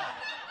 Yeah.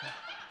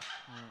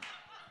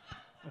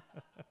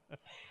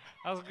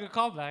 That was a good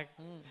callback.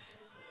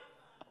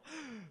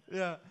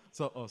 Yeah.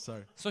 So,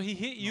 sorry. So he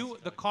hit you.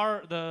 The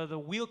car, the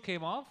wheel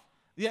came off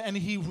Yeah, and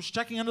he was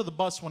checking under the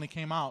bus when he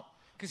came out.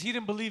 because he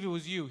didn't believe it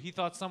was you. He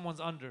thought someone's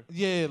under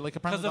Yeah, like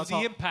apparently because of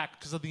the impact.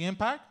 Because of the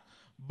impact.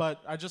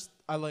 But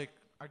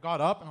I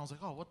got up and I was like,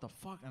 oh, what the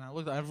fuck? And I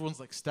looked at everyone's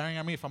like staring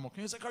at me if I'm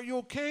okay. He's like, are you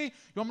okay? You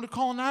want me to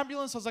call an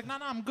ambulance? I was like, no,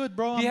 I'm good,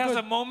 bro. He I'm has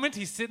good. a moment.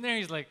 He's sitting there.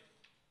 He's like,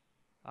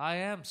 "I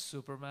am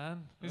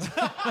Superman."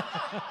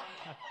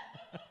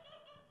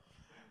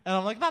 And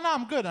I'm like, no,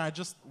 I'm good. And I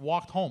just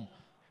walked home.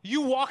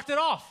 You walked it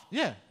off.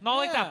 Yeah. Not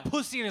like Yeah. that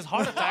pussy in his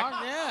heart attack.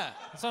 Yeah,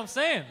 That's what I'm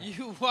saying.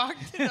 you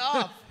walked it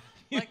off.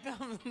 Like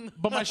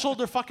But my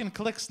shoulder fucking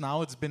clicks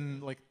now. It's been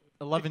like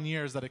 11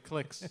 years that it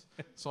clicks.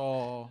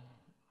 So,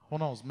 who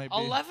knows? Maybe.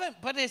 11,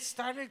 but it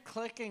started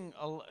clicking.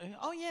 Oh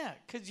yeah,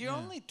 because you're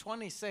only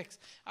 26.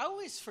 I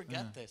always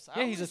forget this. I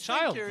Yeah, he's a always think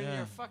child. You're in Yeah.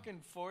 your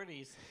fucking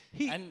 40s.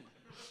 He- and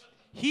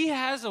He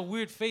has a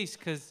weird face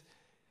because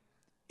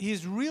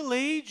his real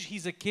age,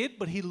 he's a kid,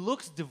 but he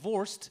looks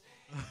divorced,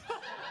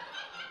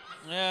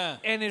 yeah,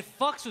 and it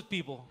fucks with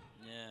people.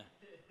 yeah.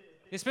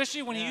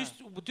 Especially when he Yeah. used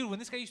to, dude, when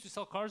this guy used to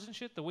sell cars and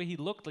shit, the way he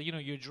looked, like,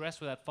 you're dressed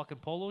with that fucking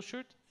polo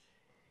shirt.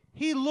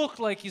 He looked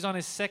like he's on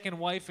his second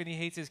wife and he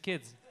hates his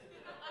kids.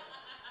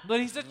 But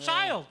he's a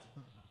child.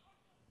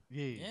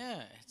 Yeah.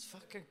 Yeah, it's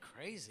fucking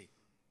crazy.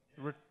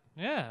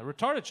 Yeah,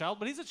 retarded child,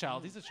 but he's a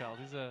child. He's a child.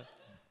 He's a.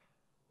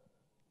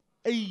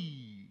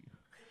 Hey.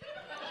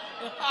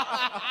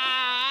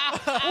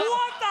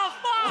 What the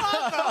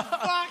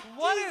fuck?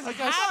 What is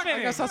happening?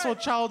 I guess that's what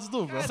childs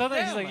do, bro.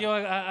 Sometimes he's like, yo,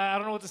 I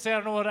don't know what to say. I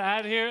don't know what to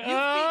add here.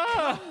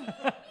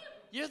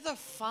 You're the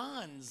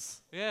Fonz.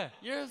 Yeah.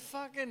 You're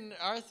fucking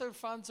Arthur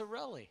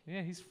Fonzarelli.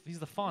 Yeah, he's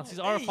the Fonz. He's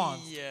our Fonz.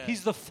 Yeah.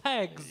 He's the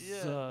Fags.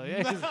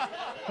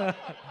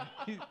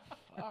 Yeah.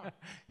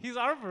 He's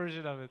our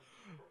version of it.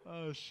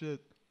 Oh, shit.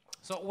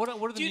 So what are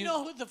the Do you new-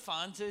 know who the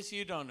Fonz is?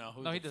 You don't know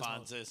who No, he the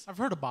doesn't Fonz is. I've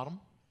heard about him.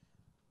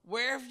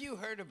 Where have you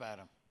heard about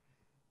him?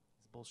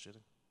 He's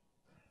bullshitting.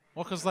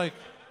 Well, because, like,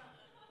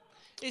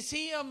 Is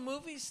he a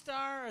movie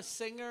star, a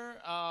singer,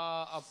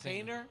 a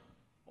painter,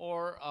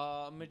 or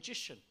a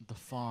magician? the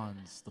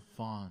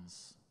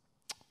Fonz.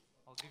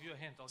 I'll give you a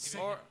hint. I'll give you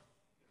a Or hint.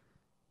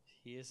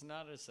 he is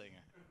not a singer.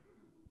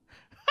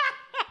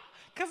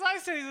 Because I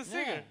said he's a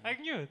singer. Yeah. I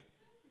knew it.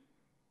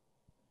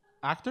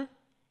 Actor?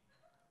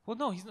 Well,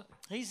 no, he's not.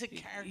 He's a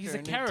character. He's a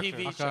in character. a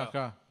TV Okay, show.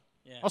 okay.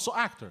 Yeah. Also,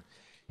 actor.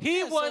 He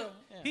Yeah, was. so,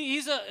 yeah.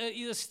 He's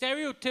a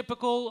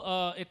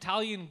stereotypical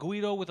Italian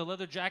Guido with a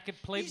leather jacket,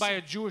 played He's- by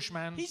a Jewish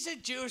man. He's a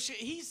Jewish.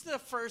 He's the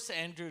first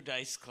Andrew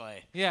Dice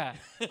Clay. Yeah,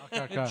 Okay,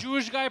 a okay.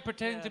 Jewish guy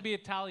pretending Yeah. to be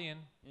Italian,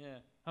 Yeah.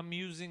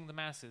 amusing the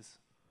masses.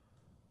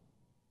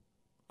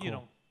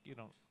 Cool. You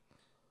don't.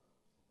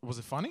 Was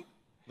it funny?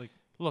 Like,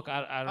 Look,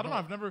 I I don't know.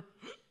 I've never.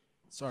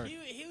 Sorry.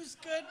 He was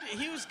good.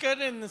 He was good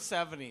in the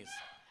 70s.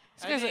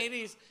 guy's And a-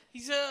 80s.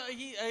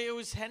 It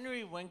was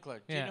Henry Winkler.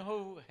 Do Yeah. you know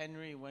who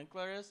Henry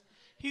Winkler is?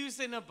 He was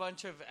in a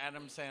bunch of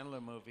Adam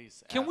Sandler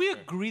movies. Can we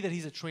after. agree that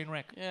he's a train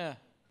wreck? Yeah.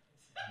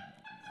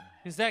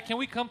 Can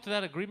we come to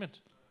that agreement?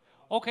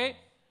 Okay,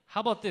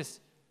 how about this?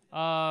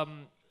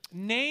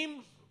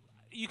 Name.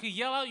 You could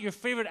yell out your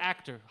favorite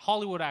actor,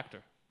 Hollywood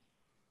actor.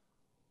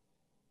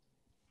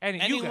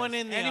 Anyone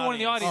in the anyone in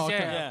the audience. Oh, okay.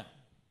 Yeah.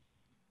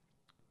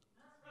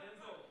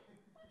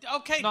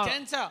 Okay, No.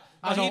 Denzel.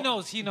 Oh, he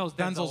knows. He knows.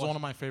 Denzel's one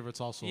of my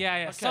favorites also. Yeah,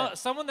 yeah. Okay. So,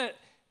 someone that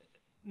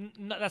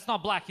that's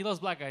not black. He loves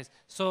black guys.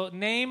 So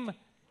name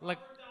like.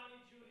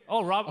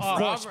 Oh, Rob. Of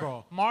course, Robert.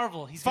 bro.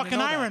 Marvel. He's gonna Fucking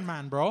know that. Iron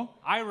Man, bro.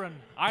 Iron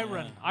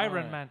Man.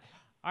 Iron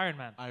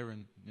Man.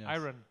 Iron. Yes.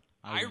 Iron.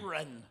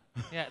 Iron.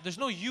 Yeah. There's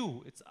no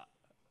U. It's.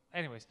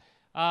 Anyways.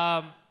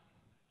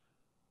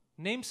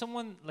 Name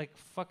someone like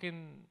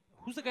fucking.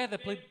 Who's the guy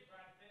that played?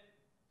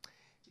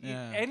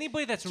 Yeah.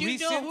 Anybody that's Do you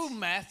recent. know who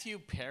Matthew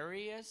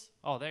Perry is?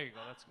 Oh, there you go.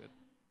 That's good.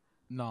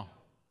 No.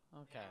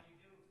 Okay.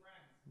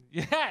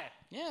 Yeah.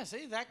 Yeah,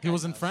 see that guy. He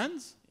was in knows.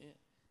 Friends?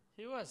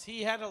 He was.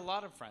 He had a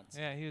lot of friends.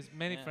 Yeah. He has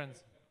many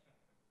friends.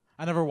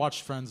 I never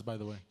watched Friends, by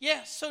the way.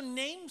 Yeah, so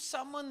name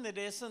someone that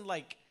isn't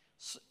like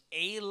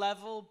A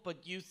level,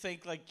 but you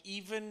think like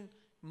even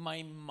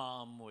my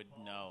mom would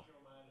know.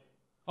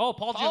 Oh,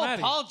 Paul Giamatti.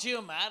 Paul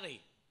Giamatti.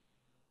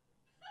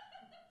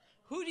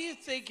 Who do you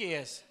think he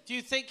is? Do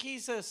you think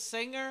he's a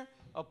singer,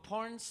 a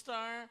porn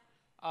star,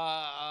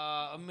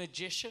 a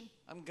magician?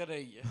 I'm gonna.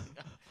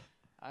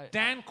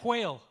 Dan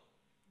Quayle.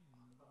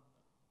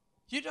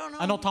 You don't know.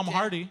 I know who Tom Dan-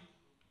 Hardy.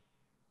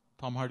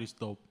 Tom Hardy's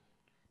dope.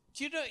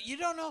 You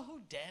don't know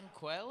who Dan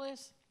Quayle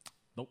is?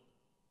 Nope.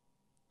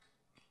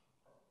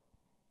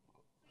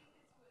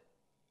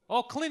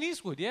 Oh, Clint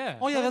Eastwood. Yeah.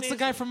 Oh, yeah, Clint that's the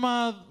guy from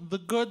The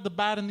Good, the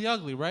Bad, and the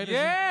Ugly, right? Isn't-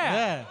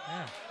 Yeah.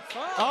 Yeah.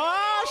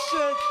 Oh,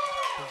 shit.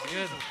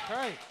 Good.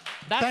 Right.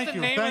 That's Thank the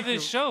you, name thank of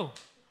this you. show.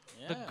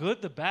 The Yeah.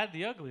 good, the bad,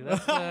 the ugly.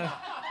 That's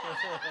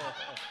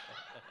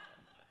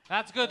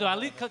that's good though. At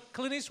least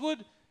Clint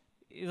Eastwood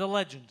is a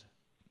legend.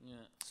 Yeah.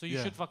 So you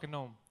Yeah. should fucking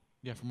know him.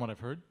 Yeah, from what I've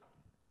heard.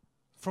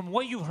 From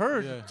what you've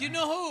heard. Yeah. Do you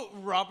know who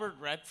Robert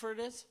Redford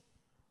is?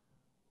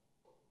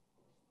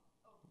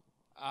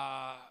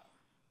 How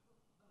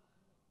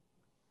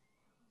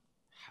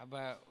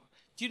about?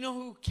 Do you know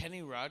who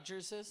Kenny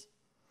Rogers is?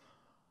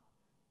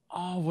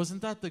 Oh,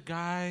 wasn't that the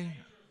guy?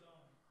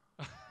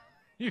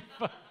 You,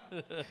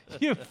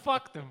 you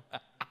fucked him.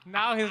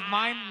 Now his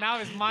mind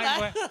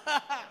went.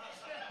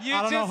 You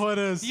I don't know who it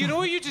is. You know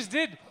what you just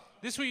did?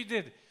 This is what you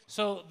did.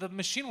 So the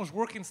machine was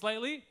working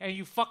slightly, and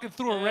you fucking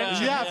threw a wrench.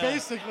 in it. Yeah,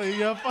 basically.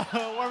 Yeah,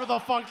 whatever the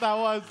fuck that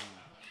was.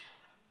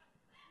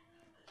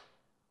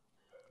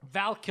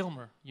 Val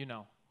Kilmer, you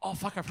know. Oh,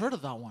 fuck, I've heard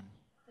of that one.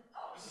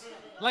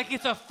 Like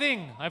it's a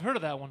thing. I've heard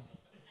of that one.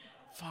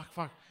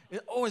 Fuck.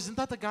 Oh, isn't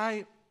that the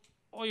guy?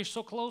 Oh, you're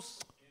so close.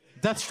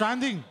 Death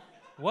Stranding.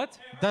 What?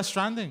 Death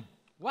Stranding.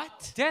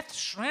 What? Death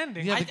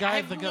Stranding. Yeah, I the guy,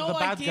 have the no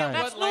bad idea guy.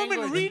 That's what Norman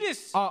language-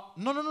 Reedus.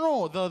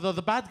 No.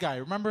 The bad guy.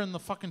 Remember in the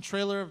fucking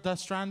trailer of Death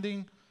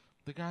Stranding,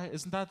 the guy,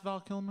 isn't that Val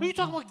Kilmer? Who are you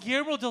talking about?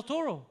 Guillermo del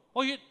Toro.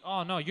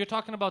 Oh no, you're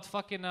talking about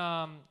fucking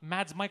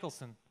Mads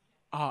Mikkelsen.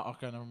 Ah,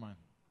 okay, never mind.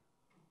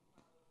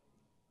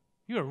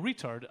 You're a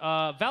retard.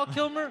 Val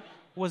Kilmer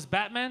was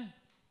Batman.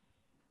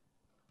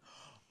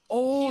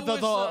 Oh, He the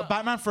was,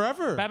 Batman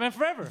Forever. Batman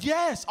Forever.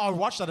 Yes, I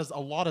watched that a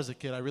lot as a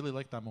kid. I really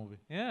liked that movie.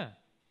 Yeah.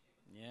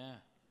 Yeah.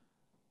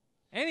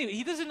 Anyway,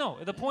 he doesn't know.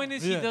 The point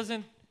is, Yeah.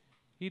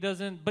 he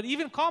doesn't. But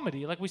even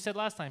comedy, like we said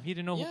last time, he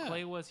didn't know Yeah. who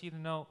Clay was. He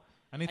didn't know.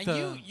 I need And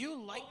to. you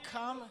like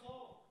comedy?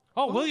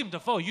 Oh, William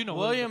Dafoe. You know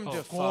William Dafoe.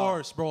 Of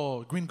course,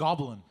 bro. Green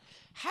Goblin.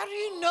 How do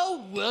you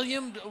know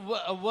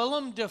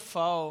Willem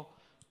Dafoe,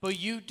 but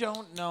you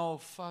don't know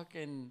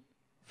fucking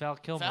Val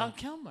Kilmer. Val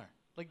Kilmer?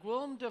 Like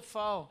Willem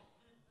Dafoe.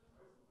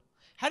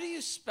 How do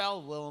you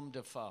spell Willem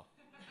Dafoe?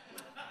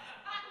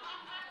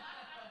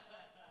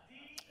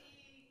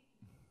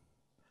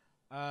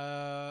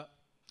 I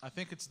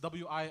think it's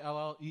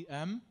Willem,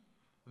 and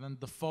then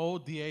Dafoe,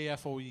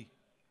 Dafoe.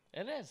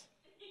 It is.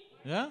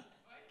 Yeah.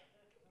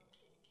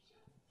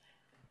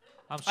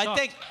 I'm shocked. I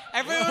think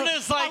everyone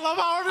is like, love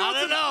how everyone's I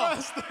don't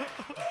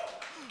know.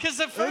 Because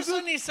the first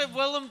one he said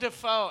Willem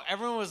Dafoe,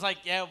 everyone was like,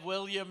 yeah,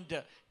 William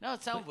No,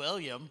 it's not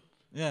William.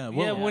 Yeah. Yeah,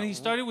 William. when he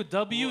started with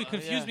W, it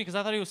confused yeah. me because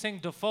I thought he was saying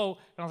Dafoe,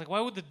 and I was like,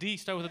 why would the D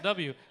start with a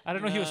W? I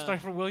didn't know he was Nah.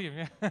 starting for William.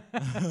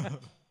 Yeah.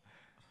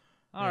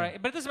 All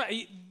right, but it doesn't matter.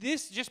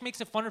 This just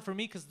makes it funner for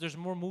me because there's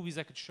more movies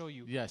I could show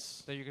you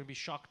Yes. that you're gonna be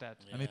shocked at.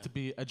 I need to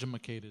be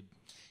educated.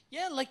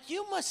 Yeah, like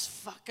you must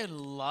fucking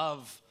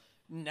love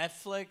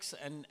Netflix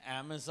and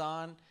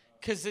Amazon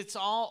because it's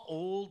all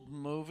old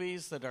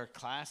movies that are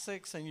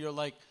classics, and you're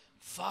like,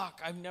 fuck,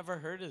 I've never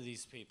heard of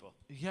these people.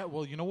 Yeah.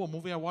 Well, you know what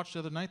movie I watched the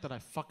other night that I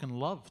fucking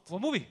loved? What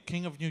movie?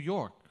 King of New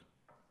York.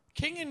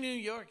 King of New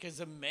York is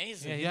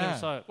amazing. Yeah, he Yeah. never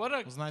saw it. What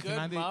a was good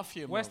 1990.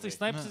 mafia Wesley movie.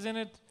 Snipes is in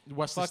it.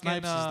 Wesley Fucking,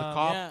 Snipes is the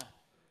cop. Yeah.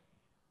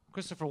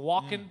 Christopher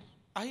Walken.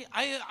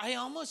 I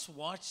almost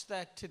watched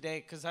that today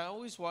because I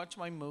always watch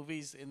my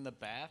movies in the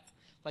bath.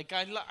 Like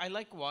I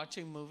like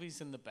watching movies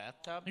in the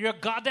bathtub. You're a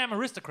goddamn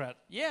aristocrat.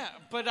 Yeah,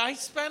 but I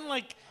spend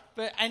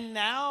and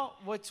now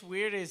what's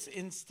weird is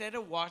instead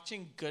of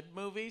watching good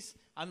movies,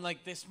 I'm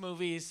like, this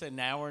movie is an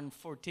hour and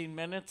 14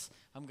 minutes.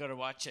 I'm gonna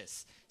watch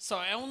this. So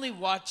I only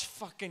watch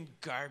fucking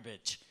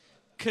garbage.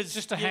 Cause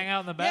Just to you- hang out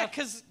in the Yeah, bath?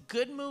 because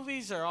good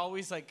movies are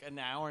always like an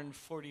hour and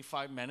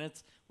 45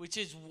 minutes, which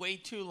is way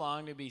too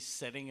long to be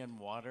sitting in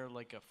water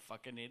like a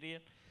fucking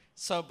idiot.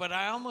 So, but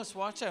I almost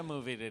watched that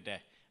movie today.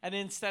 And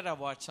instead I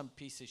watched some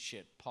piece of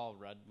shit Paul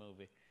Rudd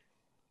movie.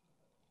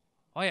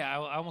 Oh yeah,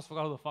 I almost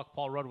forgot who the fuck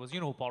Paul Rudd was. You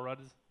know who Paul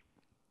Rudd is?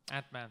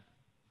 Ant-Man.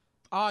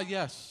 Ah,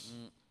 yes.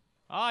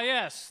 Ah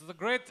yes, the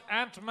great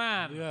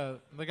Ant-Man. Yeah,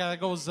 the guy that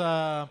goes,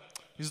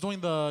 he's doing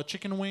the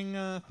chicken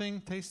wing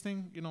thing,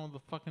 tasting, you know, the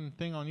fucking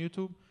thing on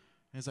YouTube.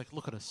 And he's like,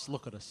 look at us,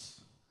 look at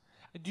us.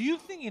 Do you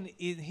think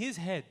in his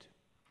head,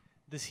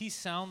 does he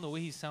sound the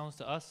way he sounds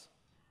to us?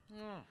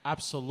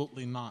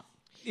 Absolutely not.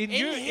 In In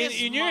your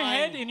his in your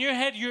head, mind-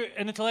 you're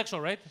an intellectual,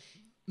 right?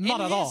 Not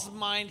in at all. his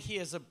mind, he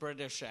has a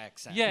British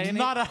accent. Yeah,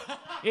 Not a.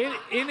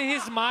 in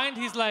his mind,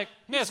 he's like,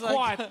 yes, like-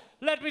 quite.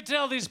 Let me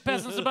tell these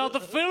peasants about the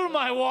film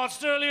I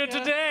watched earlier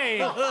today.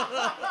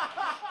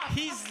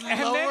 He's And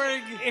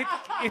lowering. then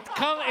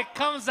it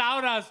comes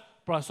out as,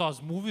 bro, I saw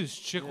this movie, this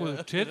chick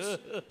with tits.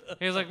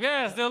 He's like,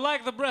 yes, they're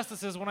like the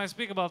breastises when I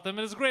speak about them.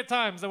 It's great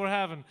times that we're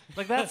having.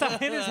 Like, that's how,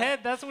 in his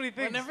head, that's what he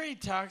thinks. Whenever he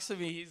talks to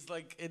me, he's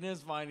like, in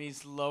his mind,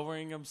 he's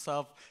lowering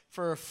himself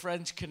for a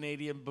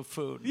French-Canadian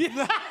buffoon.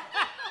 Yeah,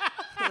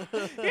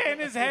 in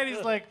his head,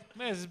 he's like,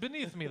 man, this is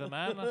beneath me, the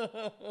man.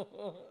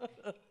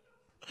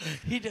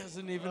 He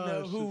doesn't even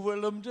know who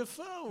Willem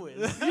Dafoe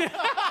is.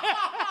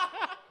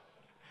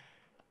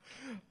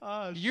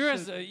 You're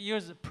as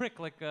a prick,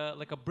 like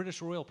a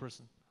British royal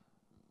person.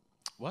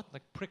 What?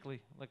 Like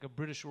prickly, like a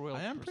British royal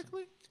I am person.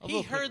 prickly?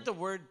 He heard the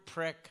word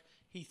prick.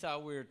 He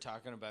thought we were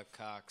talking about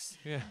cocks.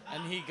 Yeah.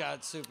 And he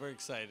got super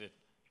excited.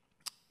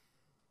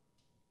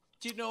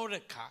 Do you know what a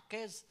cock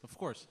is? Of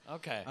course.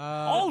 Okay.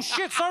 Oh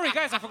shit! Sorry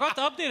guys, I forgot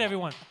to update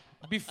everyone.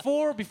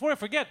 Before I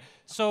forget,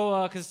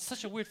 so because it's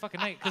such a weird fucking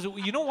night. Because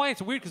you know why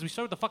it's weird? Because we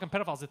started with the fucking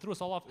pedophiles. They threw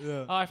us all off.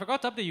 Yeah. I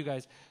forgot to update you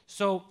guys.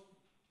 So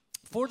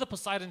for the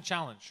Poseidon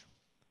Challenge,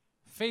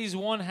 phase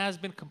 1 has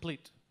been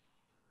complete.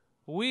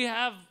 We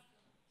have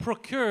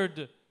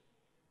procured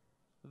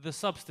the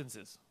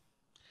substances.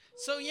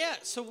 So yeah,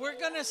 so we're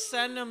gonna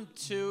send them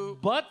to.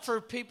 But-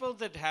 for people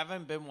that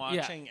haven't been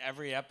watching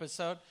every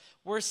episode,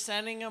 we're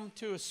sending them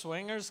to a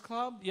swingers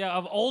club. Yeah,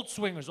 of old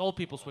swingers, old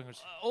people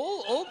swingers.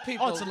 Old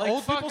people. it's an like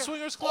old people fucking-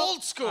 swingers club?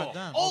 Old school. God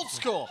damn, old old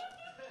school.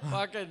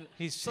 Fucking.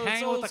 He's so it's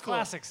hanging with old the school.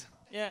 classics.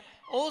 Yeah,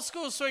 old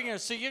school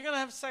swingers. So you're gonna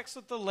have sex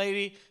with the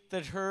lady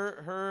that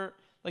her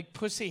like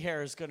pussy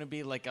hair is gonna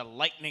be like a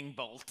lightning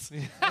bolt.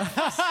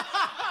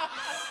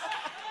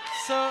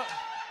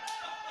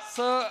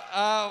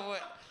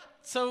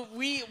 So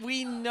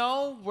we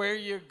know where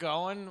you're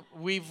going.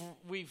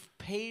 We've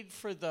paid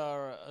for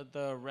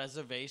the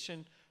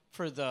reservation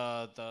for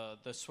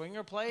the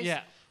swinger place.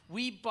 Yeah.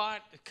 We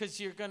bought because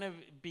you're gonna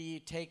be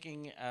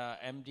taking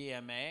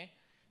MDMA,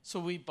 so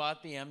we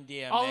bought the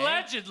MDMA.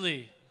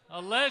 Allegedly.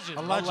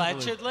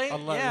 Allegedly,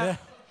 Alle- yeah. yeah.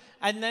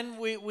 And then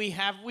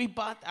we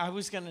bought. I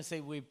was gonna say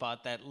we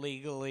bought that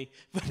legally,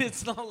 but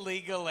it's not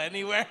legal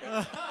anywhere.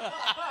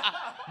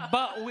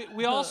 But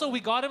we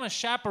got him a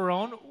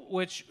chaperone,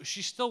 which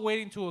she's still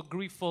waiting to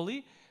agree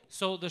fully.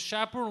 So the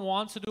chaperone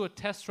wants to do a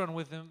test run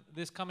with him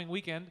this coming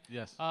weekend.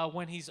 Yes.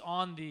 When he's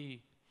on the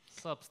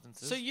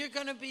substances. So you're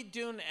gonna be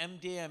doing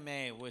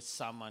MDMA with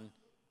someone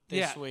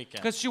this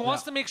weekend. because she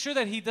wants to make sure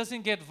that he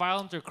doesn't get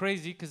violent or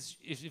crazy. Because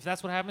if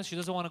that's what happens, she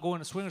doesn't want to go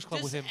in a swingers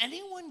club Does with him.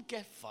 anyone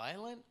get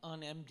violent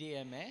on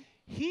MDMA?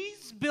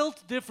 He's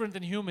built different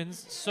than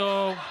humans,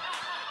 so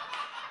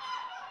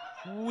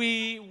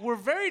we were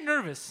very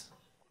nervous.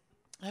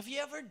 Have you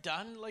ever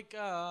done like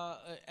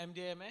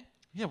MDMA?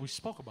 Yeah, we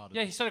spoke about it.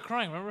 Yeah, he started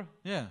crying. Remember?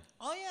 Yeah.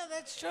 Oh yeah,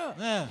 that's true.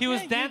 Yeah. He was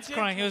Yeah, you dance did.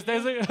 crying. He was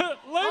dancing. Life yeah,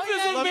 is Life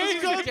is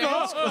amazing. good,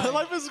 bro.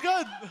 Life is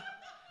good.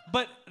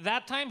 But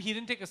that time he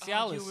didn't take a Oh,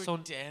 Cialis. you were so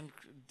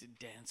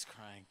dance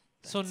crying.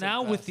 so That's the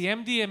now with best. the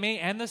MDMA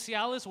and the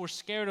Cialis, we're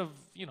scared of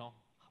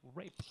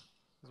rape.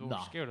 That's what No.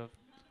 we're scared of.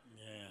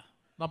 Yeah.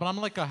 No, but I'm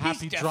like a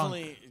happy He's drunk.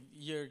 definitely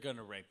you're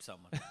gonna rape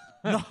someone.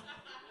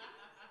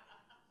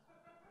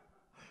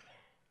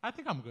 I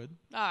think I'm good.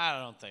 No, I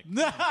don't think.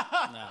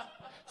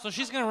 So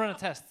she's gonna run a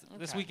test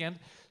this weekend.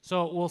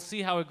 So we'll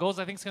see how it goes.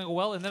 I think it's gonna go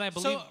well. And then I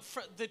believe So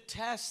for the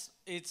test,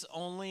 it's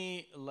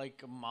only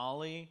like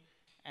Molly,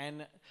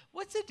 and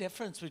what's the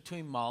difference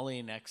between Molly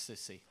and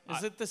ecstasy?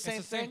 Is it the it's same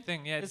the same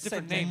thing. Yeah, it's the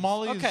different same thing. names.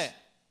 Molly is. Okay.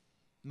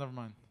 Never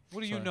mind.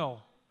 What do you Sorry.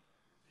 know?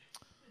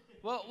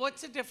 Well,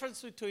 what's the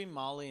difference between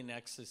Molly and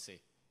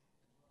ecstasy?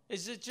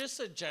 Is it just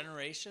a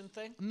generation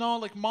thing? No,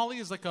 like Molly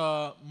is like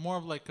a more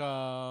of like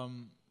a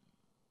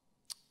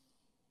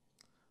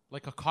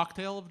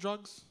cocktail of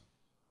drugs.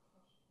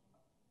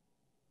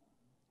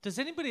 Does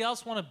anybody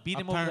else want to beat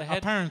him over the head?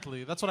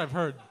 Apparently, that's what I've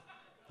heard.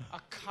 A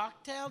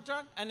cocktail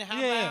drug? And how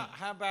Yeah, about yeah.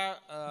 how about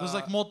There's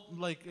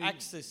like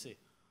ecstasy?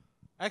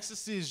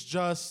 ecstasy is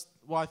just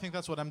I think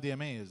that's what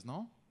MDMA is,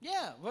 no?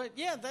 Yeah, but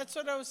yeah, that's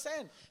what I was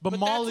saying. But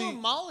Molly- that's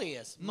what Molly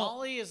is. No.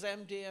 Molly is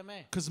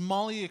MDMA. Because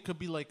Molly, it could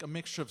be like a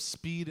mixture of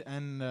speed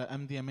and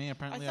MDMA.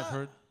 Apparently, I've thought-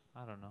 heard.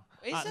 I don't know.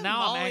 Isn't Now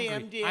Molly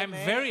I'm angry. MDMA I'm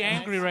very and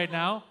angry right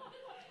now.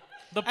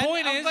 The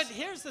point is, but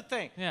here's the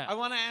thing. Yeah. I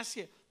want to ask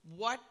you.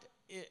 what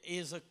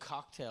is a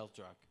cocktail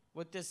drug?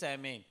 What does that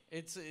mean?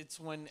 It's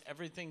when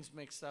everything's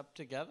mixed up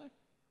together?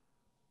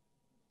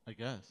 I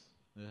guess.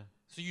 Yeah.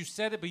 So you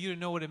said it, but you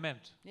didn't know what it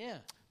meant. Yeah.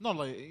 No,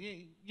 like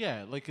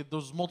yeah, like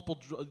there's multiple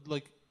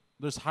like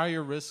there's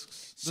higher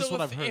risks. This is So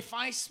what I've heard. if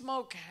I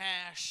smoke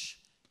hash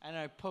and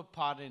I put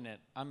pot in it,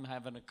 I'm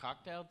having a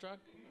cocktail drug?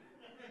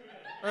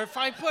 Or if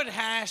I put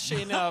hash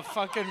in a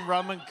fucking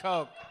rum and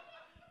coke,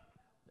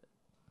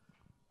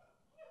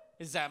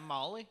 is that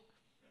Molly?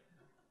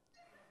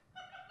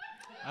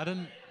 I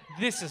didn't.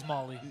 This is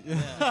Molly.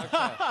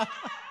 Okay.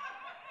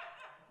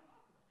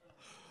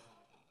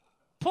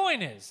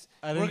 Point is,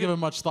 I didn't give it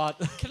much thought.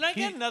 Can I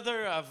get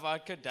another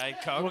vodka Diet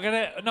Coke? we're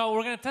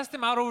gonna test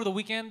him out over the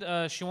weekend.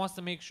 She wants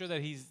to make sure that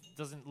he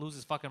doesn't lose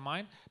his fucking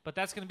mind. But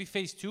that's gonna be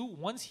phase 2.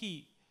 Once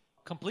he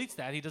completes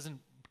that, he doesn't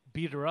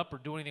beat her up or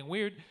do anything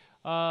weird.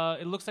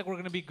 It looks like we're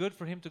gonna be good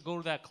for him to go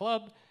to that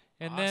club,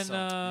 and then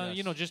Awesome.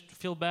 you know, just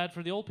feel bad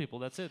for the old people.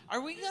 That's it.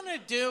 Are we gonna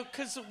do?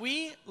 Cause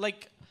we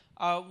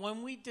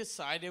when we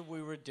decided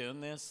we were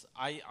doing this,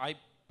 I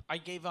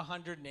gave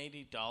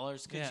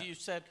 $180 because Yeah. you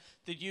said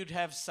that you'd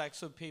have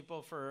sex with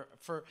people for.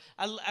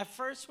 At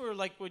first we were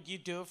like, would you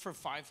do it for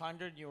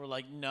 500? You were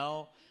like,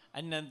 no,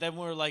 and then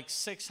we were like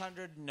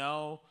 600,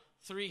 no,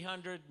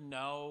 300,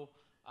 no.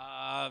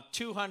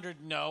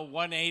 200, no,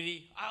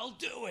 180, I'll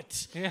do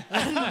it.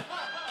 Yeah.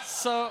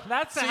 So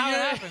That's so how it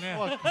you're- happened.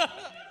 Yeah.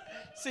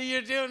 So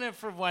you're doing it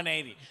for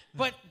 180.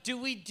 But do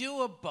we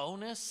do a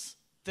bonus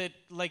that,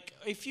 like,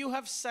 if you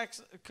have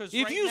sex? Because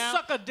If right you now,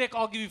 suck a dick,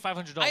 I'll give you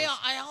 $500.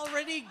 I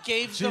already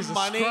gave Jesus the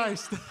money.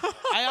 Christ.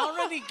 I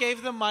already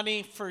gave the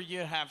money for you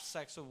to have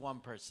sex with one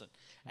person,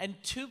 and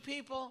 2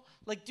 people.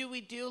 Like, do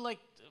we do like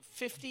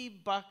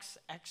 $50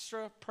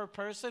 extra per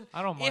person?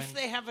 I don't If mind.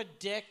 they have a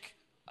dick,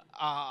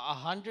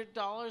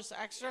 $100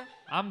 extra.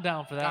 I'm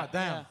down for God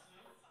that. damn.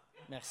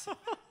 Merci.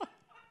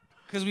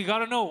 Because we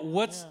gotta know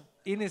what's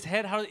in his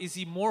head. How is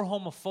he more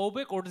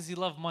homophobic or does he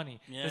love money?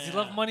 Yeah, Does he yeah.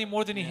 love money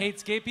more than he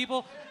hates gay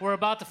people? We're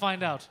about to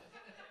find out.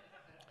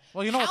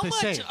 Well, you know How what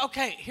they much? say.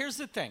 Okay, here's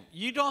the thing.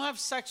 You don't have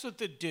sex with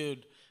the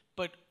dude,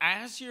 but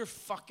as you're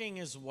fucking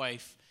his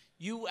wife,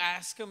 you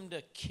ask him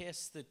to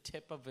kiss the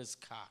tip of his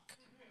cock.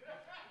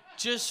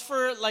 Just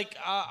for like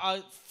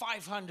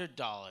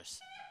 $500.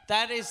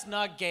 That is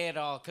not gay at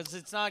all, because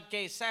it's not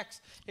gay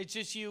sex. It's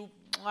just you.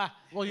 Mwah,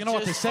 Well, you know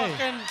what they just say.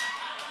 fucking-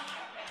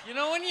 you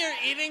know when you're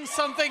eating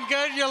something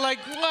good, you're like,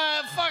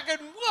 mwah, fucking,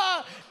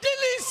 mwah,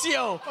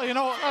 delicio. Well, you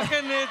know.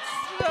 Fucking,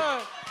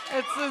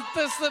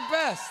 that's the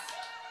best.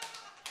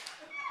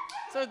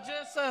 So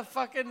just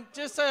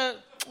a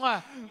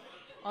mwah,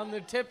 on the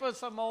tip of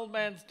some old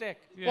man's dick.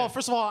 Well,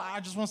 first of all, I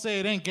just want to say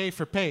it ain't gay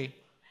for pay,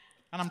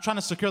 and I'm trying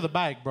to secure the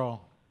bag, bro.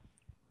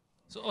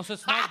 So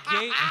it's not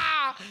gay.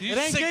 It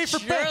ain't gay for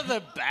Secure pay. the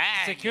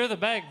bag. Secure the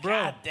bag, bro.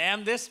 God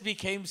damn, this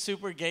became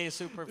super gay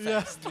super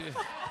fast.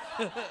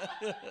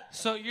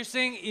 So you're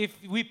saying if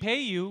we pay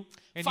you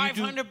and you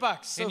do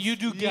 $500. So and you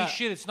do gay yeah.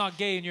 shit, it's not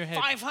gay in your head.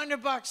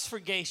 $500 for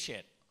gay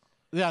shit.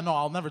 Yeah, no,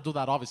 I'll never do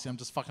that. Obviously, I'm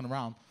just fucking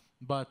around.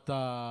 But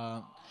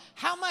How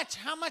much?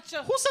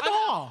 Who said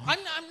all?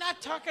 I'm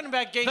not talking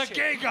about gay The shit.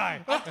 gay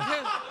guy.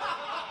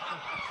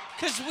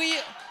 Because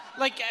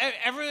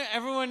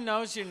everyone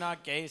knows you're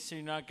not gay, so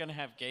you're not gonna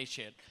have gay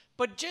shit.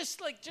 But just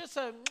a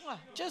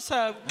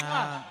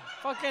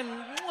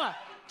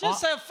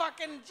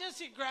fucking,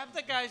 just you grab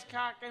the guy's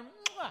cock and,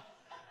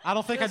 I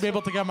don't think I'd be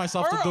able to get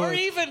myself to do or it.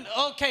 even,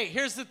 okay,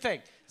 here's the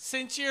thing.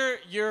 Since you're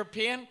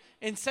European,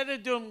 instead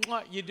of doing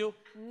you do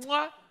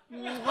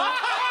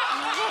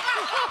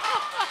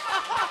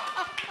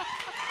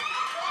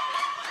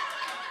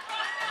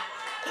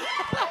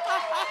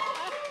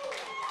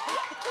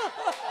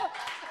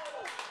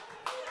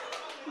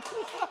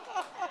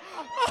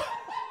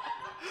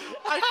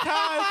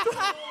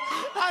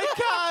I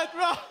can't,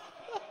 bro.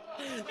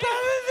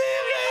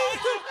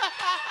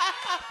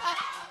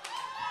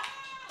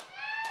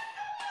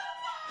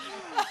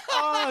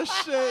 Oh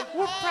shit.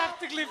 We're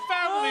practically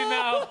family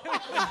now.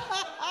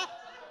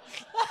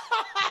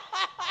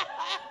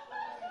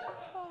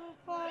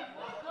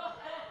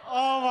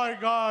 Oh my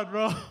god,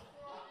 bro.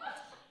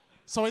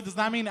 So wait, does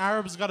that mean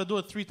Arabs got to do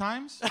it 3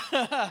 times?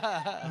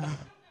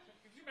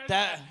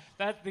 that.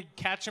 That they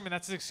catch him and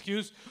that's his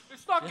excuse.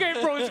 It's not gay,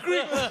 bro. It's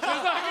Greek. It's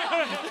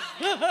not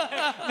gay.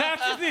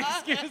 That's the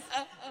excuse.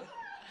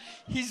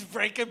 He's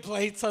breaking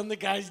plates on the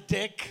guy's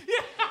dick.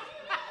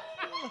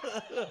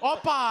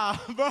 Opa,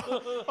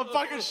 bro. I'm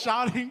fucking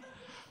shouting.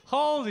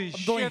 Holy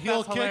doing shit,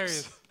 heel that's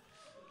kicks.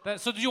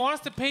 hilarious. So do you want us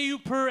to pay you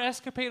per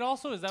escapade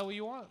also? Is that what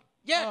you want?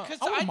 Yeah, because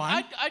I wouldn't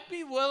mind. I'd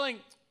be willing.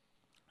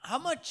 How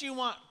much you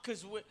want?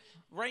 Because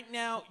right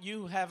now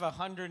you have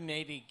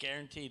 180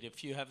 guaranteed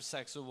if you have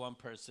sex with one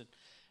person,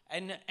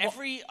 and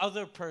every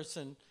other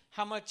person.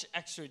 How much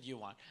extra do you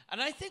want?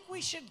 And I think we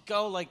should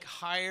go like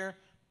higher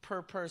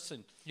per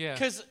person. Yeah.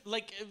 Because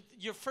like if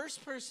your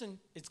first person,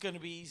 it's going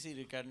to be easy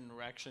to get an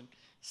erection.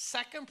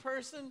 Second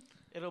person,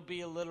 it'll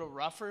be a little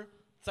rougher.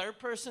 Third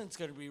person, it's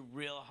going to be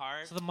real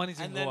hard. So the money's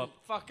gonna and go then up.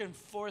 fucking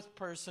fourth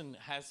person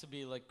has to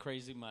be like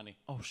crazy money.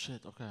 Oh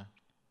shit. Okay.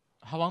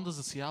 How long does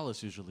the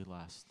Cialis usually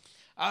last?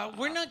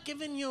 We're not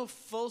giving you a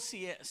full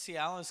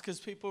Cialis because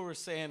people were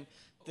saying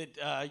that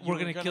you We're were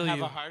gonna going kill to have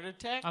you. a heart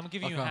attack. I'm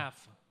giving you Okay.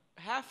 half.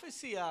 Half a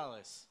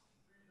Cialis.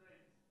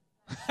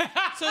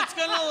 So it's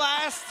gonna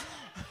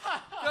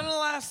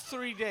last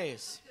 3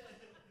 days.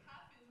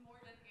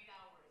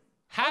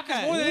 Half is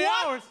Okay. more than 8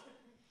 What? hours.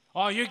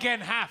 Oh, you're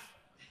getting half.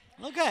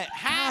 Okay,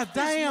 half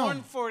God is more damn.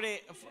 than 40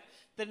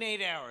 than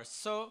 8 hours.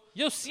 So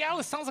Yo,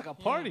 Cialis sounds like a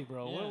party,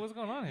 bro. Yeah. What's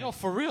going on here? Yo,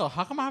 for real,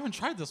 how come I haven't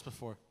tried this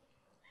before?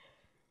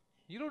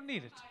 You don't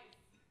need it.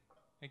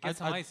 And I- get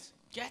some I- ice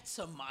get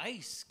some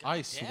ice. God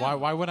Ice. damn.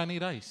 Why would I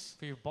need ice?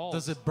 for your balls.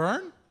 Does it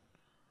burn?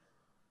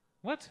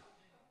 What?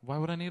 Why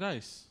would I need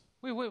ice?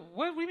 Wait,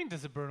 what do you mean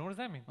does it burn? What does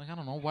that mean? Like, I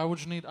don't know. Why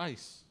would you need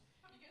ice?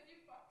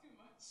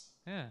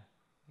 Yeah.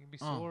 You can be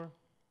Oh. sore.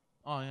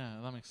 Oh, yeah,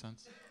 that makes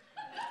sense.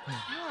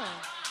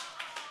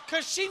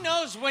 Because she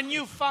knows when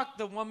you fuck,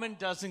 the woman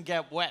doesn't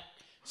get wet.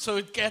 So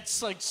it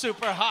gets like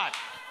super hot.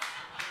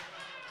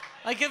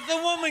 Like if the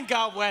woman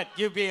got wet,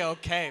 you'd be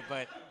okay,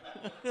 but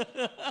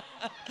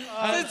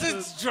since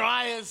it's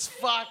dry as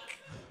fuck,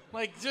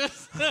 like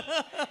just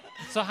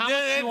So how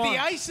much you want? the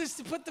ice is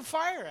to put the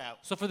fire out.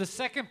 So for the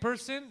second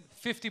person,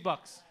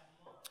 $50.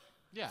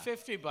 Yeah.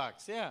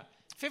 $50, yeah.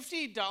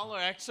 $50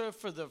 extra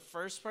for the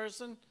first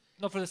person.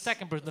 No, for the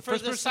second person. The For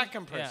first the person,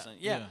 second person,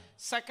 yeah. Yeah.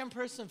 Second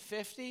person,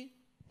 50.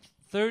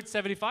 Third,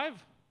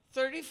 75.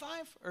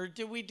 35? Or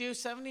did we do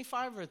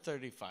 75 or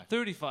 35?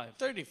 35.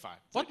 35.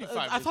 What? 35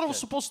 I is thought it was good.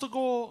 supposed to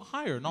go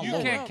higher, not You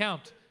lower. can't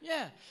count.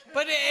 Yeah,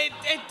 but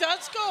it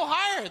does go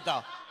higher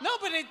though. No,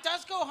 but it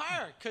does go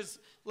higher because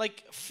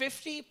like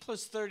 50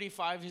 plus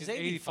 35 is Is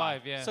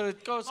 85. 85, yeah. So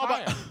it goes Oh,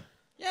 but- higher.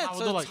 Yeah, I would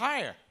so do it's like-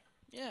 higher.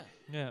 Yeah.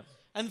 Yeah.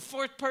 And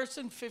fourth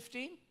person,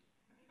 15.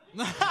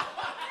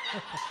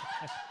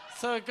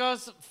 So it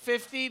goes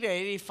 50 to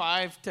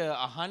 85 to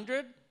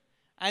 100,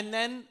 and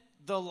then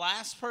the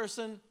last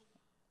person,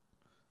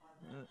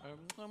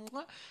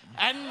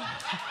 and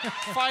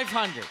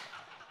 500.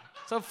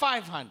 So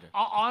 500.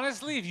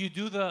 Honestly, if you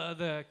do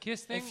the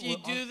kiss thing, If you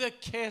do the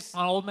kiss,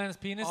 on old man's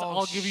penis, Oh,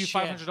 I'll give you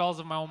shit. $500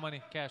 of my own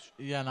money, cash.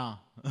 Yeah, nah.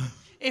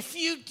 if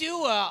you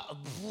do a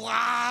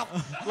blah,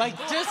 like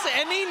just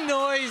any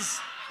noise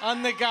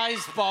on the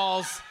guy's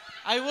balls,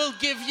 I will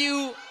give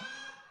you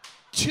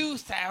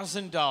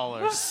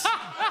 $2,000.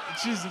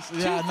 Jesus.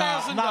 Yeah,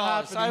 nah, $2,000.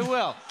 not I happening.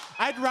 will.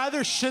 I'd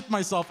rather shit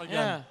myself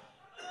again.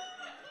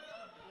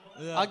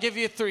 Yeah. I'll give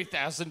you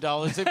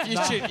 $3,000 if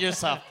you shit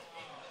yourself.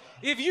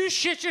 If you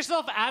shit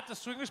yourself at the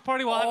swingers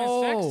party while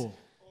having sex,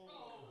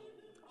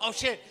 Oh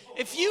shit!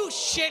 If you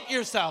shit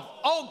yourself,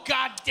 oh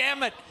god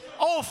damn it!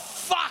 Oh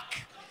fuck!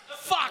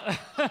 Fuck!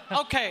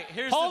 Okay,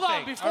 here's hold the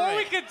on. thing. Before All we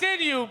right.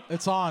 continue,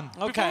 It's on.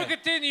 before Okay. we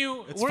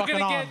continue, It's we're fucking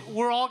gonna on. get,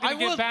 we're all I gonna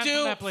get will banned from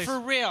do that place. for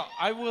real.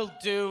 I will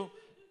do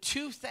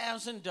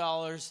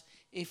 $2,000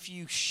 if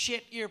you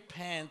shit your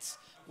pants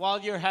while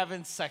you're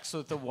having sex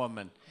with a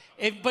woman.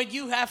 But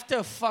you have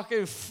to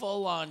fucking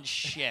full on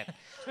shit.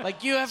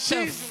 Like you have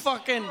to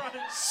fucking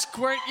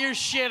squirt your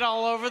shit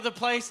all over the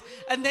place,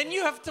 and then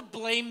you have to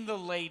blame the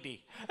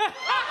lady.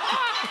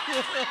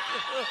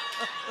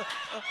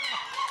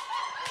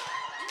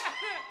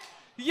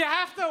 You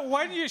have to,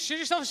 when you shit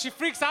yourself, she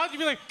freaks out. You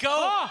be like, Go.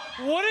 Oh,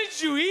 what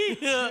did you eat?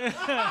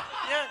 Yeah,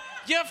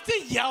 you have to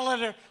yell at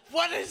her.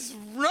 What is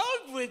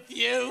wrong with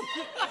you?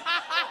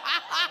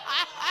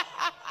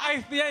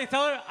 Yeah,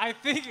 tell her. I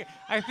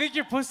think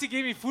your pussy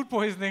gave me food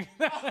poisoning.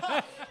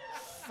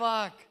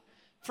 Fuck.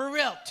 For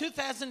real,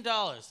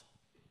 $2,000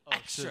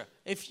 extra shit.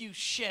 if you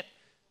shit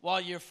while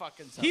you're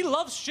fucking He someone.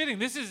 loves shitting.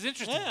 This is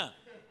interesting. Yeah.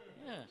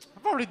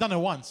 I've already done it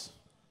once.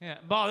 Yeah.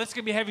 But this is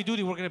gonna be heavy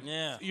duty.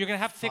 Yeah. You're gonna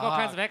have to take all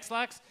kinds of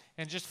X-Lax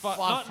and just fuck.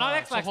 Fuck. Not So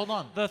X-Lax. hold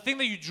on. The thing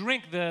that you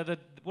drink. The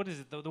what is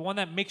it? The one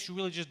that makes you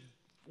really just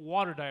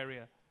water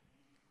diarrhea.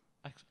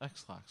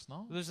 X-Lax,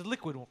 no? There's a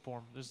liquid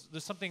form. There's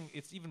something.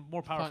 It's even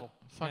more powerful.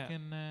 Yeah.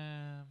 Fucking.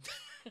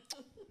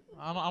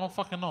 I don't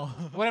fucking know.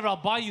 Whatever. I'll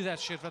buy you that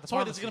shit at the So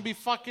wait, pharmacy. it's gonna be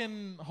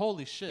fucking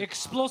holy shit.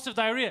 Explosive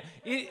diarrhea.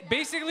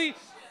 Basically,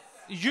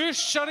 you're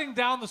shutting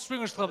down the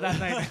swingers club that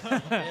night.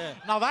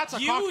 Now that's a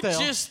You cocktail.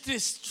 just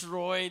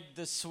destroyed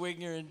the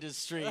swinger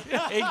industry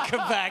in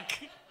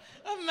Quebec.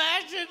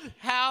 Imagine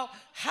how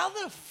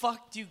the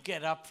fuck do you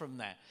get up from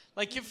that?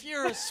 Like if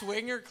you're a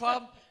swinger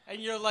club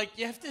and you're like,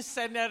 you have to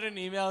send out an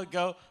email and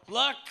go,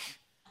 look,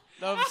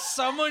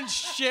 someone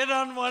shit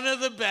on one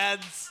of the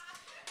beds.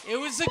 It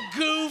was a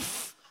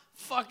goof.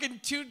 Fucking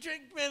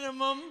 2-drink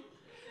minimum.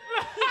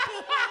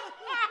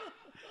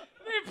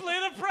 They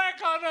played a prank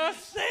on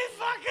us. They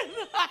fucking.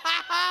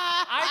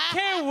 I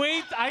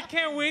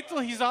can't wait till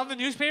he's on the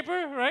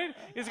newspaper, right?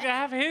 It's gonna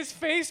have his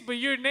face, but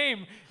your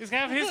name. It's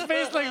gonna have his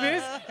face like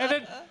this, and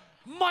then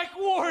Mike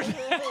Ward.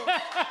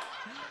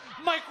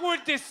 Mike Ward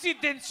décide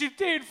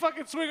d'insulter une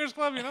fucking swingers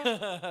club, you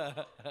know?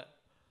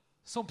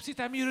 Son petit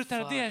ami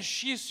retardé a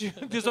chié sur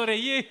des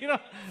oreillers, you know?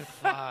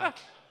 Fuck.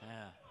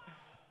 Yeah.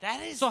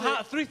 That is. So the-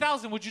 how,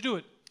 3,000, would you do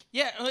it?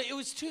 Yeah, it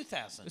was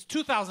 2,000. It's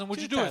 2,000,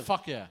 would you do it?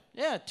 Fuck yeah.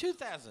 Yeah,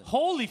 2,000.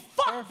 Holy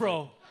fuck,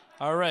 bro.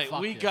 All right, Fuck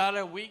we yeah.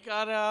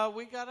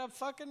 gotta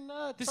fucking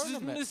This is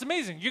tournament. this is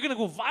amazing. You're gonna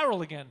go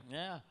viral again.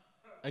 Yeah.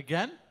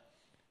 Again?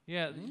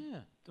 Yeah. Yeah.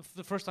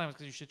 The first time is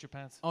because you shit your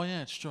pants. Oh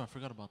yeah, it's true. I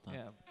forgot about that.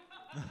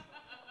 Yeah.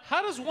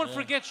 How does one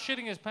forget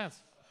shitting his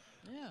pants?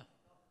 Yeah.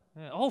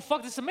 Yeah. Oh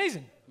fuck! This is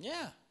amazing.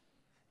 Yeah.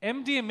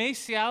 MDMA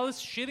Cialis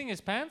shitting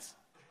his pants.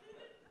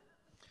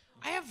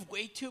 I have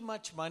way too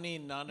much money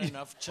and not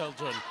enough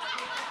children.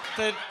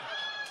 that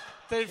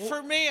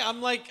for me,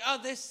 I'm like, oh,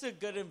 this is a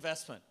good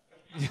investment.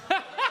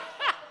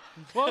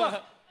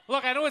 Well,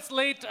 look, I know it's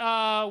late.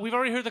 We've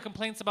already heard the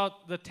complaints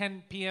about the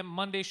 10 p.m.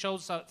 Monday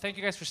shows. Thank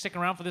you guys for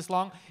sticking around for this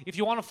long. If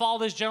you want to follow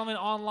this gentleman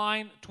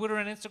online, Twitter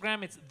and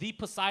Instagram, it's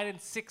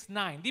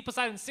ThePoseidon69.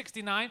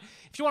 ThePoseidon69.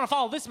 If you want to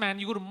follow this man,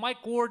 you go to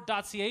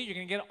MikeWard.ca. You're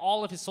going to get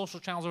all of his social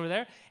channels over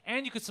there.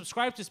 And you can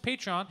subscribe to his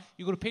Patreon.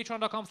 You go to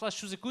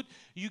patreon.com/Sous-Écoute.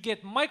 You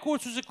get Mike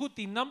Ward Sous-Écoute,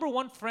 the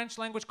 #1 French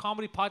language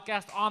comedy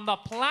podcast on the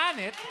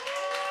planet.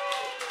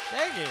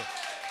 Thank you.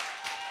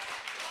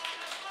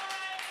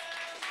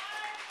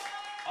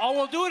 Oh,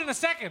 we'll do it in a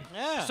second.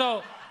 Yeah.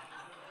 So,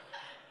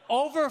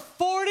 over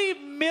 40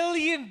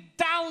 million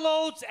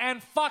downloads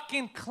and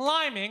fucking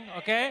climbing,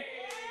 okay?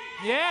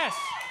 Yes.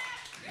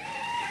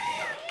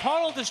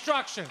 Total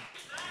destruction.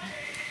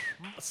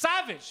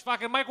 Savage.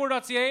 Fucking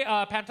MikeWard.ca,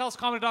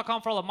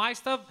 PantelisComedy.com for all of my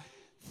stuff.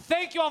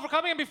 Thank you all for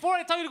coming. And before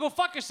I tell you to go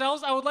fuck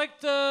yourselves, I would like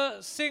to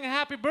sing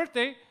happy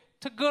birthday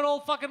to good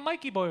old fucking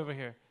Mikey boy over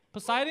here.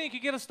 Poseidon, you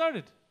can get us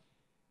started.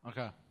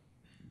 Okay.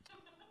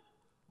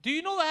 Do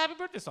you know the happy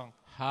birthday song?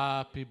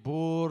 Happy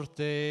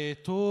birthday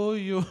to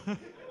you.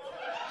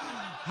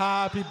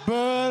 Happy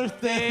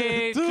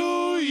birthday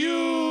to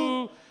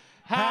you.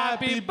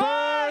 Happy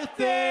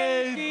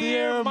birthday,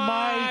 dear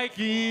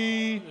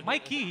Mikey.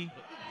 Mikey.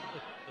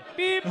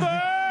 Happy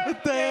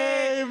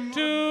birthday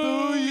to